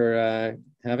for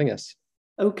having us.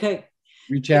 Okay.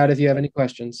 Reach out if you have any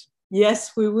questions.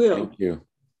 Yes, we will. Thank you.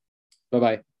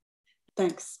 Bye-bye.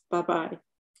 Thanks. Bye-bye.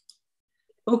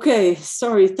 Okay,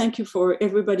 sorry. Thank you for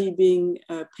everybody being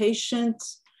patient.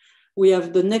 We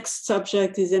have the next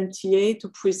subject is MTA to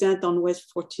present on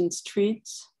West 14th Street,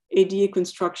 ADA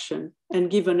construction,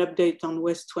 and give an update on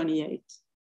West 28th.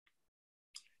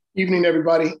 Evening,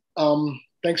 everybody.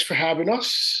 Thanks for having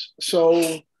us.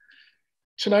 So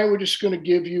tonight we're just going to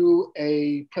give you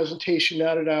a presentation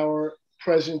now that our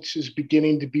presence is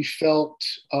beginning to be felt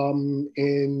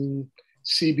in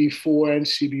CB4 and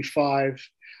CB5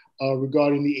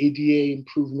 regarding the ADA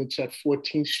improvements at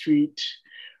 14th Street,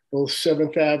 both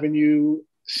 7th Avenue,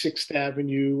 6th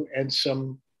Avenue, and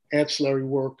some ancillary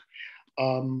work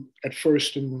at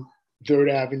 1st and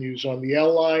 3rd Avenues on the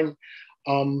L line.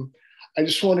 I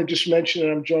just want to mention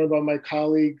that I'm joined by my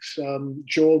colleagues,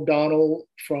 Joe O'Donnell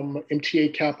from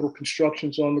MTA Capital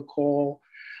Construction's on the call,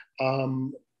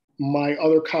 my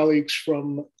other colleagues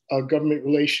from government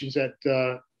relations at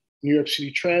New York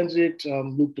City Transit,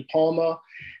 Luke DePalma,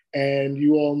 and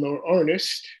you all know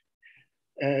Ernest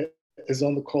is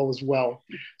on the call as well.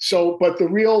 So, but the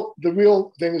real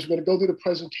thing is we're going to go through the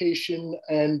presentation,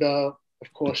 and of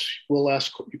course,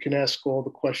 you can ask all the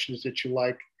questions that you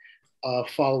like.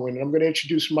 Following. I'm going to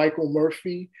introduce Michael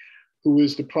Murphy, who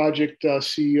is the project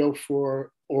CEO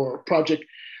project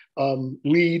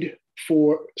lead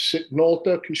for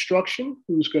Nolta Construction,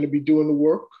 who's going to be doing the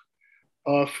work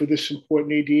for this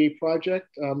important ADA project,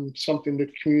 something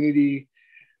that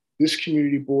this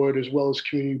community board, as well as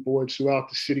community boards throughout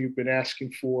the city have been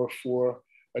asking for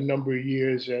a number of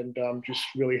years. And I'm just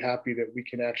really happy that we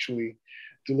can actually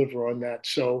deliver on that.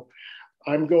 So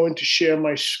I'm going to share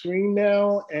my screen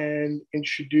now and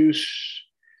introduce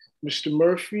Mr.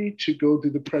 Murphy to go through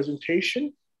the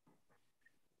presentation.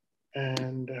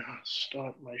 And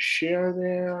start my share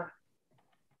there.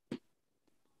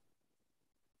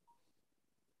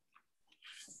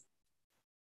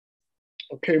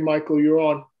 Okay, Michael, you're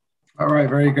on. All right,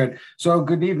 very good. So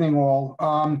good evening, all.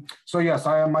 So yes,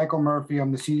 I am Michael Murphy.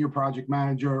 I'm the Senior Project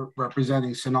Manager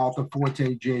representing Sinalta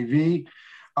Forte JV.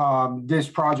 This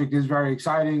project is very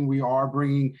exciting. We are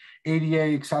bringing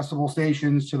ADA accessible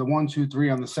stations to the 1, 2, 3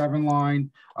 on the 7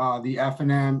 line, the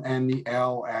F&M and the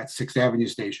L at 6th Avenue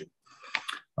Station.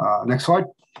 Next slide.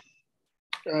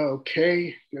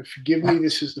 Okay, forgive me.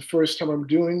 This is the first time I'm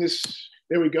doing this.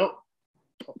 There we go.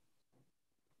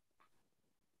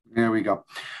 There we go.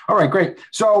 All right, great.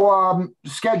 So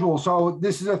schedule. So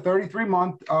this is a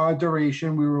 33-month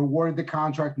duration. We were awarded the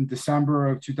contract in December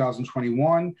of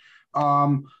 2021.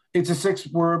 We're into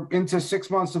 6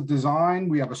 months of design.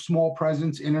 We have a small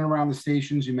presence in and around the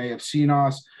stations. You may have seen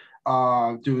us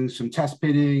doing some test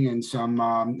pitting and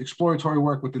some exploratory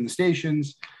work within the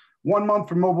stations. 1 month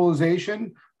for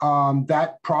mobilization.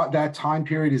 That time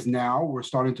period is now. We're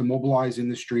starting to mobilize in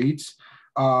the streets.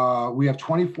 We have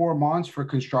 24 months for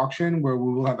construction where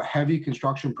we will have a heavy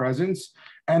construction presence,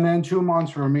 and then 2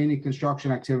 months for remaining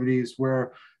construction activities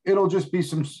where it'll just be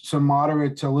some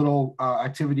moderate to little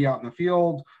activity out in the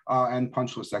field and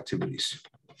punch list activities.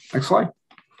 Next slide.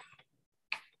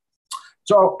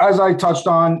 So as I touched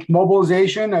on,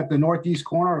 mobilization at the northeast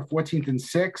corner of 14th and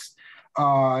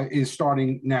 6th is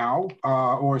starting now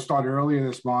or started earlier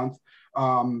this month.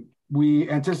 We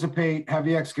anticipate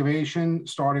heavy excavation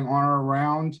starting on or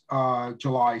around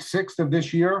July 6th of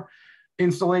this year.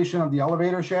 Installation of the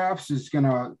elevator shafts is going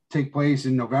to take place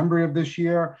in November of this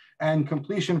year, and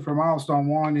completion for milestone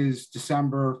 1 is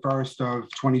December 1st of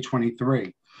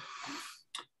 2023.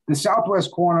 The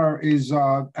southwest corner is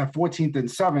at 14th and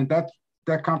 7th.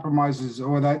 That compromises,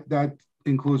 or that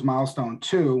includes milestone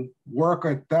 2. Work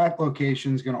at that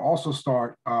location is going to also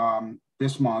start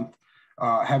this month.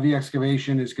 Heavy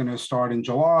excavation is going to start in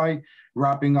July,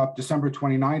 wrapping up December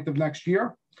 29th of next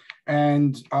year.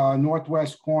 And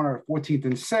northwest corner, 14th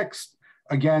and 6th,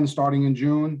 again, starting in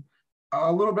June.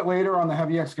 A little bit later on the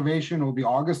heavy excavation will be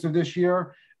August of this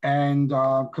year, and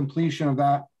completion of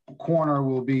that corner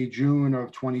will be June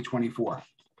of 2024.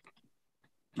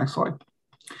 Next slide.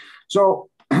 So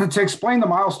to explain the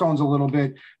milestones a little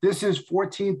bit, this is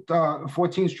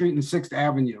 14th Street and 6th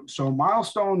Avenue. So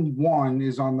milestone 1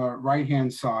 is on the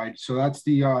right-hand side. So that's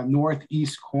the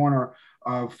northeast corner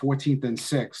of 14th and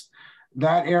 6th.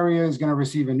 That area is going to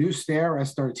receive a new stair,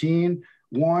 S13,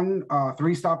 one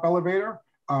 3-stop elevator,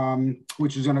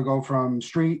 which is going to go from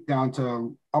street down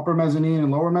to upper mezzanine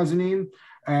and lower mezzanine,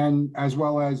 and as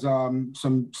well as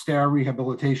some stair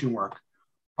rehabilitation work.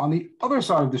 On the other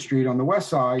side of the street, on the west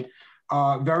side,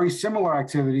 very similar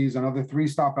activities, another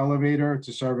 3-stop elevator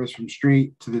to service from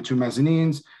street to the 2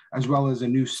 mezzanines, as well as a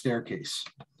new staircase.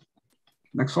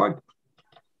 Next slide.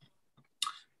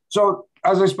 So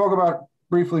as I spoke about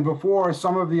briefly before,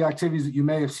 some of the activities that you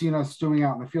may have seen us doing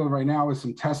out in the field right now is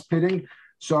some test pitting.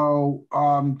 So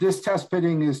this test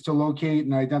pitting is to locate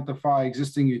and identify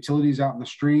existing utilities out in the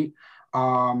street.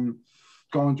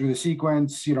 Going through the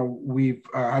sequence, we've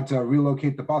had to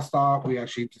relocate the bus stop. We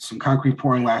actually did some concrete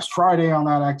pouring last Friday on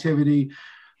that activity.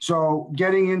 So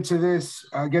getting into this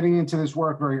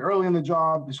work very early in the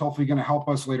job is hopefully going to help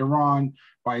us later on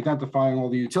by identifying all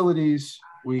the utilities.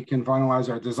 We can finalize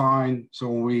our design. So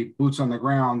when we boots on the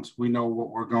ground, we know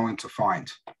what we're going to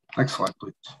find. Next slide,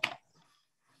 please.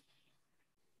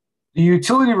 The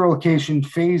utility relocation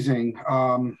phasing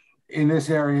in this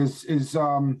area is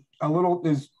going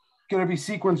to be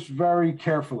sequenced very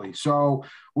carefully. So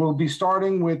we'll be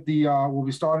starting with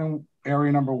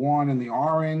area number 1 in the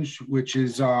orange, which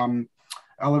is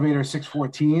elevator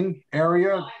 614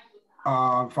 area,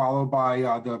 followed by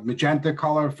the magenta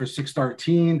color for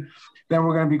 613. Then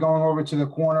we're going to be going over to the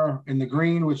corner in the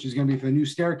green, which is going to be for the new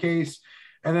staircase.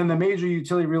 And then the major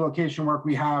utility relocation work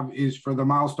we have is for the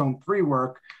milestone 3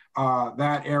 work.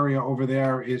 That area over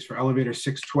there is for elevator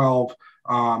 612.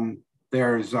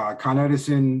 There's Con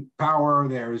Edison Power,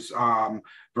 there's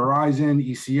Verizon,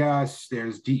 ECS,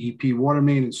 there's DEP water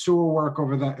main and sewer work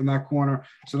over in that corner.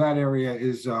 So that area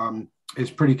is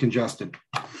pretty congested.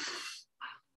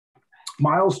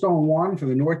 Milestone 1 for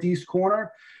the northeast corner.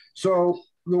 So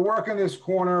the work in this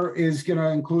corner is going to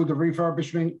include the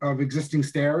refurbishment of existing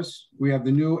stairs. We have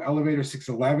the new elevator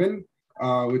 611,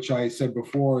 which I said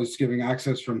before is giving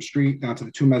access from street down to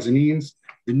the 2 mezzanines.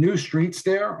 The new street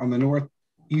stair on the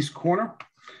northeast corner.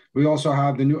 We also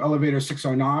have the new elevator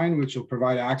 609, which will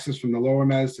provide access from the lower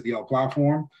mezz to the L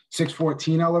platform.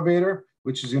 614 elevator,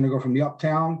 which is going to go from the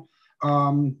uptown.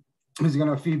 Is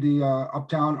going to feed the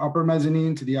uptown upper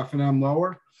mezzanine to the F&M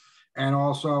lower. And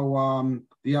also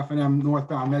the F&M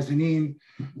northbound mezzanine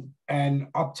and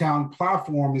uptown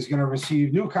platform is going to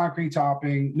receive new concrete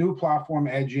topping, new platform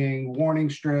edging, warning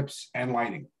strips, and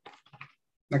lighting.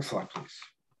 Next slide, please.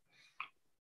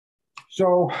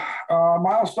 So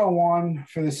milestone 1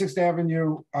 for the 6th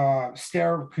Avenue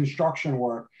stair construction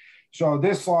work. So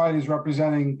this slide is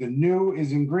representing the new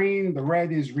is in green, the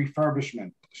red is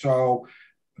refurbishment. So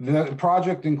the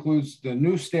project includes the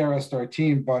new stair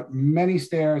S13, but many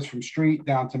stairs from street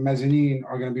down to mezzanine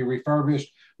are going to be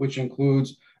refurbished, which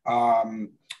includes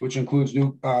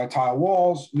new tile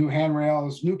walls, new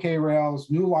handrails, new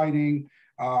K-rails, new lighting,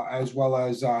 as well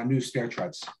as new stair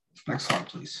treads. Next slide,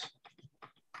 please.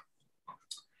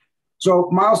 So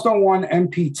milestone 1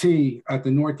 MPT at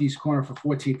the northeast corner for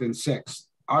 14th and 6th.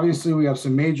 Obviously, we have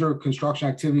some major construction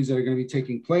activities that are going to be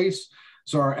taking place.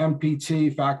 So our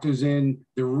MPT factors in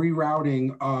the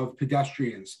rerouting of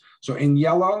pedestrians. So in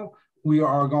yellow,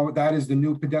 that is the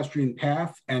new pedestrian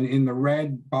path, and in the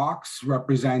red box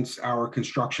represents our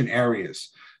construction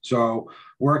areas. So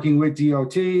working with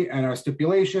DOT and our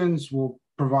stipulations will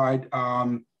provide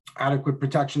adequate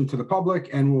protection to the public,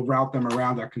 and we'll route them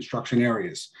around our construction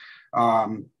areas.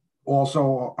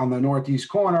 Also on the northeast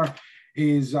corner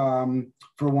is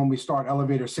for when we start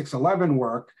elevator 611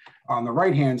 work. On the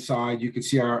right-hand side, you can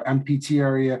see our MPT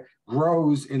area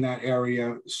grows in that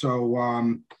area.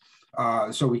 So,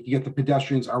 so we can get the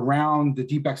pedestrians around the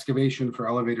deep excavation for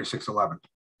elevator 611.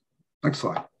 Next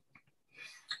slide.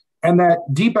 And that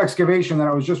deep excavation that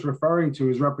I was just referring to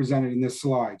is represented in this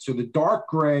slide. So the dark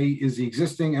gray is the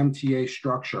existing MTA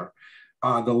structure.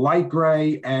 The light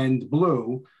gray and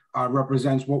blue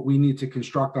represents what we need to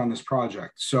construct on this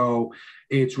project. So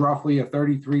it's roughly a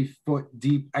 33-foot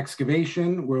deep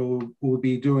excavation where we'll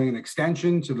be doing an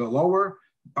extension to the lower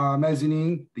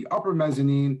mezzanine, the upper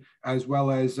mezzanine, as well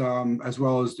as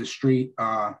the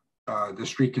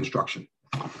street construction.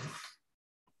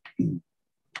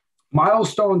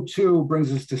 Milestone 2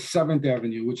 brings us to 7th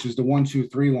Avenue, which is the 1, 2,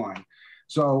 3 line.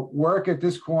 So work at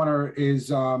this corner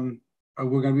is, we're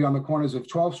going to be on the corners of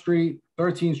 12th Street,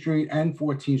 13th Street, and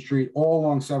 14th Street, all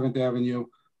along 7th Avenue.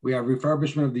 We have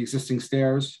refurbishment of the existing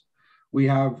stairs. We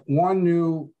have one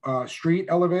new street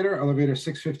elevator, elevator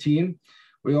 615.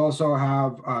 We also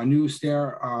have a new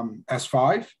stair,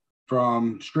 S5,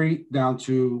 from street down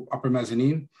to upper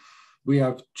mezzanine. We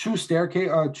have two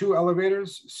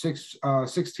elevators,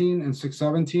 616 and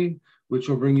 617, which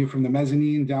will bring you from the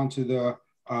mezzanine down to the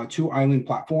 2 island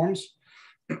platforms.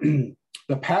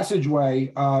 The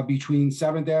passageway between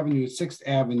 7th Avenue and 6th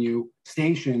Avenue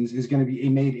stations is going to be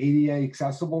made ADA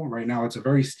accessible. Right now, it's a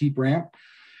very steep ramp.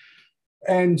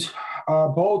 And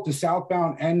both the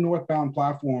southbound and northbound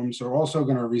platforms are also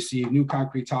going to receive new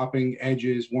concrete topping,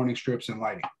 edges, warning strips, and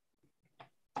lighting.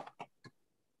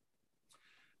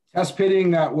 Test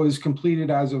pitting that was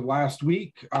completed as of last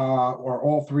week are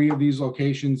all 3 of these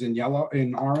locations in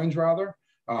orange rather.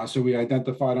 So we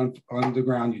identified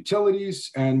underground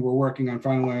utilities, and we're working on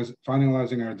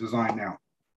finalizing our design now.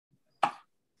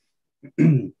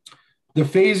 The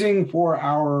phasing for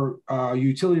our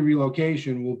utility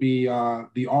relocation will be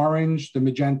the orange, the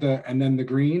magenta, and then the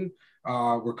green.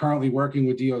 We're currently working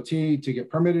with DOT to get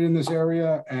permitted in this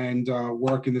area, and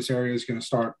work in this area is going to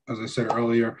start, as I said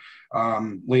earlier,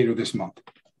 later this month.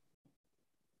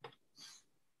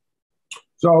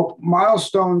 So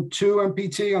milestone 2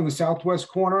 MPT on the southwest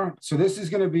corner. So this is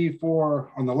going to be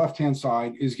for, on the left-hand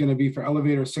side, is going to be for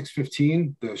elevator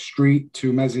 615, the street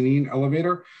to mezzanine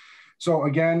elevator. So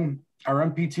again, our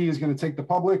MPT is going to take the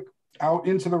public out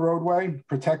into the roadway,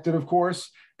 protected of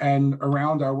course, and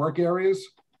around our work areas.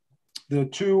 The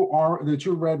two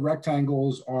red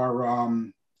rectangles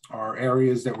are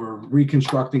areas that we're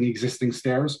reconstructing existing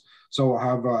stairs. So we'll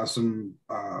have some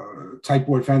tight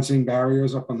board fencing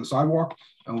barriers up on the sidewalk,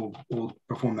 and we'll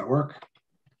perform that work.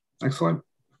 Next slide.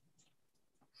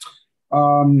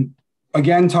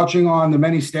 Again, touching on the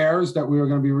many stairs that we are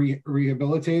going to be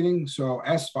rehabilitating. So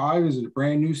S5 is a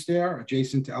brand new stair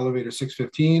adjacent to elevator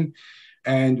 615.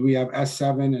 And we have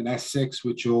S7 and S6,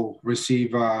 which will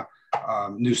receive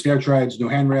new stair treads, new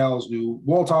handrails, new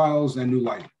wall tiles, and new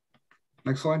lighting.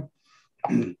 Next slide.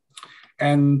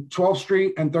 And 12th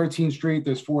Street and 13th Street,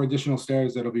 there's 4 additional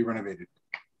stairs that'll be renovated.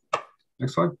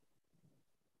 Next slide.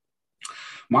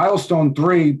 Milestone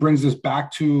 3 brings us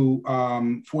back to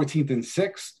 14th and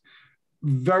 6th.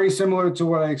 Very similar to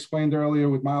what I explained earlier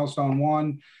with milestone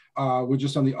 1. We're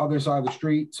just on the other side of the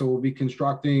street. So we'll be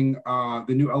constructing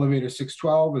the new elevator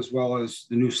 612 as well as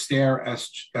the new stair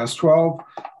S12.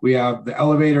 We have the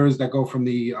elevators that go from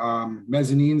the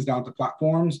mezzanines down to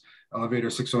platforms, elevator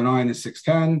 609 and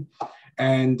 610.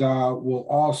 And we'll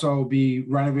also be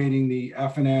renovating the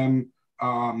F&M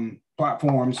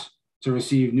platforms to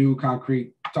receive new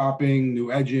concrete topping,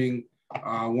 new edging,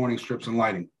 warning strips, and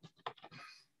lighting.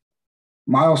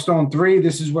 Milestone 3,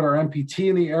 this is what our MPT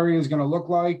in the area is going to look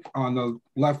like. On the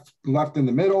left in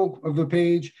the middle of the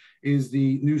page is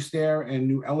the new stair and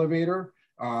new elevator.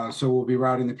 So we'll be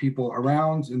routing the people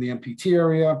around in the MPT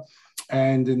area.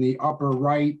 And in the upper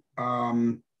right,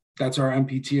 that's our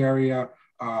MPT area.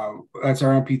 That's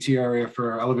our MPT area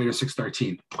for elevator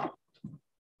 613.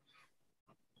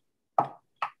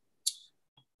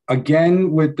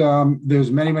 Again, with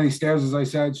there's many stairs, as I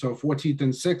said. So 14th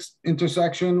and 6th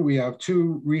intersection, we have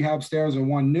 2 rehab stairs and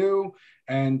 1 new.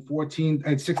 And 14th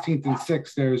and 16th and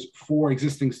 6th, there's 4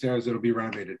 existing stairs that'll be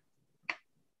renovated.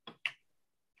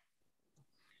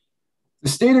 The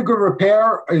state of good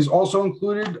repair is also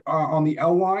included on the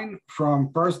L line from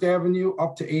 1st Avenue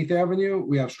up to 8th Avenue.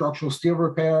 We have structural steel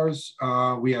repairs.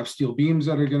 We have steel beams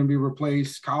that are going to be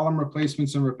replaced, column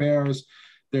replacements and repairs.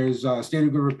 There's state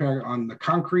of good repair on the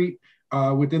concrete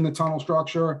within the tunnel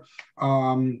structure.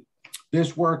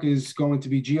 This work is going to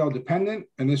be geo-dependent,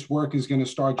 and this work is going to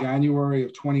start January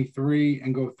of 23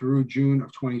 and go through June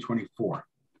of 2024.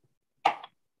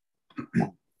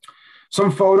 Some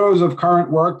photos of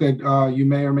current work that you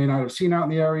may or may not have seen out in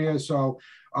the area. So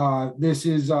this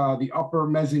is the upper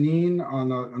mezzanine on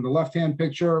the left-hand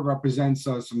picture, represents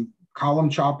some column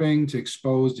chopping to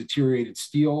expose deteriorated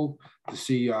steel to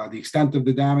see the extent of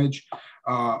the damage.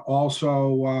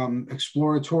 Also,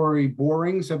 exploratory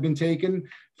borings have been taken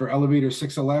for elevator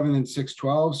 611 and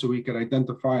 612, so we could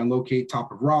identify and locate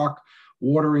top of rock,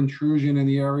 water intrusion in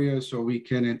the area, so we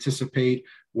can anticipate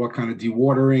what kind of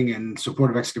dewatering and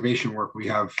supportive excavation work we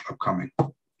have upcoming.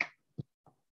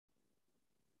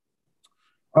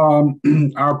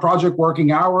 Our project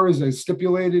working hours as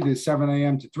stipulated is 7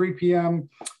 a.m. to 3 p.m.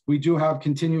 We do have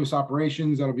continuous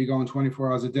operations that'll be going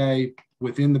 24 hours a day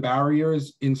within the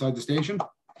barriers inside the station.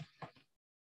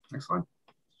 Next slide.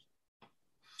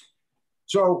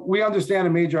 So we understand a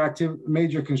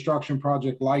major construction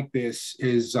project like this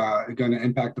is going to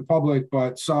impact the public,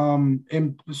 but some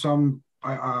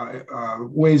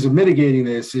ways of mitigating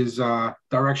this is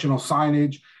directional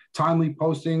signage, timely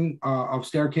posting of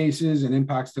staircases and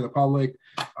impacts to the public,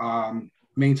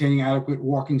 maintaining adequate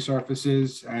walking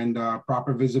surfaces and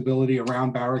proper visibility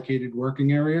around barricaded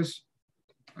working areas.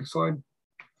 Next slide.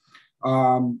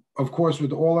 Of course,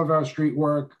 with all of our street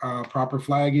work, proper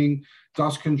flagging,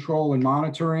 dust control and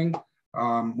monitoring.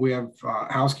 We have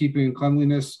housekeeping and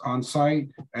cleanliness on site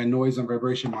and noise and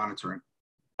vibration monitoring.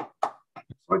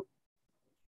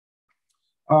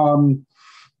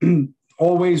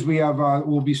 Always we have,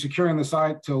 we'll be securing the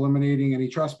site to eliminating any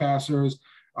trespassers,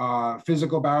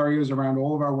 physical barriers around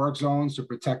all of our work zones to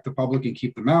protect the public and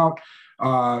keep them out,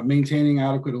 maintaining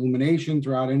adequate illumination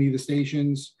throughout any of the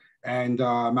stations, and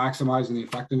maximizing the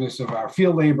effectiveness of our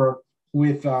field labor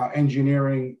with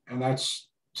engineering, and that's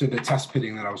to the test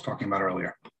pitting that I was talking about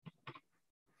earlier.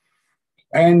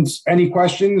 And any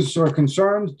questions or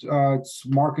concerns, it's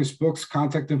Marcus Book's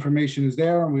contact information is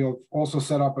there, and we'll also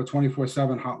set up a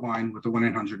 24/7 hotline with the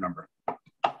 1-800 number.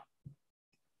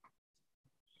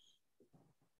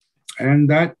 And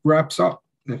that wraps up,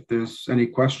 if there's any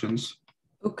questions.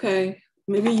 Okay,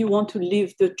 maybe you want to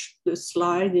leave the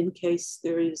slide in case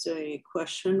there is a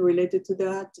question related to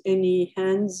that. Any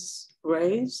hands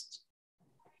raised?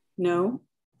 No?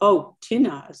 Oh,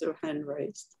 Tina has her hand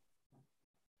raised.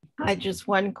 I just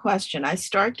one question. I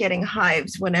start getting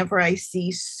hives whenever I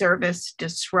see service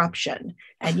disruption.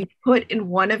 And you put in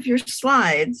one of your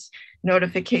slides,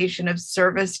 notification of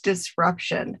service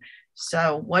disruption.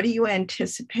 So what do you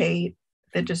anticipate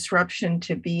the disruption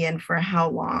to be in for how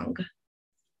long?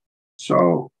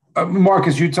 So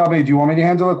Marcus, you tell me, do you want me to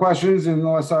handle the questions?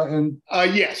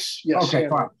 Yes. Okay,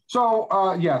 fine. So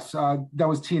yes, that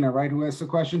was Tina, right, who asked the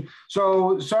question.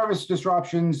 So service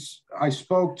disruptions, I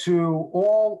spoke to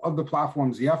all of the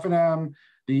platforms, the F&M,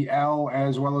 the L,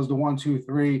 as well as the 1, 2,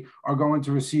 3 are going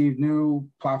to receive new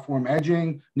platform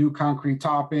edging, new concrete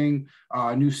topping,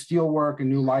 new steel work and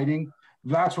new lighting.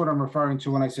 That's what I'm referring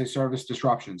to when I say service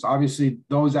disruptions. Obviously,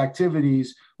 those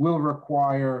activities will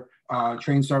require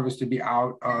train service to be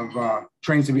out of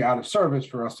trains to be out of service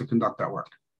for us to conduct that work.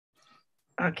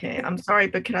 Okay, I'm sorry,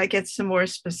 but could I get some more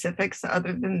specifics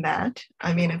other than that?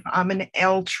 I mean, if I'm an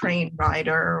L train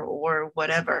rider or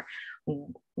whatever,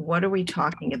 what are we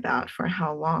talking about for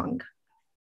how long?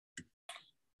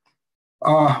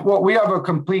 Well, we have a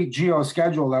complete geo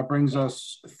schedule that brings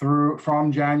us through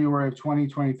from January of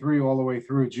 2023 all the way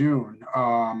through June.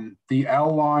 The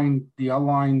L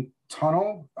line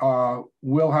tunnel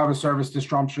will have a service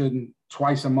disruption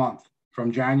twice a month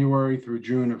from January through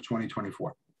June of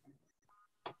 2024.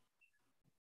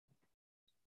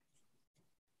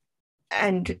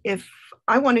 And if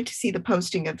I wanted to see the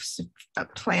posting of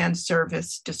planned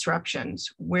service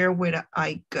disruptions, where would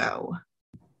I go?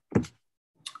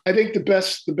 I think the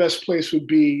best place would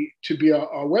be to be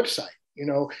our website. You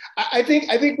know, I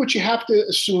think what you have to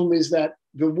assume is that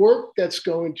the work that's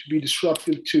going to be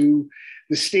disruptive to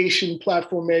the station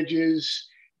platform edges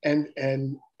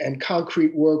and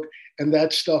concrete work and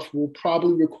that stuff will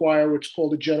probably require what's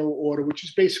called a general order, which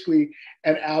is basically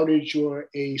an outage or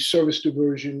a service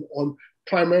diversion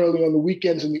primarily on the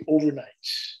weekends and the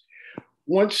overnights.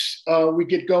 Once we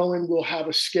get going, we'll have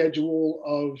a schedule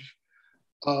of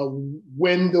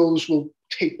when those will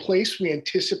take place. We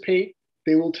anticipate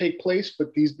they will take place,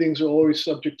 but these things are always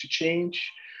subject to change.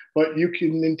 but you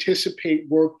can anticipate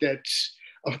work that's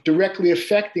directly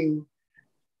affecting,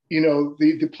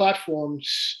 the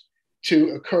platforms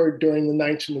to occur during the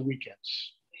nights and the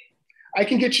weekends. I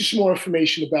can get you some more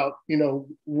information about,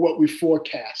 what we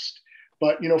forecast,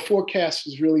 but, forecast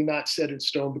is really not set in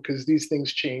stone because these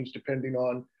things change depending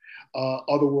on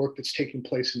other work that's taking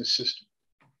place in the system.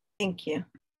 Thank you.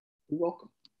 You're welcome.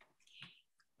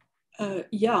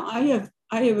 Yeah, I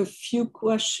have a few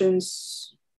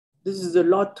questions. This is a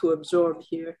lot to absorb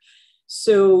here.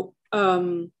 So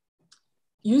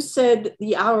you said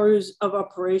the hours of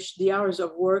operation, the hours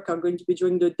of work are going to be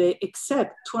during the day,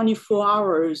 except 24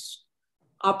 hours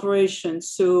operation.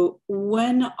 So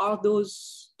when are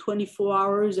those 24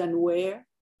 hours and where?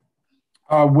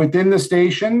 Within the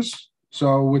stations.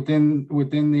 So within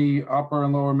the upper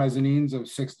and lower mezzanines of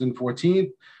 6th and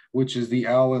 14th, which is the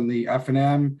L and the F and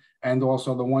M, and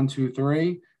also the 1, 2,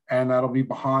 3, and that'll be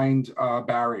behind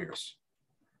barriers.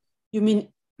 You mean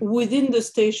within the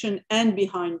station and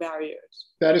behind barriers?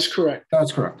 That is correct.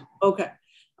 That's correct. Okay.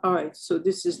 All right. So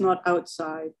this is not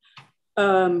outside.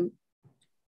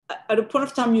 At a point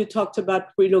of time, you talked about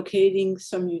relocating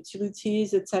some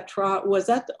utilities, etc. Was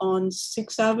that on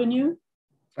 6th Avenue?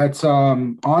 That's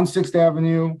on 6th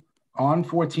Avenue, on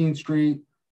 14th Street,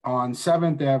 on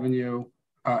 7th Avenue,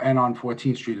 and on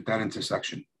 14th Street at that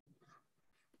intersection.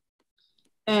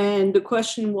 And the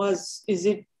question was, is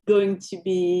it going to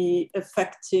be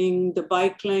affecting the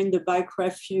bike lane, the bike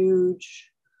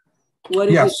refuge? What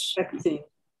is it affecting?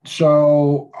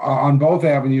 So on both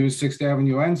avenues, 6th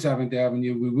Avenue and 7th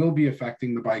Avenue, we will be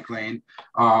affecting the bike lane,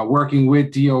 working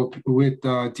with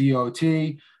DOT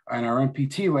and our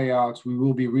MPT layouts, we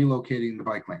will be relocating the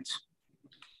bike lanes.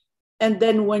 And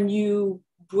then when you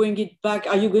bring it back,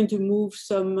 are you going to move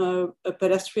some a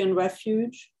pedestrian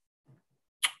refuge?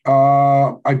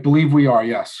 I believe we are,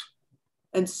 yes.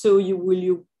 And so will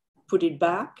you put it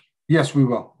back? Yes, we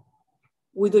will.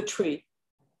 With a tree?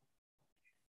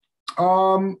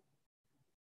 No,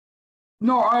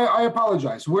 I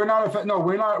apologize. We're not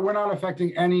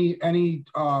affecting any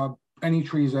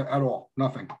trees at all.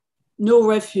 Nothing. No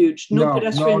refuge. No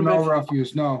pedestrian refuge. No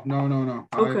refuge. No.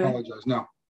 Okay. I apologize. No.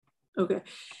 Okay.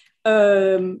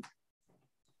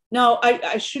 Now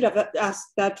I should have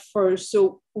asked that first.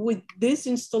 So with this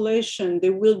installation,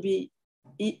 there will be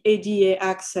ADA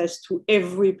access to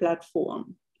every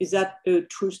platform. Is that a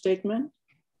true statement?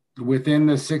 Within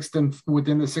the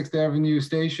 6th Avenue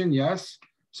station, yes.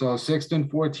 So 6th and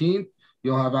 14th,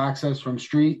 you'll have access from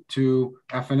street to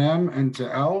F&M and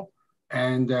to L.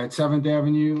 And at 7th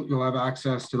Avenue, you'll have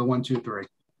access to the 1, 2, 3.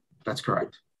 That's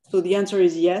correct. So the answer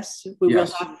is yes. We will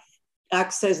have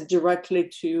access directly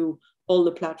to all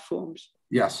the platforms.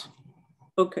 Yes.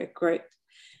 Okay, great.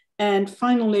 And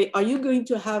finally, are you going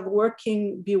to have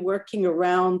be working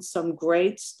around some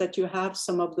grades that you have,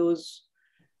 some of those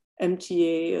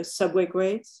MTA subway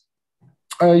grades?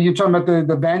 You're talking about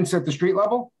the vents at the street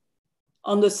level?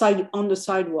 On the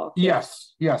sidewalk?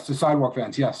 Yes, the sidewalk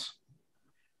vents, yes.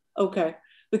 Okay,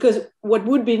 because what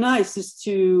would be nice is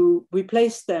to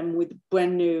replace them with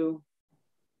brand new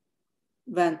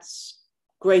vents,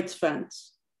 great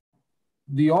vents.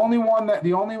 The only one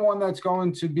that's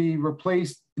going to be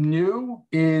replaced new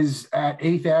is at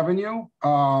 8th Avenue.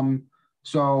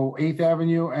 So 8th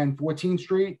Avenue and 14th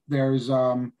Street, there's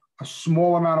a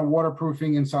small amount of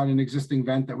waterproofing inside an existing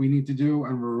vent that we need to do,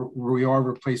 and we are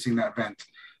replacing that vent.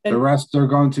 And the rest are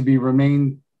going to be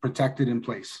remain protected in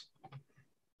place.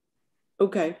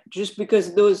 Okay, just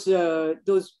because those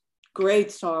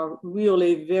grates are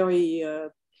really very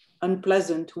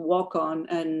unpleasant to walk on,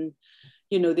 and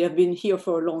they have been here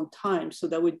for a long time, so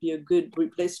that would be a good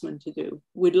replacement to do.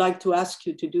 We'd like to ask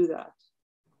you to do that.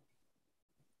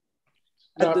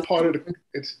 Not part of the.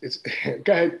 It's.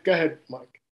 Go ahead,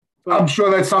 Mike. I'm sure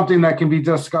that's something that can be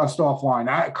discussed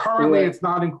offline. Currently, it's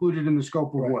not included in the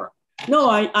scope of work. No,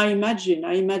 I imagine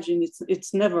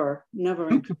it's never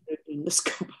included in the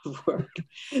scope of work.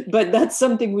 But that's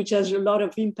something which has a lot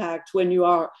of impact when you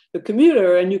are a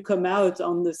commuter and you come out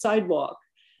on the sidewalk,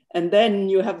 and then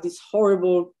you have this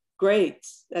horrible grate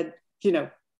that,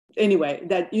 anyway,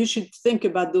 that you should think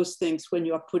about those things when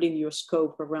you are putting your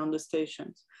scope around the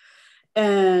stations.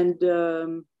 And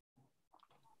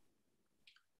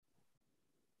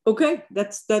okay,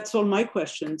 that's all my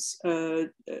questions.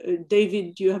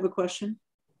 David, do you have a question?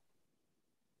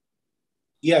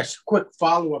 Yes, quick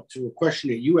follow-up to a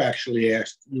question that you actually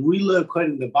asked.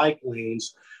 Relocating the bike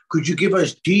lanes, could you give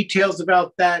us details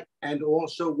about that? And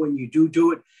also, when you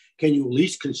do it, can you at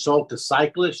least consult the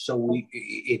cyclist so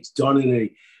it's done in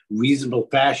a reasonable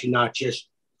fashion, not just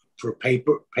for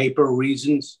paper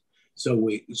reasons, so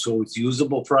it's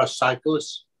usable for us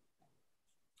cyclists?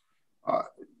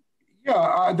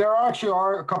 Yeah, there actually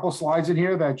are a couple slides in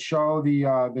here that show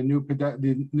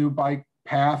the new bike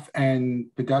path and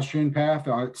pedestrian path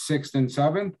on 6th and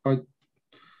 7th, but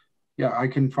yeah,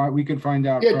 we can find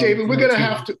out. Yeah, David, we're gonna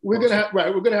have to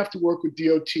work with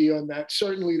DOT on that.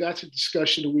 Certainly, that's a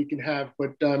discussion that we can have.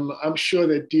 But I'm sure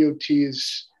that DOT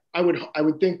is. I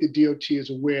would think the DOT is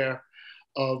aware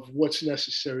of what's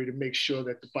necessary to make sure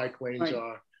that the bike lanes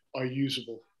are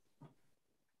usable.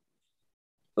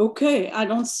 Okay, I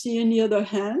don't see any other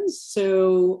hands,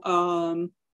 so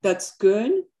that's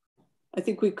good. I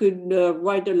think we could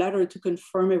write a letter to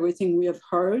confirm everything we have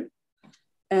heard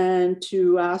and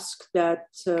to ask that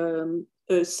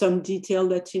some detail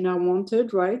that Tina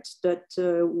wanted, right? That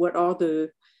what are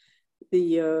the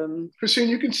Christine,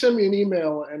 you can send me an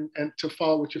email and to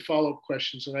follow with your follow-up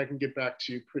questions, and I can get back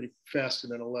to you pretty fast,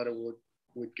 and then a letter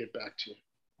would get back to you.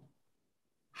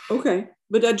 Okay,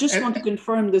 but I just want to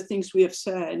confirm the things we have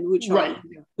said, which are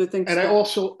the things. And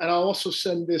I'll also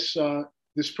send this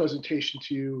this presentation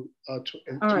to you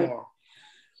tomorrow. Right.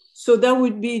 So that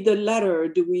would be the letter.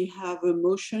 Do we have a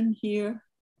motion here?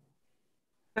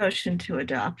 Motion to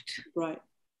adopt. Right.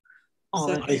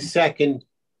 I second.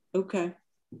 Okay.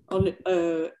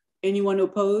 Anyone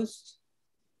opposed?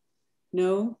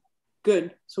 No?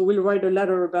 Good. So we'll write a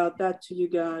letter about that to you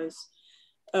guys.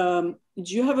 Do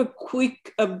you have a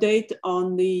quick update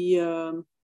on the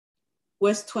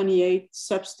West 28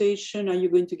 substation? Are you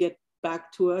going to get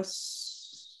back to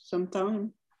us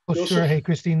sometime? Oh, sure. Hey,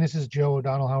 Christine, this is Joe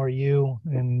O'Donnell. How are you?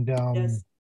 And yes.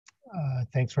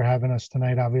 Thanks for having us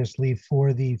tonight, obviously,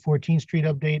 for the 14th Street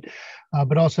update.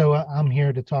 But also, I'm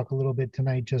here to talk a little bit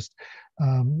tonight just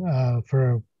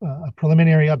for a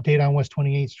preliminary update on West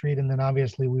 28th Street. And then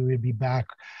obviously we would be back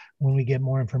when we get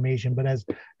more information. But as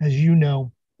you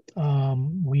know,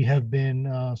 we have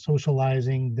been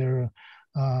socializing the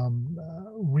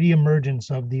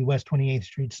reemergence of the West 28th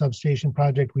Street Substation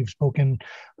Project. We've spoken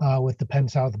with the Penn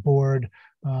South Board,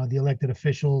 the elected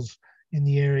officials in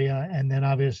the area, and then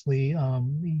obviously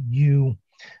you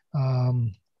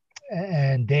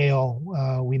and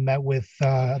Dale, we met with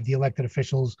the elected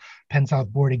officials, Penn South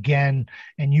Board again,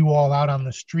 and you all out on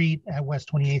the street at West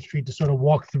 28th Street to sort of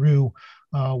walk through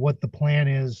what the plan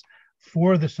is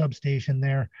for the substation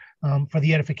there, for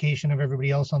the edification of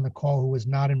everybody else on the call who was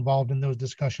not involved in those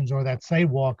discussions or that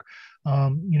sidewalk.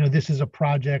 You know, this is a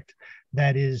project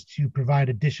that is to provide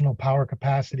additional power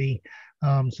capacity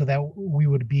so that we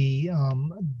would be,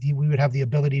 we would have the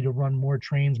ability to run more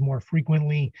trains more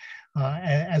frequently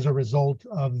as a result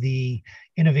of the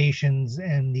innovations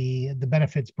and the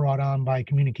benefits brought on by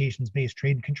communications-based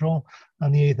trade control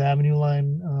on the 8th Avenue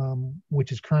line,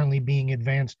 which is currently being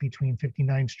advanced between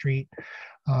 59th Street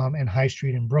and High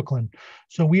Street in Brooklyn.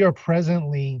 So we are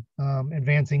presently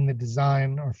advancing the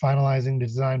design or finalizing the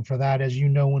design for that. As you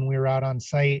know, when we were out on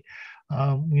site,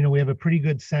 you know, we have a pretty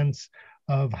good sense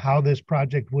of how this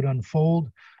project would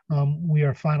unfold. We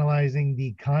are finalizing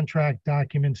the contract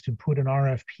documents to put an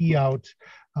RFP out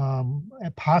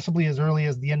possibly as early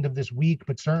as the end of this week,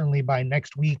 but certainly by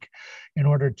next week in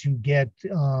order to get,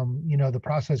 you know, the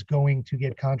process going to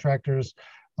get contractors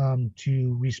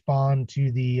to respond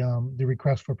to the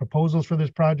request for proposals for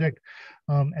this project.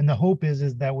 And the hope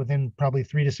is that within probably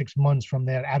 3 to 6 months from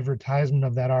that advertisement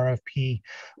of that RFP,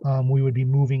 we would be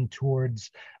moving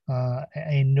towards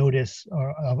a notice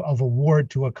of award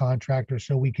to a contractor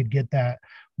so we could get that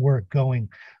work going.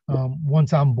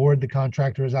 Once on board, the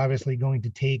contractor is obviously going to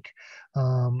take,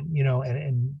 you know,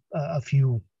 a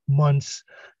few months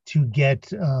to get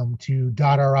to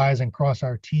dot our I's and cross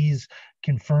our T's,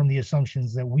 confirm the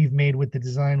assumptions that we've made with the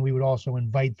design. We would also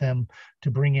invite them to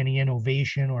bring any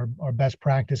innovation or best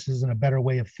practices and a better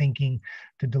way of thinking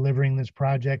to delivering this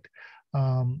project.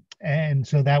 And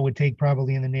so that would take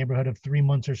probably in the neighborhood of 3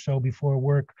 months or so before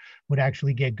work would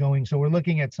actually get going. So we're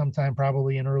looking at sometime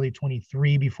probably in early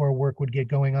 23 before work would get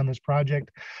going on this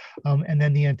project. And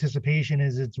then the anticipation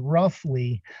is it's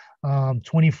roughly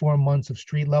 24 months of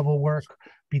street level work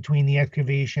between the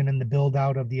excavation and the build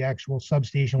out of the actual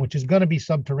substation, which is going to be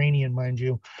subterranean, mind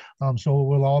you. So it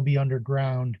will all be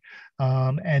underground.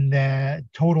 And the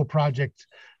total project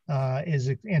is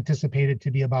anticipated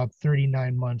to be about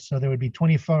 39 months. So there would be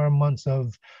 24 months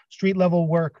of street level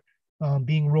work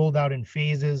being rolled out in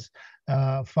phases,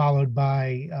 followed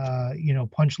by, you know,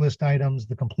 punch list items,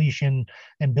 the completion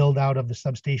and build out of the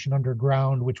substation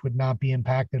underground, which would not be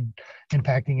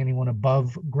impacting anyone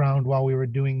above ground while we were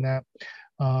doing that.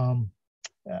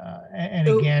 And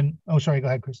again, oh, sorry, go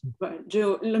ahead, Kristen. Right.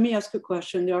 Joe, let me ask a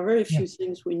question. There are very few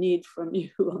things we need from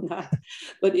you on that,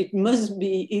 but it must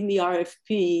be in the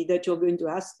RFP that you're going to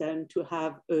ask them to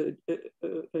have a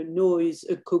noise,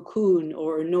 a cocoon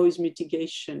or a noise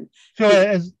mitigation. So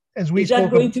as we is that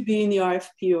going to be in the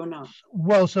RFP or not?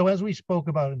 Well, so as we spoke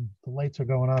about, and the lights are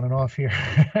going on and off here.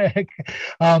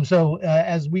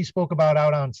 As we spoke about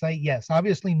out on site, yes,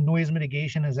 obviously noise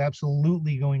mitigation is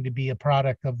absolutely going to be a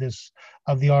product of this,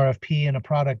 of the RFP, and a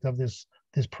product of this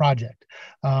project.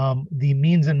 The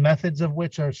means and methods of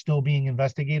which are still being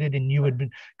investigated, and you had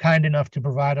been kind enough to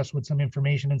provide us with some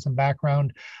information and some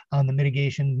background on the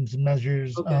mitigations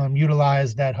measures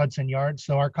utilized at Hudson Yards.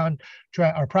 So our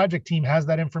project team has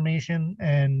that information,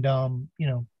 and you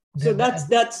know. So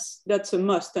that's a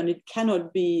must, and it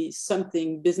cannot be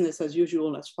something business as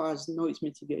usual as far as noise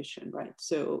mitigation, right?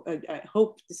 So I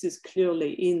hope this is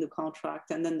clearly in the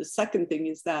contract. And then the second thing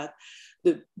is that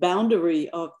the boundary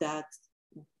of that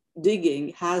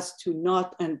digging has to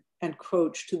not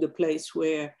encroach to the place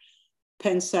where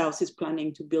Penn South is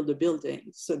planning to build a building.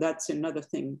 So that's another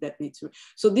thing that needs to,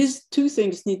 so these two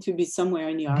things need to be somewhere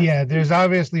in the RFP. Yeah, there's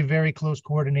obviously very close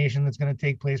coordination that's going to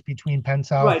take place between Penn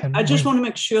South. Right, and I just want to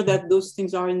make sure that those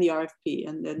things are in the RFP,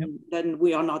 and then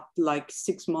we are not like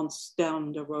 6 months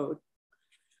down the road.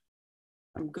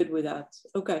 I'm good with that.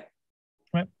 Okay.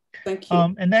 Right. Thank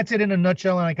you. And that's it in a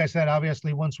nutshell. And like I said,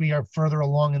 obviously, once we are further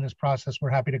along in this process, we're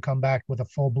happy to come back with a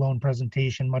full-blown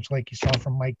presentation, much like you saw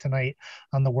from Mike tonight,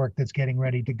 on the work that's getting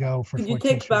ready to go for. Could you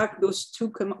take back those two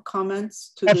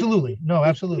comments? To absolutely. No,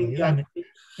 absolutely. I mean,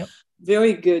 yep.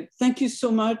 Very good. Thank you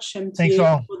so much, MTA, Thanks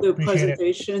all. for the Appreciate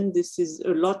presentation. It. This is a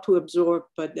lot to absorb,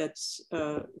 but that's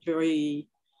very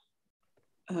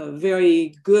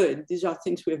good. These are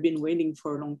things we have been waiting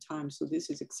for a long time, so this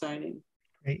is exciting.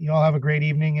 Great. You all have a great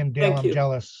evening, and Dale, I'm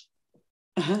jealous.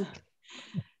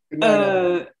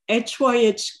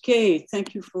 HYHK,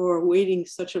 thank you for waiting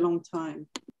such a long time.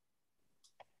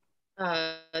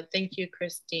 Thank you,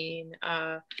 Christine.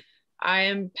 I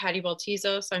am Patty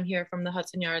Baltizos. I'm here from the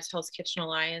Hudson Yards Hell's Kitchen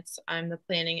Alliance. I'm the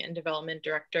Planning and Development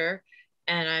Director,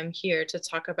 and I'm here to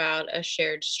talk about a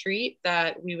shared street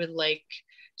that we would like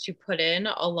to put in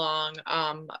along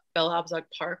Belle Abzug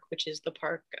Park, which is the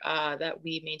park that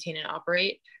we maintain and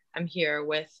operate. I'm here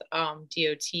with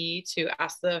DOT to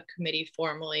ask the committee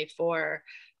formally for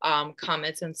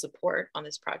comments and support on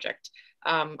this project.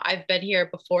 I've been here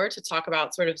before to talk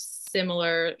about sort of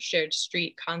similar shared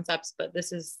street concepts, but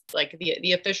this is like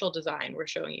the official design we're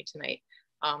showing you tonight.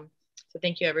 So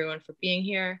thank you everyone for being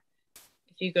here.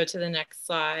 If you go to the next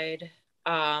slide.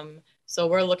 So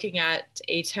we're looking at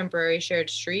a temporary shared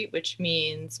street, which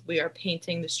means we are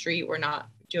painting the street. We're not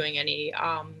doing any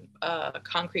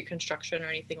concrete construction or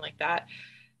anything like that.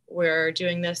 We're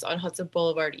doing this on Hudson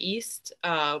Boulevard East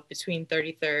between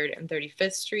 33rd and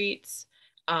 35th Streets.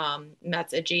 And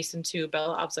that's adjacent to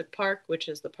Belle Abzug Park, which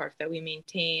is the park that we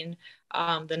maintain,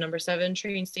 the number 7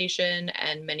 train station,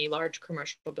 and many large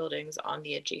commercial buildings on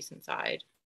the adjacent side.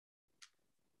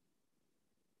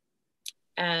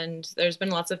 And there's been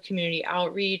lots of community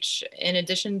outreach. In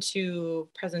addition to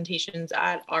presentations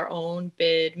at our own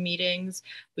bid meetings,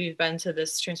 we've been to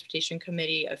this transportation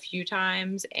committee a few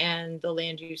times and the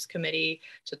land use committee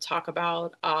to talk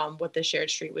about what the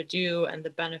shared street would do and the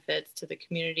benefits to the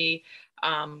community.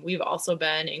 We've also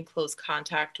been in close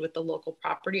contact with the local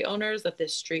property owners that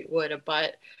this street would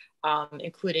abut,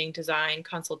 including design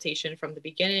consultation from the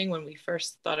beginning when we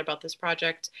first thought about this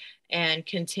project, and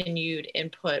continued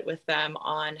input with them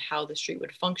on how the street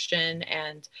would function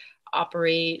and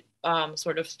operate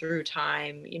sort of through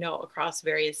time, you know, across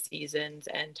various seasons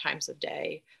and times of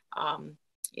day.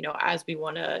 You know, as we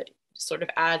want to sort of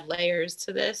add layers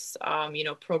to this, you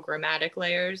know, programmatic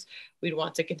layers, we'd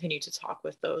want to continue to talk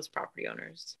with those property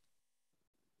owners.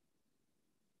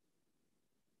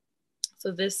 So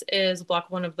this is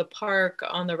block 1 of the park.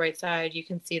 On the right side, you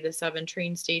can see the 7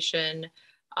 train station,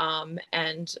 and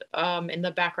in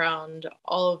the background,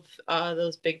 all of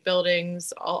those big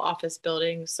buildings, all office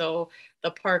buildings. So the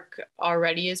park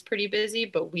already is pretty busy,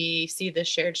 but we see the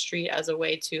shared street as a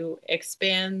way to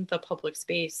expand the public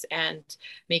space and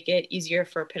make it easier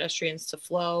for pedestrians to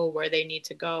flow where they need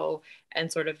to go,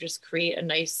 and sort of just create a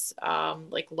nice,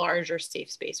 like larger safe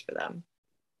space for them.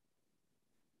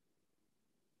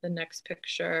 The next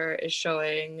picture is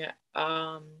showing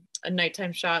a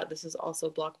nighttime shot. This is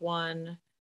also block 1,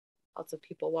 lots of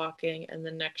people walking. And the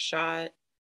next shot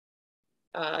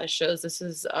shows this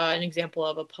is an example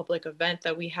of a public event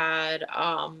that we had.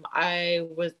 I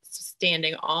was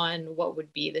standing on what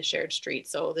would be the shared street.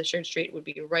 So the shared street would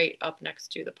be right up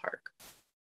next to the park.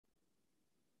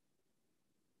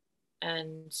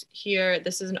 And here,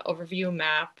 this is an overview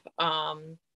map.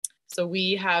 So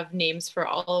we have names for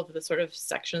all of the sort of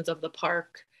sections of the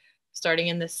park. Starting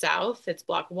in the south, it's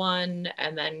block 1,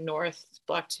 and then north,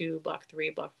 block 2, block 3,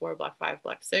 block 4, block 5,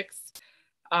 block 6.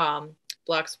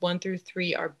 Blocks 1 through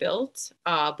 3 are built.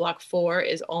 Block 4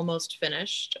 is almost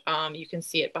finished. You can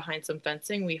see it behind some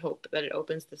fencing. We hope that it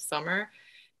opens this summer.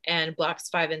 And blocks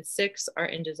 5 and 6 are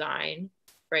in design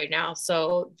right now.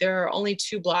 So there are only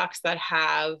 2 blocks that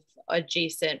have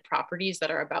adjacent properties that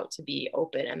are about to be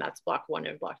open, and that's block 1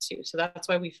 and block 2. So that's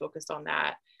why we focused on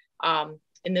that.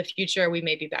 In the future, we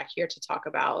may be back here to talk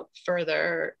about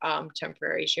further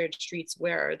temporary shared streets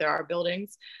where there are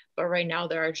buildings, but right now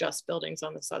there are just buildings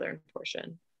on the southern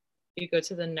portion. If you go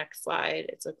to the next slide,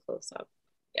 it's a close-up.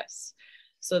 Yes.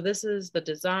 So this is the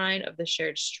design of the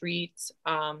shared streets.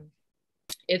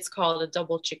 It's called a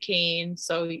double chicane.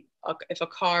 So if a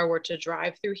car were to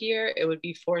drive through here, it would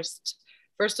be forced,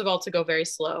 first of all, to go very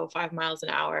slow, 5 miles an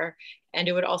hour. And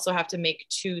it would also have to make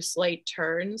 2 slight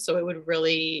turns. So it would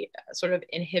really sort of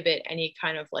inhibit any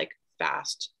kind of like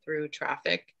fast through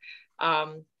traffic.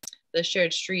 The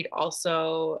shared street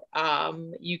also,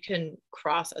 you can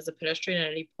cross as a pedestrian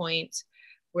at any point.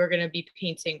 We're going to be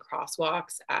painting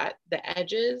crosswalks at the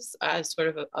edges as sort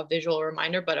of a visual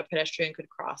reminder, but a pedestrian could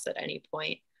cross at any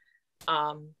point.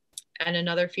 And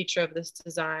another feature of this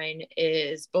design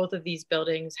is both of these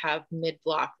buildings have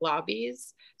mid-block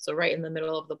lobbies, so right in the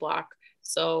middle of the block.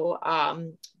 So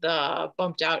the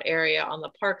bumped out area on the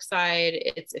park side,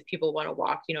 it's if people want to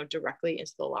walk, you know, directly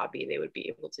into the lobby, they would be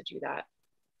able to do that.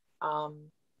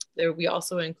 We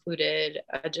also included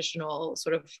additional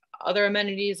sort of other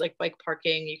amenities like bike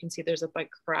parking. You can see there's a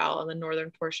bike corral on the northern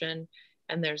portion,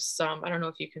 and there's some, I don't know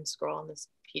if you can scroll on this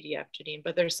PDF, Janine,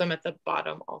 but there's some at the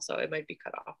bottom also. It might be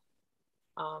cut off.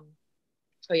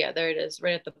 So yeah, there it is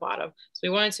right at the bottom. So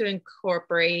we wanted to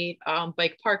incorporate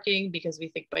bike parking because we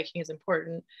think biking is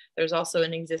important. There's also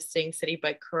an existing city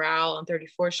bike corral on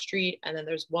 34th Street. And then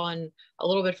there's one a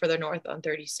little bit further north on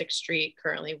 36th Street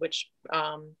currently, which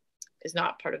is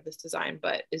not part of this design,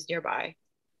 but is nearby.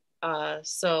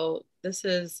 So this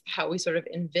is how we sort of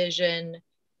envision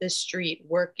this street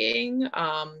working.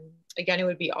 Again, it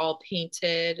would be all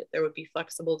painted. There would be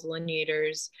flexible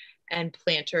delineators and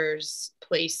planters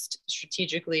placed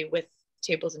strategically with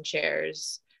tables and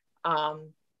chairs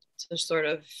to sort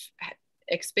of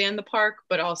expand the park,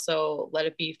 but also let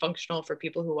it be functional for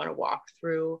people who want to walk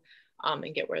through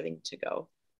and get where they need to go.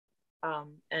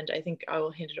 And I think I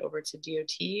will hand it over to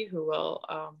DOT, who will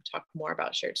talk more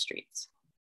about shared streets.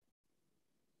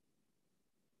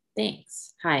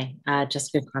 Thanks. Hi,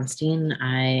 Jessica Constein.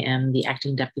 I am the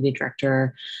acting deputy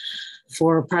director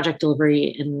for project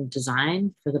delivery and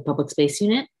design for the public space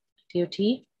unit, DOT.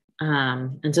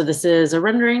 And so this is a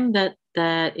rendering that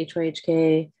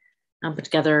HYHK put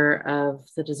together of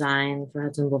the design for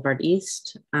Hudson Boulevard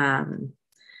East. And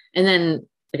then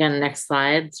again, next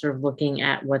slide, sort of looking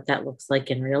at what that looks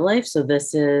like in real life. So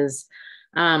this is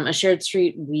a shared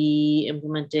street we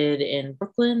implemented in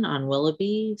Brooklyn on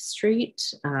Willoughby Street.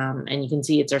 And you can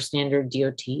see it's our standard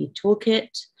DOT toolkit.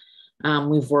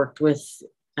 We've worked with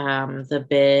the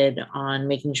bid on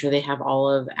making sure they have all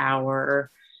of our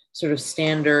sort of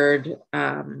standard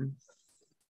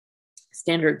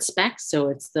specs. So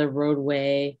it's the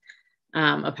roadway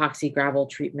epoxy gravel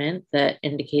treatment that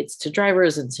indicates to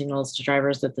drivers and signals to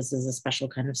drivers that this is a special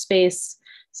kind of space,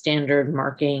 standard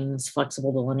markings,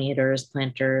 flexible delineators,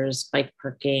 planters, bike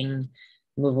parking,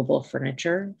 movable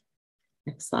furniture.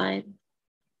 Next slide.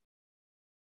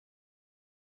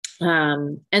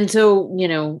 And so, you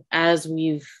know, as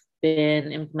we've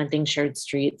been implementing shared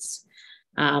streets,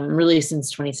 really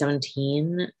since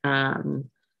 2017,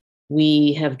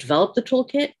 we have developed the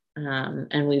toolkit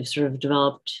and we've sort of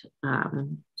developed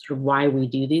sort of why we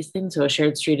do these things. So a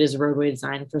shared street is a roadway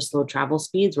designed for slow travel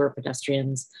speeds where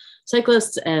pedestrians,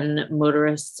 cyclists, and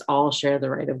motorists all share the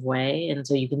right of way. And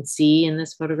so you can see in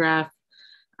this photograph,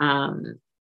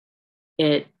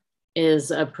 it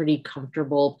is a pretty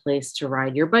comfortable place to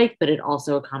ride your bike, but it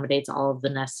also accommodates all of the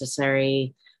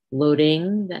necessary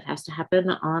loading that has to happen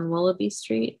on Willoughby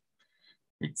Street.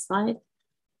 Next slide.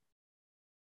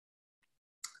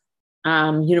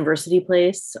 University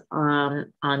Place,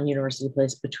 on University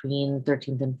Place between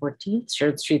 13th and 14th.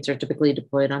 Shared streets are typically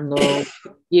deployed on low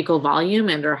vehicle volume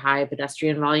and or high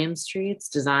pedestrian volume streets.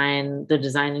 The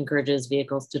design encourages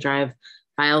vehicles to drive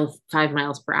 5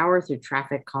 miles per hour through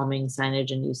traffic calming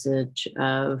signage and usage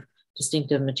of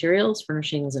distinctive materials,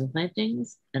 furnishings, and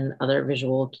plantings, and other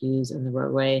visual cues in the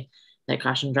roadway that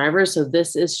caution drivers. So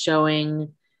this is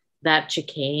showing that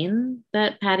chicane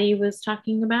that Patty was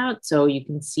talking about. So you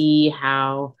can see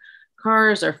how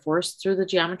cars are forced through the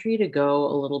geometry to go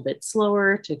a little bit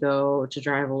slower, to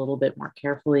drive a little bit more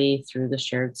carefully through the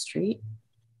shared street.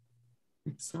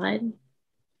 Next slide.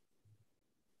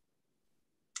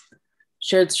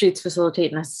 Shared streets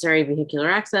facilitate necessary vehicular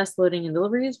access, loading, and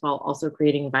deliveries, while also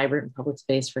creating vibrant public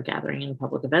space for gathering and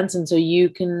public events. And so you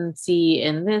can see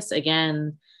in this,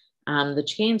 again, the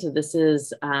change. So this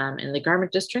is in the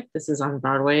Garment District. This is on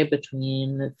Broadway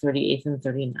between the 38th and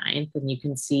 39th. And you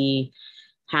can see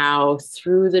how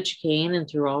through the chicane and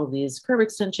through all of these curb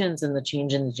extensions and the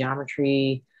change in the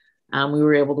geometry, we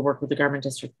were able to work with the Garment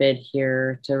District bid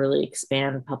here to really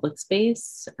expand public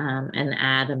space and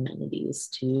add amenities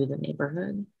to the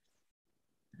neighborhood.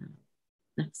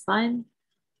 Next slide.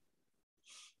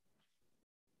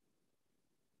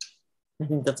 I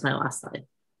think that's my last slide.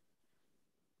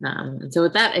 And so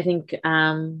with that, I think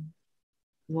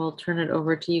we'll turn it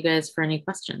over to you guys for any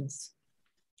questions.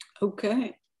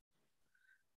 Okay.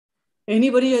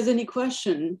 Anybody has any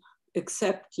question,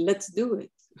 except let's do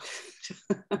it.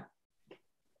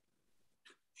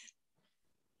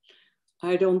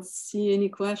 I don't see any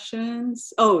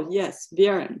questions. Oh, yes,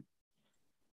 Björn.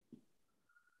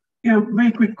 Yeah,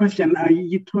 very quick question.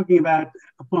 You're talking about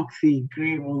epoxy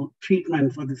gravel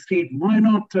treatment for the street. Why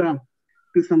not do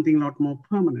something a lot more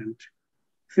permanent,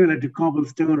 similar to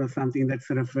cobblestone or something that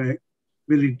sort of will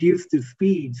reduce the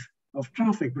speeds of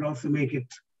traffic, but also make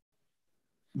it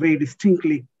very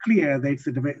distinctly clear that it's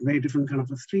a very different kind of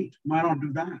a street? Why not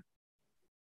do that?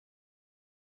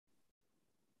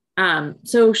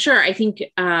 So sure, I think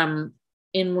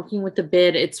in working with the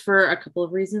bid, it's for a couple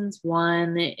of reasons.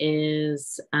 One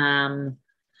is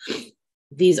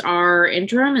these are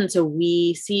interim, and so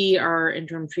we see our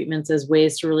interim treatments as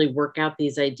ways to really work out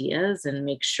these ideas and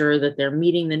make sure that they're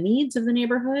meeting the needs of the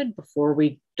neighborhood before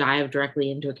we dive directly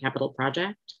into a capital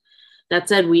project. That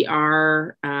said, we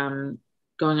are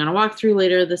going on a walkthrough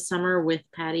later this summer with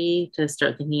Patty to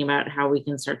start thinking about how we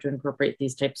can start to incorporate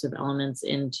these types of elements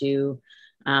into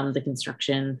the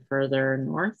construction further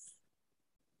north.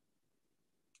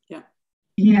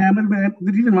 Yeah, but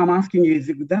the reason why I'm asking you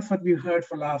is that's what we've heard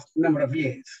for the last number of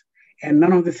years. And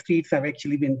none of the streets have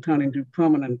actually been turned into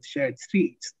permanent shared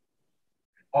streets.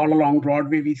 All along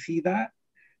Broadway, we see that.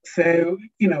 So,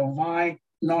 you know, why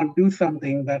not do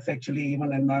something that's actually even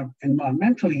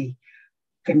environmentally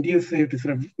conducive to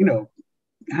sort of, you know,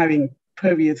 having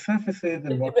pervious surfaces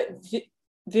and what?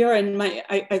 Vera,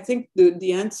 I think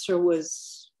the answer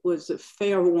was a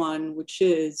fair one, which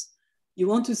is you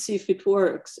want to see if it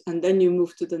works, and then you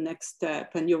move to the next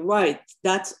step. And you're right,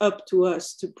 that's up to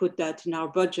us to put that in our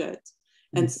budget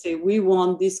and say, we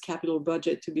want this capital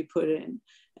budget to be put in.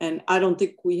 And I don't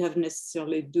think we have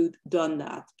necessarily done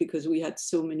that because we had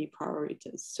so many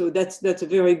priorities. So that's a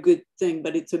very good thing,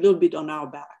 but it's a little bit on our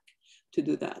back to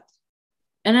do that.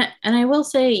 And I will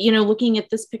say, you know, looking at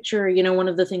this picture, you know, one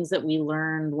of the things that we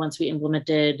learned once we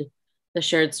implemented the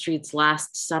shared streets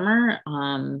last summer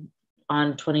from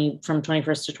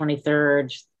 21st to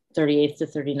 23rd, 38th to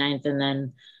 39th, and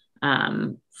then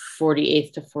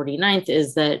 48th to 49th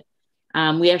is that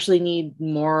we actually need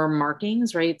more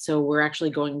markings, right? So we're actually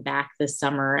going back this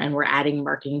summer and we're adding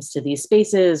markings to these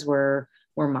spaces. We're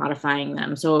modifying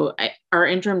them. So our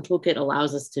interim toolkit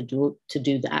allows us to do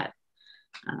that.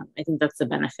 I think that's the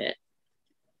benefit.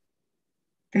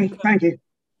 Thank you.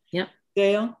 Yep.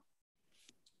 Dale?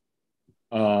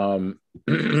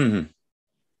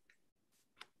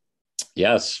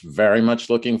 Yes, very much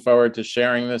looking forward to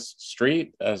sharing this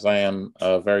street as I am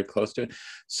very close to it.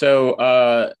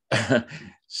 So,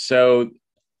 so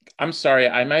I'm sorry,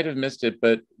 I might have missed it,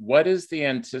 but what is the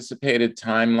anticipated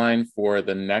timeline for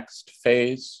the next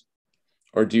phase?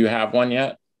 Or do you have one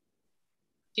yet?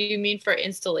 Do you mean for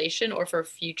installation or for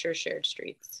future shared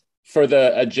streets? For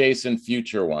the adjacent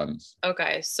future ones.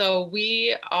 Okay, so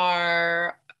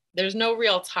there's no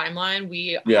real timeline.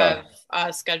 We have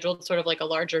scheduled sort of like a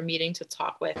larger meeting to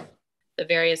talk with the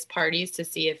various parties to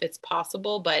see if it's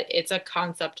possible, but it's a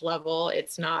concept level.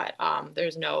 It's not,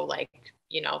 there's no like,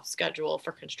 you know, schedule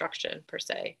for construction per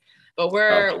se. But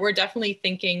we're definitely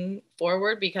thinking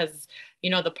forward because, you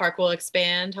know, the park will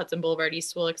expand, Hudson Boulevard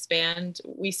East will expand.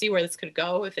 We see where this could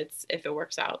go if it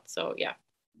works out. So yeah.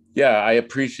 Yeah, I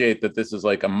appreciate that this is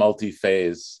like a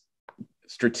multi-phase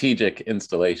strategic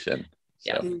installation.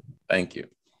 So yeah. Thank you.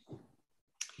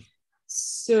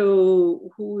 So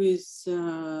who is,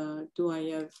 do I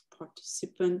have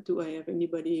participant? Do I have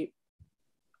anybody?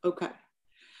 Okay.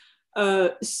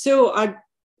 So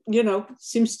you know,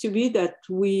 seems to be that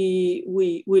we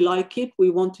like it, we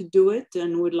want to do it,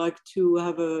 and would like to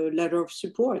have a letter of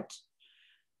support.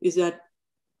 Is that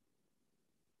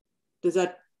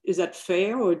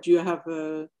fair, or do you have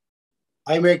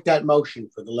I make that motion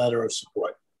for the letter of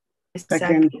support.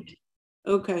 Second.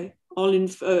 Okay,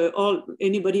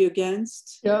 anybody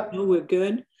against? Yeah. No, we're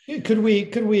good. Could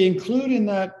we include in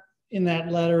that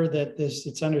letter that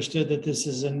it's understood that this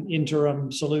is an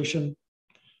interim solution?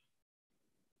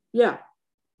 Yeah.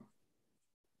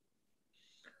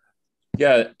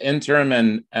 Yeah, interim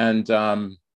and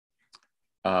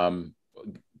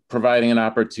providing an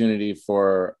opportunity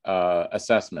for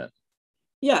assessment.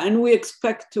 Yeah, and we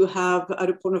expect to have at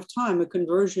a point of time a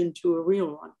conversion to a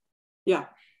real one. Yeah.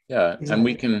 Yeah, and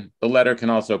the letter can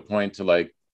also point to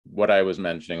like what I was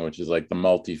mentioning, which is like the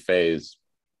multi-phase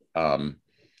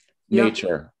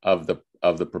nature of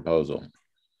the proposal.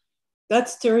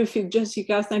 That's terrific,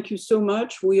 Jessica. Thank you so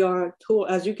much. We are,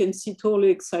 as you can see, totally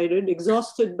excited,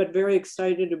 exhausted, but very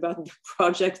excited about the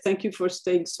project. Thank you for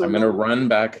staying so long. I'm going to run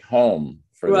back home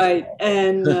for right, this.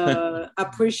 and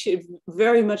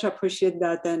very much appreciate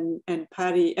that, and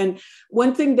Patty. And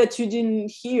one thing that you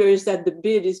didn't hear is that the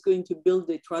bid is going to build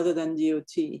it rather than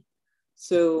DOT.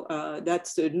 So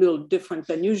that's a little different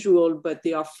than usual, but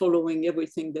they are following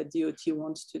everything that DOT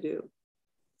wants to do.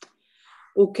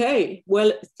 Okay,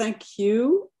 well, thank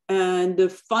you. And the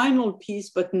final piece,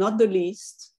 but not the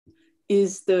least,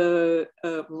 is the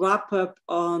wrap up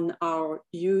on our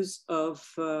use of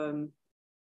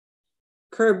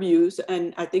curb use.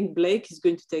 And I think Blake is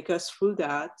going to take us through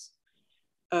that.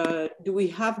 Do we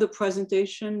have the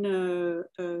presentation,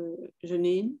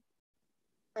 Janine?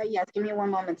 Yes, give me one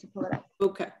moment to pull it up.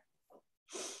 Okay.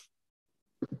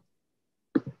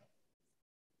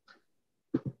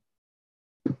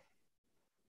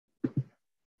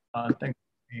 Thanks,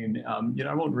 Dean.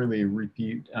 I won't really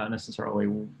repeat necessarily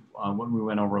what we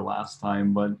went over last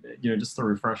time, but just to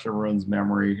refresh everyone's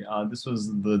memory, this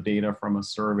was the data from a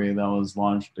survey that was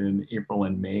launched in April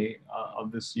and May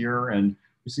of this year, and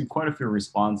received quite a few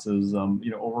responses.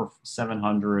 Over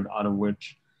 700, out of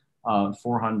which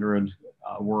 400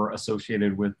 were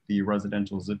associated with the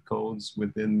residential zip codes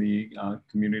within the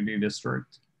community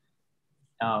district.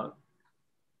 I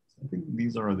think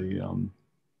these are the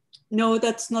No,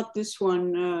 that's not this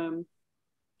one,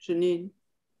 Janine.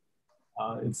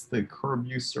 It's the Curb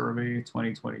Use Survey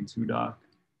 2022 doc.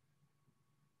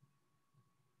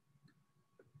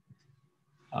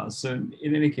 So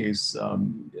in any case,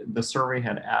 the survey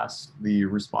had asked the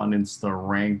respondents to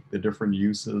rank the different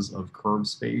uses of curb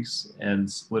space and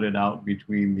split it out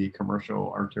between the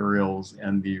commercial arterials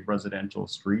and the residential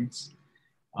streets.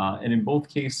 And in both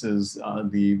cases,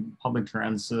 the public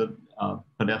transit,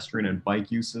 pedestrian and bike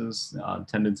uses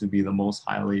tended to be the most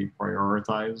highly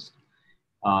prioritized.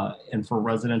 And for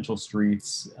residential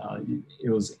streets, it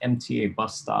was MTA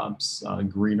bus stops,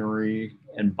 greenery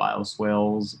and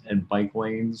bioswales and bike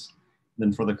lanes.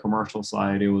 Then for the commercial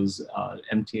side, it was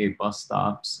MTA bus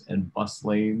stops and bus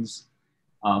lanes,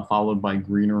 followed by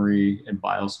greenery and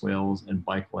bioswales and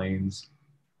bike lanes.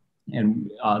 And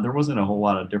there wasn't a whole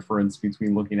lot of difference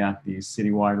between looking at the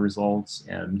citywide results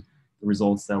and the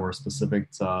results that were specific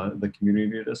to the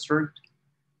community district.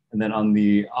 And then on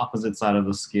the opposite side of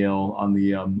the scale, on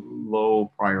the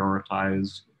low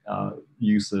prioritized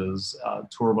uses,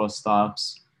 tour bus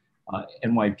stops,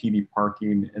 NYPD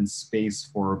parking, and space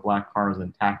for black cars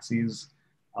and taxis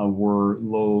were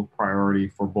low priority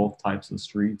for both types of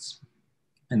streets.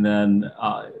 And then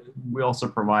we also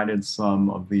provided some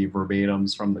of the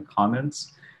verbatims from the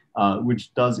comments,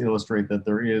 which does illustrate that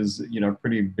there is, a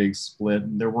pretty big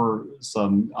split. There were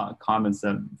some comments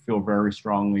that feel very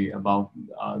strongly about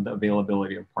the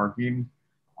availability of parking,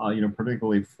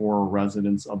 particularly for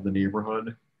residents of the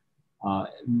neighborhood.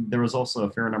 There was also a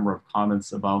fair number of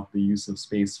comments about the use of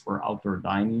space for outdoor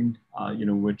dining,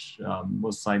 which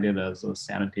was cited as a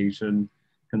sanitation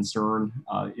concern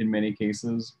in many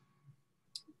cases.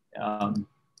 Let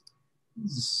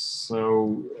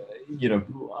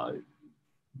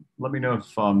me know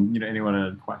if anyone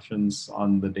had questions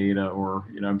on the data, or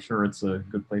I'm sure it's a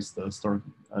good place to start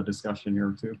a discussion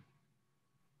here too.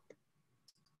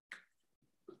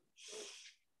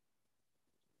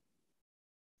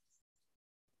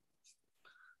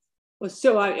 Well,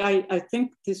 so I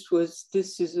think this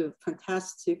is a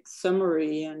fantastic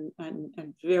summary and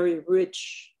very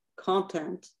rich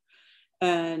content,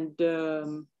 and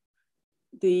I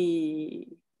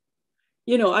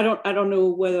don't know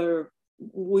whether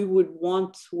we would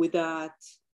want with that.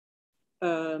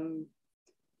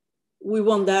 We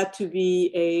want that to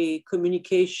be a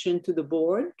communication to the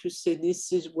board to say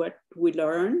this is what we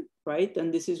learn, right?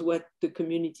 And this is what the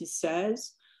community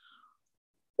says.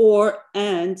 / we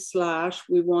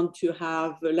want to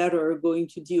have a letter going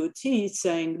to DOT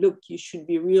saying, look, you should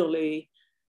be really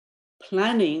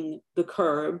planning the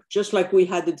curb, just like we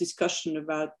had the discussion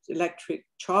about electric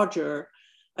charger.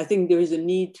 I think there is a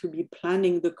need to be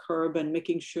planning the curb and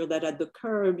making sure that at the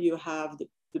curb you have the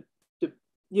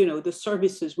the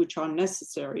services which are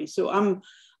necessary. So I'm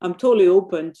totally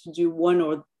open to do one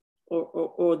or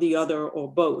the other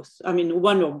or both. I mean,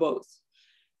 one or both.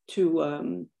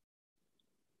 To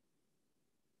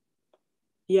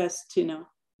yes, Tina.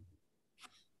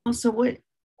 Also,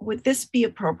 would this be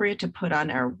appropriate to put on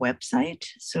our website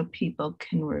so people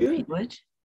can review it?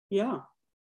 Yeah,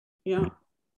 yeah.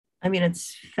 I mean,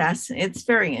 it's fascinating. It's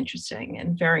very interesting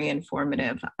and very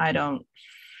informative. I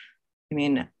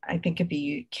think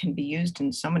it can be used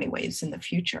in so many ways in the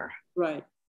future. Right,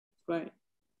 right.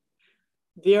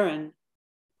 Viren.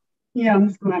 Yeah, I'm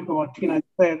just going to echo what Tina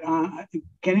said.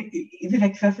 Is it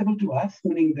accessible to us,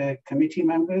 meaning the committee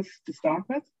members, to start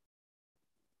with?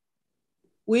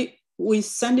 We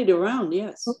send it around,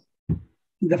 yes.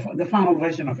 The final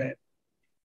version of it.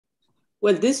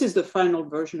 Well, this is the final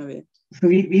version of it. So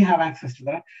we have access to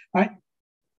that, right?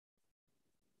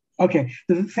 Okay,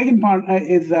 the second part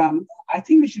is I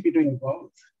think we should be doing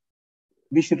both.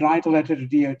 We should write a letter to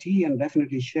DOT and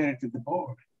definitely share it with the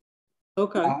board.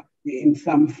 Okay. In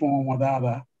some form or the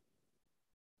other.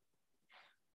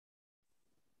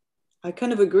 I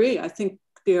kind of agree. I think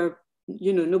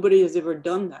nobody has ever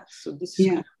done that. So this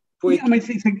is great. Yeah, I mean,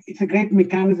 it's a great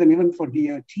mechanism even for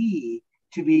DOT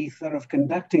to be sort of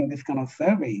conducting this kind of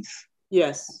surveys.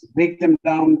 Yes. Break them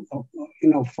down,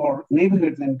 for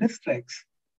neighborhoods and districts,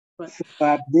 right, so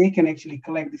that they can actually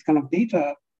collect this kind of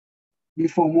data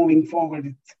before moving forward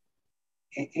with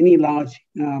any large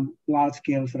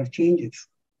scale sort of changes.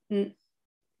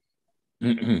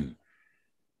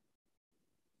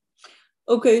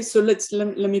 Okay, so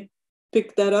let me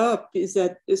pick that up. Is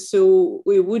that so?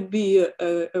 It would be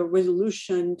a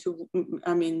resolution to,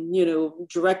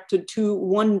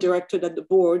 directed at the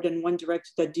board and one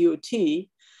directed at DOT,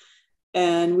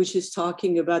 and which is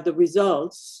talking about the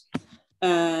results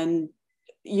and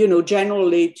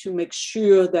generally to make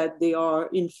sure that they are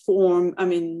informed. I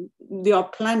mean, they are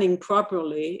planning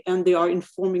properly and they are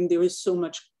informing. There is so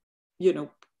much,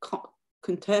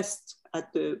 contest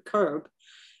at the curb.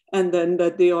 And then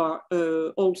that they are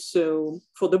also,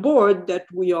 for the board, that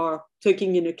we are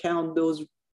taking into account those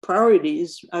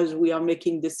priorities as we are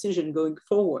making decision going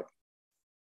forward.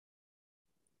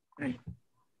 Right.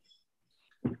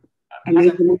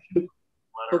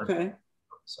 Okay.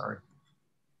 Sorry.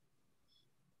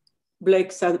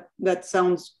 Blake, that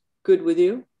sounds good with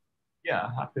you? Yeah,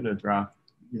 happy to draft,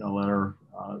 letter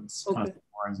kind of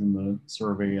summarizing the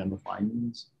survey and the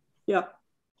findings. Yeah.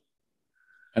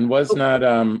 And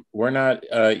were not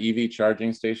EV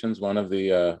charging stations one of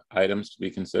the items to be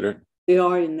considered? They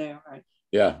are in there, right?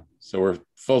 Yeah, so we're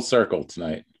full circle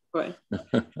tonight. Right.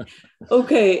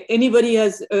 Okay, anybody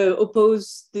has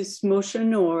opposed this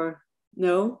motion or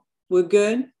no? We're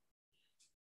good?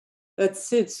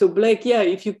 That's it. So Blake, yeah,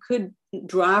 if you could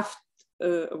draft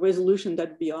a resolution,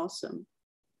 that'd be awesome.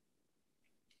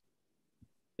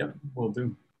 Yep, will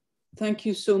do. Thank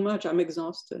you so much. I'm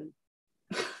exhausted.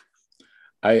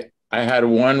 I had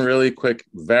one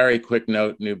very quick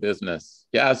note, new business.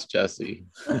 Yes, Jesse.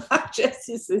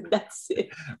 Jesse said that's it.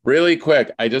 Really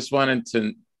quick, I just wanted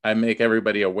to make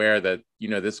everybody aware that,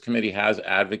 this committee has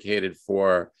advocated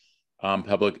for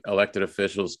public elected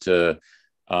officials to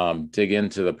dig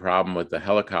into the problem with the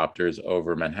helicopters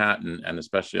over Manhattan and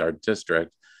especially our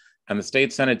district. And the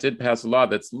state Senate did pass a law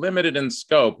that's limited in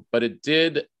scope, but it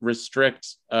did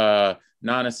restrict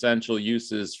non-essential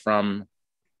uses from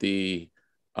the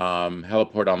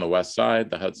heliport on the west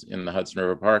side, in the Hudson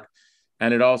River Park.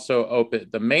 And it also opened,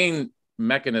 the main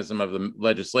mechanism of the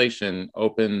legislation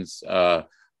opens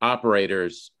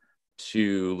operators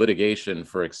to litigation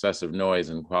for excessive noise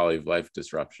and quality of life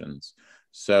disruptions.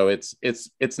 So it's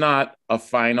not a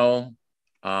final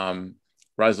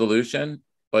resolution,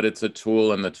 but it's a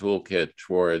tool in the toolkit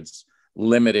towards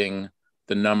limiting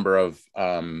the number of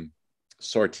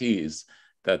sorties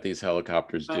that these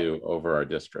helicopters do over our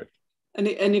district. And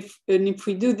if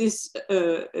we do this,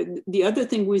 the other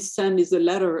thing we send is a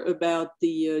letter about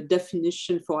the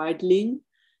definition for idling,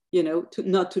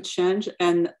 not to change.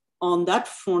 And on that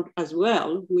front as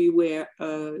well, we were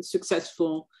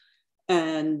successful,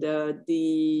 and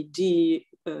the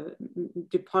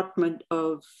Department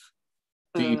of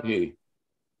DEP,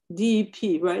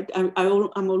 right?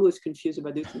 I'm always confused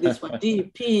about this one.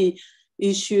 DEP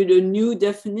issued a new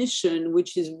definition,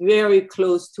 which is very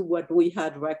close to what we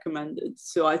had recommended.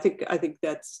 So I think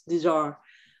these are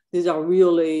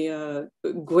really a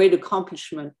great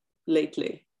accomplishment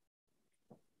lately.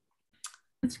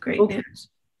 That's great news.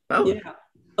 Oh. Yeah.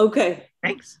 Okay.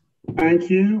 Thanks. Thank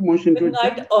you. Motion to Good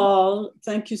night, all.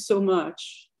 Thank you so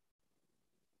much.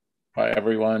 Bye,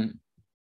 everyone.